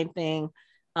the same thing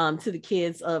to the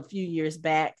kids a few years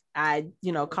back. I,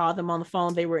 called them on the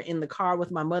phone. They were in the car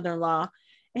with my mother-in-law.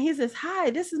 And he says, hi,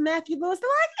 this is Matthew Lewis. They're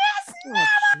like, yes,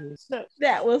 Mama.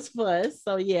 That was fun.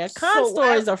 So yeah, con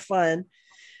stories are fun.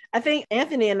 I think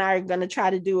Anthony and I are going to try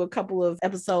to do a couple of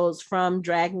episodes from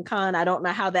DragonCon. I don't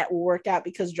know how that will work out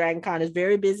because DragonCon is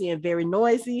very busy and very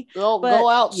noisy. Go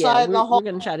outside the hall.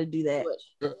 We're going to try to do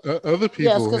that. Other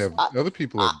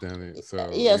people have done it. So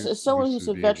yes, as someone who's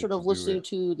a veteran of listening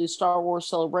to the Star Wars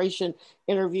Celebration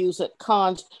interviews at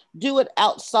cons, do it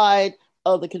outside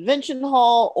of the convention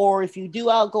hall, or if you do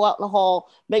go out in the hall,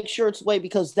 make sure it's away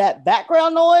because that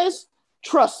background noise,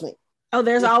 trust me. Oh,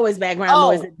 there's always background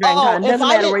noise at DragonCon. Doesn't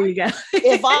matter where you go.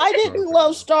 If I didn't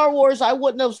love Star Wars, I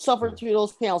wouldn't have suffered through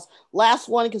those panels. Last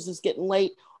one, because it's getting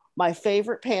late. My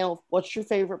favorite panel. What's your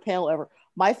favorite panel ever?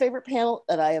 My favorite panel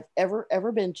that I have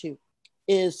ever been to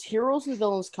is Heroes and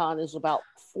Villains Con. Is about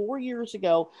 4 years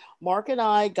ago. Mark and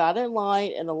I got in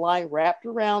line, and the line wrapped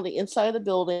around the inside of the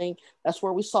building. That's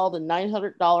where we saw the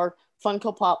 $900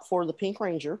 Funko Pop for the Pink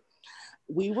Ranger.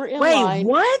 We were in line.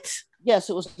 Wait, what?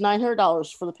 Yes, it was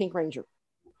 $900 for the Pink Ranger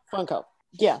Funko.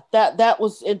 Yeah, that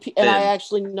was, and I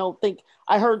actually think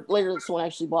I heard later that someone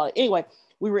actually bought it. Anyway,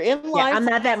 we were in line. Yeah, I'm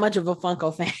not that much of a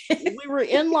Funko fan. We were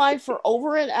in line for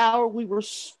over an hour. We were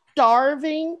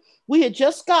starving. We had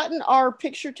just gotten our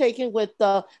picture taken with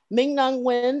Ming-Na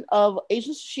Wen of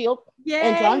Agents of S.H.I.E.L.D.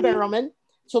 and John Barrowman.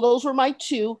 So those were my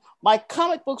two. My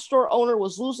comic book store owner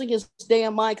was losing his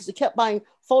damn mind because he kept buying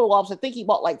photo ops. I think he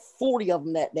bought like 40 of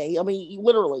them that day. I mean,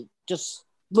 literally.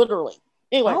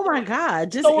 Anyway. Oh my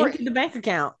God. Just empty the bank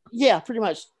account. Yeah, pretty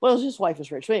much. Well, his wife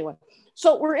is rich. But anyway.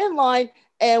 So we're in line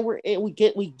and we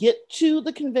get to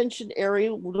the convention area,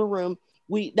 the room.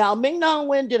 Now Ming-Na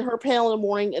Wen did her panel in the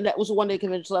morning, and that was a one-day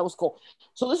convention, so that was cool.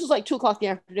 So this is like 2:00 in the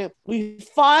afternoon. We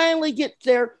finally get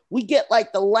there. We get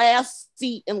like the last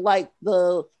seat in like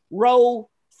the row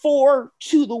 4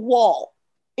 to the wall.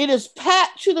 It is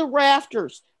packed to the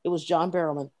rafters. It was John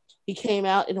Barrowman. He came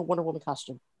out in a Wonder Woman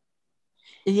costume.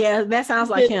 Yeah, that sounds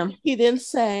like him. He then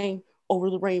sang Over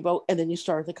the Rainbow, and then you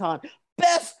started the con.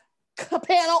 Best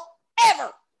panel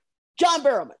ever. John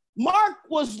Barrowman. Mark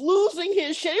was losing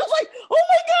his shit. He was like, oh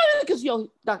my God, because,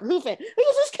 Doctor Who fan. He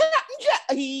was this Captain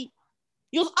Jack. He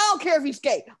goes, I don't care if he's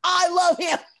gay. I love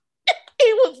him.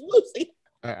 He was losing.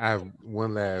 I have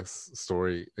one last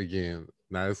story. Again,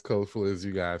 not as colorful as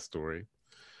you guys' story,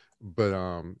 but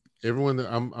everyone.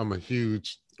 I'm a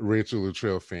huge Rachel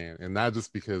Luttrell fan, and not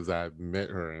just because I met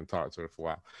her and talked to her for a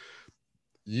while.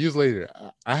 Years later,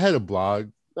 I had a blog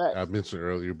I mentioned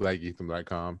earlier,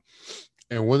 blackgeekdom.com,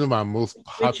 and one of my most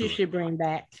popular, which you should bring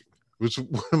back. Which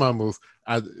one of my most,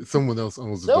 someone else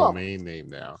owns the domain name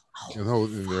now, and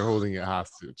they're holding it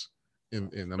hostage,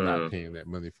 and I'm not paying that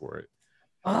money for it.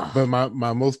 But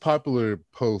my most popular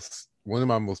post, one of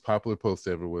my most popular posts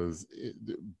ever was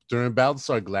during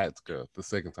Battlestar Galactica, the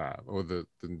second time, or the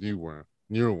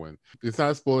newer one. It's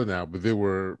not spoiled now, but there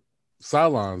were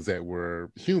Cylons that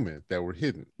were human, that were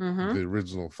hidden, the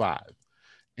original 5.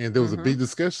 And there was a big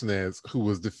discussion as who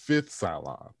was the 5th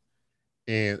Cylon.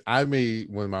 And I made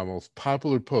one of my most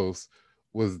popular posts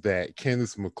was that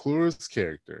Candice McClure's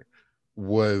character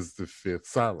was the 5th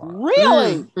Cylon.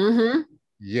 Really? Mm-hmm.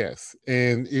 Yes.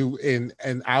 And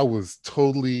I was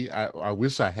totally, I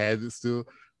wish I had it still,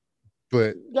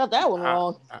 but you got that one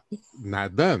wrong.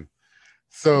 Not done.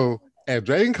 So at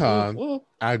DragonCon,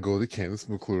 I go to Candice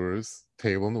McClure's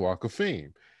table on the Walk of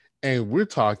Fame. And we're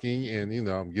talking, and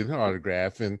I'm getting her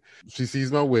autograph, and she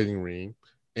sees my wedding ring,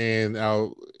 And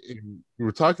we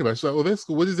were talking about it. She's like, "Oh, that's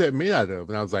cool. What is that made out of?"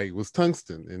 And I was like, "It was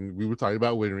tungsten." And we were talking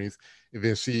about wedding rings. And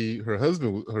then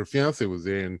her fiance was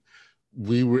there, and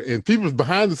people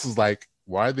behind us was like,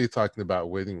 "Why are they talking about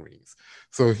wedding rings?"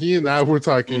 So he and I were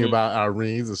talking about our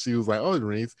rings, and she was like, "Oh, the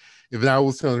rings." And then I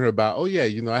was telling her about, "Oh yeah,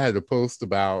 I had a post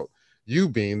about you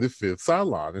being the fifth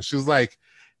salon," and she was like,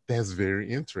 "That's very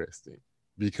interesting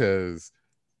because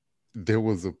there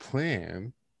was a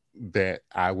plan that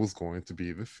I was going to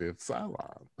be the fifth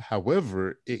salon.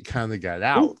 However, it kind of got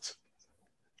out."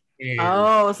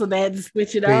 Oh, so they had to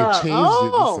switch it They up. changed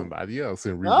it to somebody else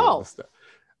and rewrote the stuff.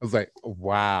 I was like,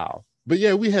 wow. But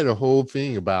yeah, we had a whole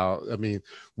thing about,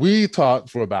 we talked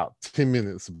for about 10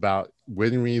 minutes about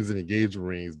wedding rings and engagement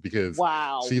rings because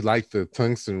she liked the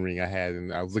tungsten ring I had,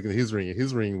 and I was looking at his ring, and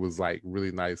his ring was like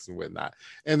really nice and whatnot.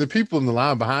 And the people in the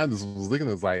line behind us was looking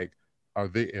at us like, are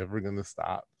they ever going to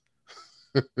stop?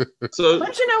 But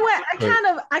you know what?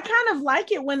 I kind of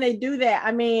like it when they do that.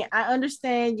 I mean, I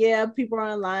understand, people are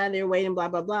online, they're waiting, blah,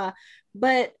 blah, blah.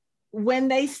 But when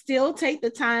they still take the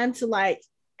time to like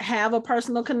have a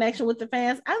personal connection with the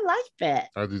fans, I like that.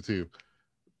 I do too.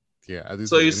 Yeah, I do.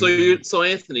 So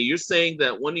Anthony, you're saying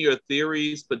that one of your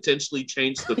theories potentially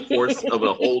changed the course of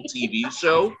a whole TV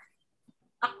show?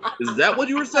 Is that what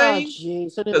you were saying?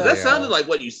 Because that sounded like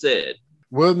what you said.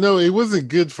 Well, no, it wasn't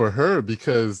good for her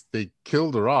because they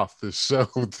killed her off the show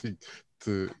to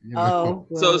Oh,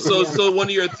 well, so one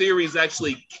of your theories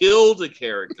actually killed a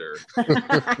character. Look,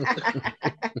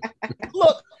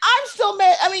 I'm still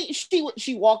mad. I mean,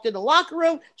 she walked in the locker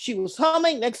room, she was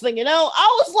humming. Next thing you know,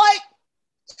 I was like,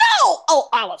 no! Oh,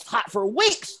 I was hot for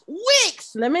weeks.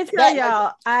 Let me tell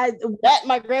y'all,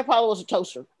 my grandfather was a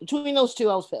toaster. Between those two,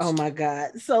 I was pissed. Oh my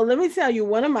God. So let me tell you,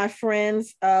 one of my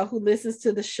friends who listens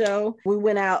to the show, we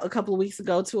went out a couple of weeks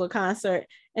ago to a concert,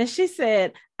 and she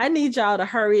said, I need y'all to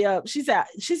hurry up. She said,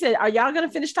 are y'all going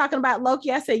to finish talking about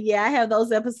Loki? I said, yeah, I have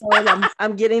those episodes.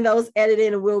 I'm getting those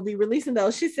edited and we'll be releasing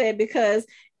those. She said, because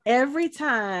every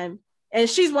time, and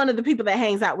she's one of the people that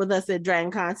hangs out with us at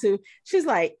Dragon Con too. She's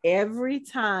like, every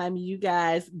time you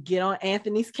guys get on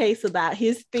Anthony's case about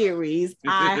his theories,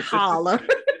 I holler.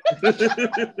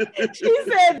 She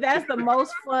said that's the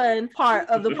most fun part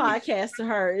of the podcast to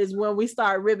her is when we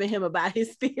start ribbing him about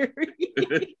his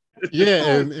theory.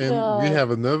 Yeah, and we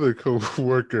have another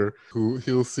co-worker who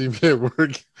he'll see me at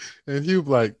work and he'll be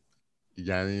like, you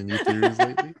got any new theories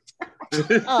lately?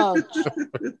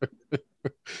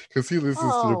 Because he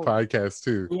listens to the podcast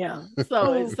too. Yeah.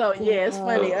 So yeah, it's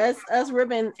funny. Us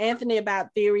ribbing Anthony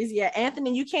about theories. Yeah,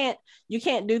 Anthony, you can't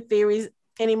do theories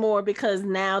anymore because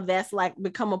now that's like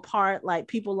become a part, like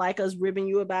people like us ribbing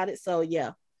you about it. So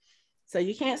yeah. So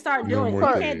you can't start doing you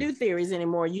can't do theories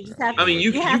anymore. You just have to. I mean,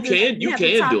 you can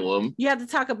do them. You have to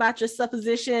talk about your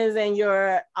suppositions and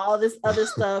your all this other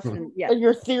stuff and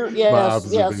your theory. Yes,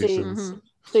 yeah. See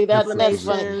that's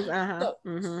funny.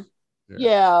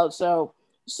 Yeah.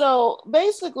 So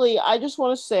basically, I just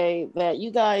want to say that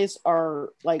you guys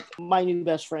are like my new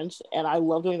best friends, and I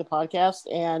love doing the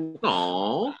podcast. And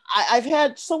I've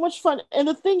had so much fun. And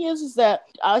the thing is that,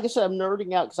 like I said, I'm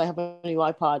nerding out because I have a new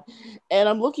iPod, and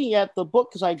I'm looking at the book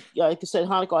because like I said,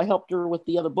 Hanako, I helped her with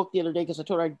the other book the other day because I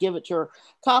told her I'd give it to her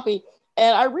copy.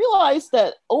 And I realized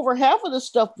that over half of the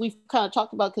stuff we've kind of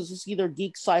talked about because it's either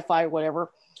geek, sci-fi, or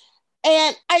whatever.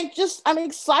 And I'm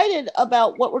excited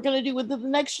about what we're going to do with it the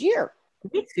next year.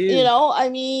 Me too. I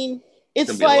mean,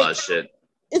 it's like a lot of shit.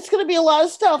 It's going to be a lot of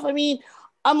stuff. I mean,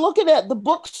 I'm looking at the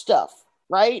book stuff,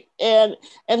 right? And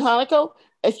Hanako,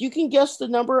 if you can guess the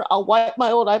number, I'll wipe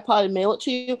my old iPod and mail it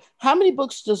to you. How many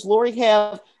books does Lori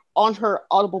have on her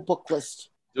Audible book list?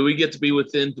 Do we get to be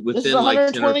within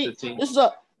like 10 or 15? This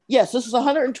is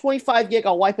 125 gig.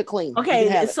 I'll wipe it clean.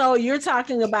 Okay, so you're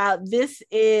talking about this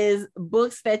is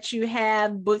books that you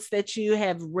have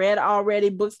read already,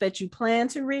 books that you plan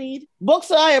to read? Books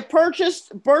that I have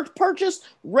purchased,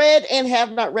 read, and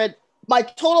have not read. My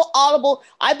total Audible,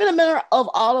 I've been a member of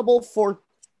Audible for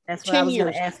 10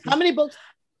 years. How many books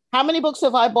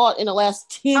have I bought in the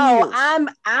last 10 years?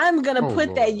 I'm going to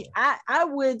put that. I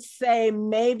would say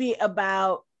maybe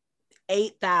about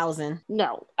 8,000.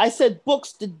 No, I said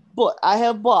books. I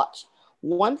have bought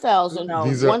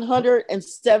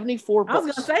 1,174 books. I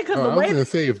was going to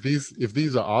say if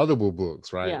these are Audible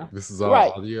books, right? Yeah. This is all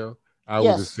audio. I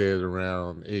would have said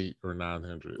around 800 or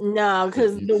 900. No,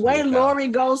 because the way Lori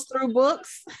goes through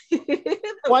books,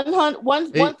 1,000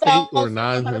 or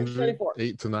 900,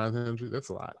 8 to 900. That's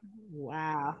a lot.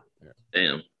 Wow. Yeah.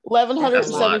 Damn.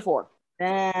 1,174.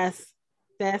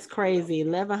 That's crazy.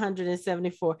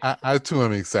 1,174. I too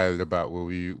am excited about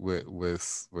what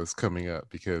was coming up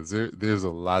because there's a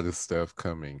lot of stuff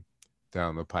coming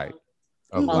down the pipe.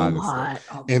 A A lot of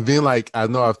stuff. And then, like, I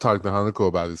know I've talked to Hanako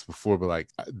about this before, but like,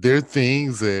 there are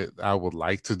things that I would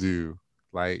like to do.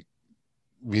 Like,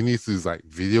 we need to do like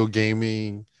video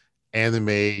gaming,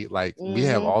 anime. Like, we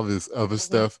have all this other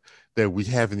stuff that we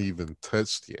haven't even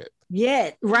touched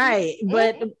yet. Right.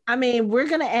 But I mean, we're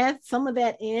gonna add some of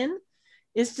that in.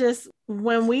 It's just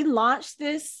when we launched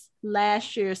this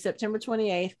last year, September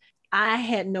 28th, I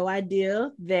had no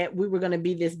idea that we were going to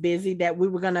be this busy, that we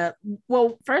were going to,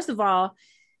 well, first of all,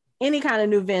 any kind of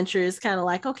new venture is kind of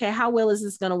like, okay, how well is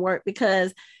this going to work?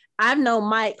 Because I've known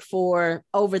Mike for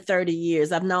over 30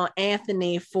 years. I've known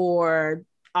Anthony for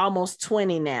almost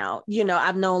 20 now. You know,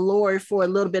 I've known Lori for a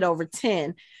little bit over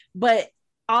 10, but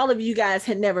all of you guys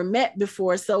had never met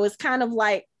before. So it's kind of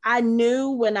like, I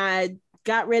knew when I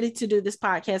got ready to do this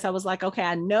podcast, I was like, okay,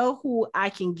 I know who I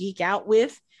can geek out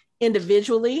with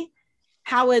individually.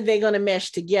 How are they going to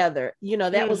mesh together? You know,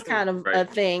 that was kind of a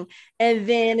thing. And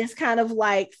then it's kind of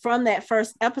like from that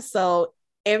first episode,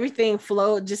 everything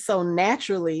flowed just so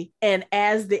naturally. And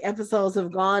as the episodes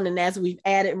have gone and as we've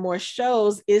added more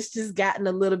shows, it's just gotten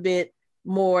a little bit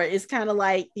more. It's kind of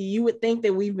like you would think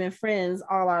that we've been friends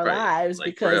all our lives, like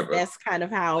because forever. That's kind of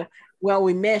how well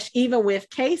we mesh. Even with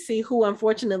Casey, who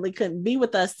unfortunately couldn't be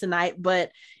with us tonight,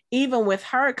 but even with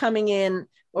her coming in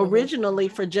originally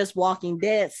for just Walking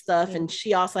Dead stuff, and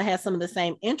she also has some of the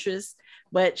same interests,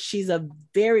 but she's a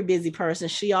very busy person.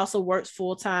 She also works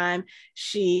full-time.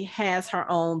 She has her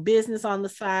own business on the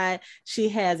side. She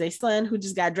has a son who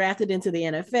just got drafted into the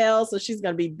NFL, so she's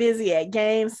going to be busy at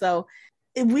games. So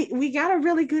we got a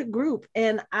really good group,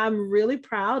 and I'm really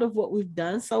proud of what we've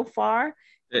done so far,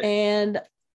 and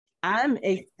I'm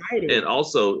excited. And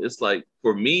also, it's like,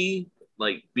 for me,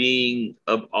 like being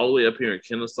up all the way up here in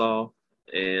Kennesaw,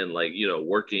 and like, you know,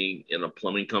 working in a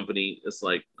plumbing company, it's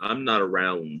like I'm not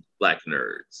around Black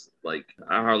nerds. Like,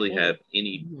 I hardly have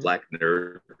any Black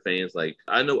nerd fans. Like,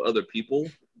 I know other people,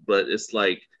 but it's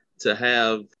like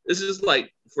it's just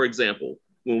like, for example,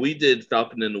 when we did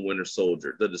Falcon and the Winter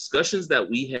Soldier, the discussions that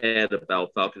we had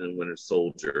about Falcon and Winter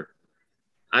Soldier,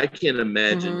 I can't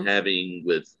imagine having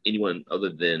with anyone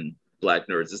other than Black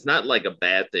nerds. It's not like a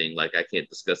bad thing. Like, I can't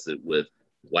discuss it with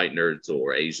white nerds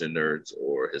or Asian nerds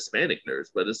or Hispanic nerds,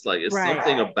 but it's like, it's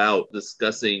something about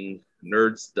discussing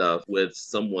nerd stuff with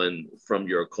someone from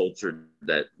your culture,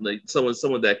 that like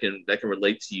someone that can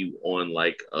relate to you on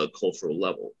like a cultural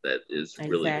level, that is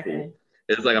really cool.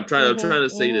 It's like, I'm trying to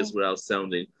say this without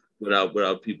sounding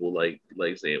without people like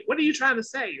saying, what are you trying to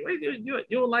say? You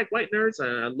don't like white nerds?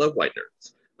 I love white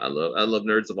nerds. I love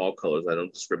nerds of all colors. I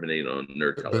don't discriminate on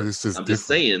nerd color. I'm just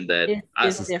saying that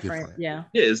it's different. Yeah,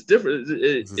 it's different.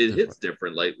 It hits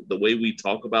different. Like, the way we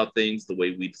talk about things, the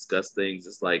way we discuss things,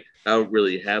 it's like, I don't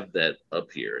really have that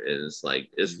up here. And it's like,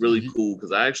 it's really cool,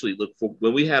 because I actually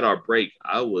when we had our break,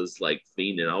 I was like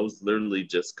fiending. I was literally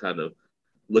just kind of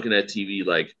looking at TV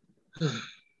like,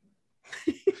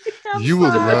 you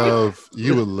would love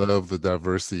the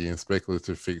diversity and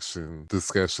speculative fiction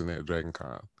discussion at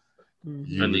DragonCon.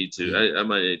 I need to. I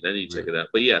need to check it out.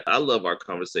 But yeah, I love our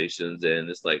conversations,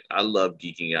 and it's like, I love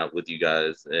geeking out with you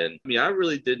guys. And I mean, I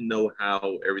really didn't know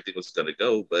how everything was going to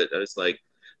go, but it's like,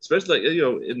 especially like, you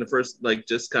know, in the first, like,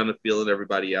 just kind of feeling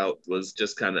everybody out was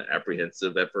just kind of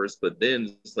apprehensive at first, but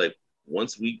then it's like,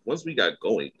 once we got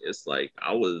going, it's like,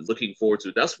 I was looking forward to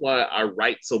it. That's why I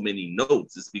write so many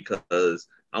notes, is because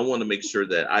I want to make sure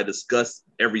that I discuss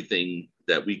everything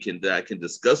that I can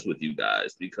discuss with you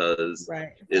guys, because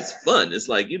it's fun. It's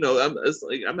like, you know,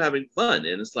 I'm having fun,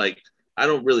 and it's like, I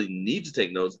don't really need to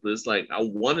take notes, but it's like, I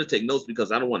want to take notes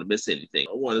because I don't want to miss anything.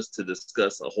 I want us to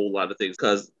discuss a whole lot of things,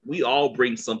 because we all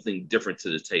bring something different to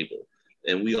the table,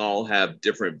 and we all have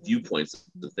different viewpoints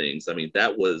of things. I mean,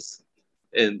 that was,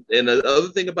 and the other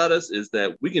thing about us is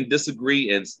that we can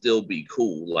disagree and still be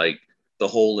cool, like the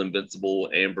whole Invincible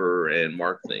Amber and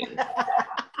Mark thing.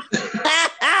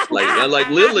 like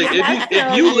literally,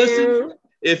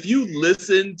 if you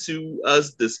listen to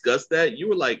us discuss that, you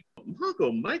were like,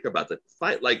 Uncle Mike about to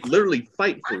fight, like literally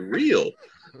fight for real.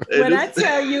 When I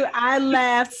tell you, I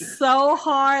laughed so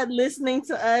hard listening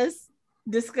to us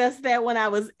discuss that when I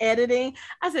was editing.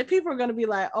 I said, people are going to be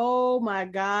like, oh my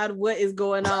God, what is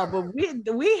going on?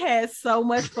 But we had so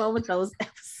much fun with those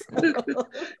episodes.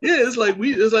 Yeah, it's like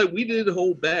we didn't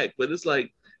hold back, but it's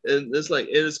like, and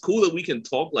it's cool that we can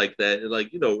talk like that, and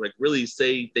like, you know, like really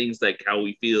say things like how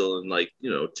we feel, and like, you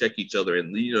know, check each other,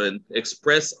 and, you know, and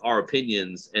express our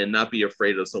opinions, and not be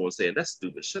afraid of someone saying that's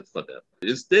stupid, shut the fuck up.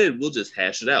 Instead, we'll just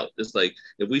hash it out. It's like,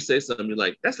 if we say something, you're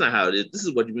like, that's not how it is, this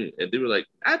is what you mean, and they were like,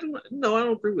 I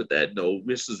don't agree with that. No,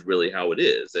 this is really how it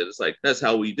is. And it's like, that's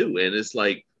how we do. And it's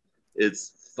like,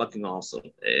 it's fucking awesome.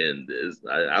 And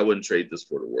I wouldn't trade this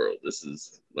for the world. This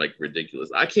is like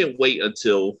ridiculous. I can't wait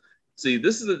until,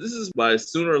 this is why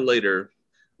sooner or later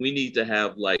we need to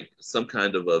have like some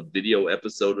kind of a video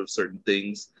episode of certain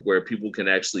things where people can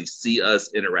actually see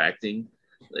us interacting.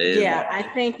 And yeah, I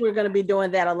think we're going to be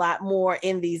doing that a lot more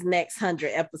in these next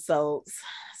 100 episodes.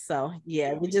 So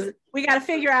yeah, we got to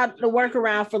figure out the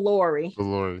workaround for Lori.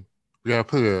 We got to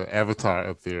put an avatar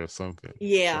up there or something.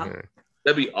 Yeah.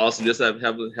 That'd be awesome. Just have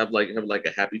like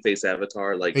a happy face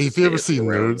avatar. Like, hey, if you ever see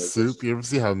Nerd Soup, you ever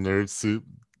see how Nerd Soup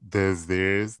does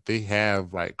theirs? They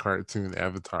have like cartoon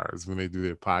avatars when they do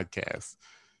their podcast.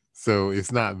 So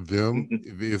it's not them.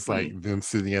 It's like them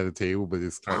sitting at a table, but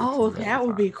it's cartoon. Oh, that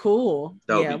would be cool.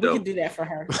 Yeah, we could do that for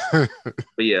her.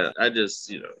 But yeah, I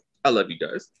just, I love you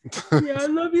guys. Yeah, I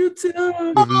love you too.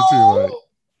 Love you too, Mike.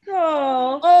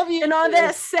 Oh, love you. And on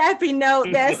that sappy note,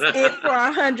 that's it for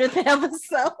our 100th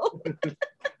episode.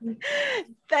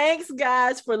 Thanks,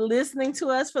 guys, for listening to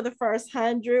us for the first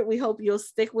 100. We hope you'll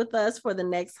stick with us for the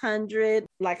next 100.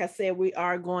 Like I said, we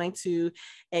are going to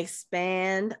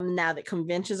expand now that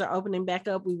conventions are opening back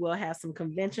up. We will have some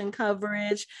convention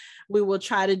coverage. We will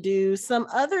try to do some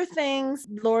other things.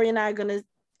 Lori and I are going to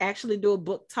actually do a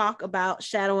book talk about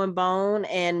Shadow and Bone,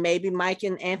 and maybe Mike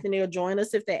and Anthony will join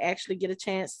us if they actually get a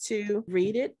chance to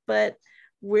read it. But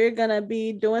we're going to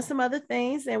be doing some other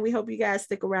things, and we hope you guys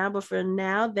stick around. But for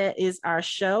now, that is our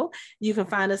show. You can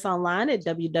find us online at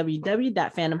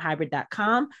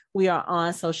www.fandomhybrid.com. We are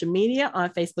on social media on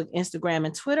Facebook, Instagram,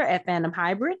 and Twitter at Fandom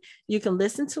Hybrid. You can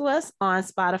listen to us on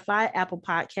Spotify, Apple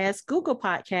Podcasts, Google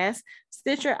Podcasts,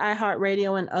 Stitcher,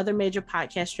 iHeartRadio, and other major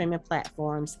podcast streaming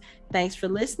platforms. Thanks for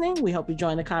listening. We hope you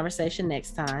join the conversation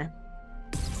next time.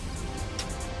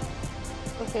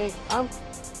 Okay,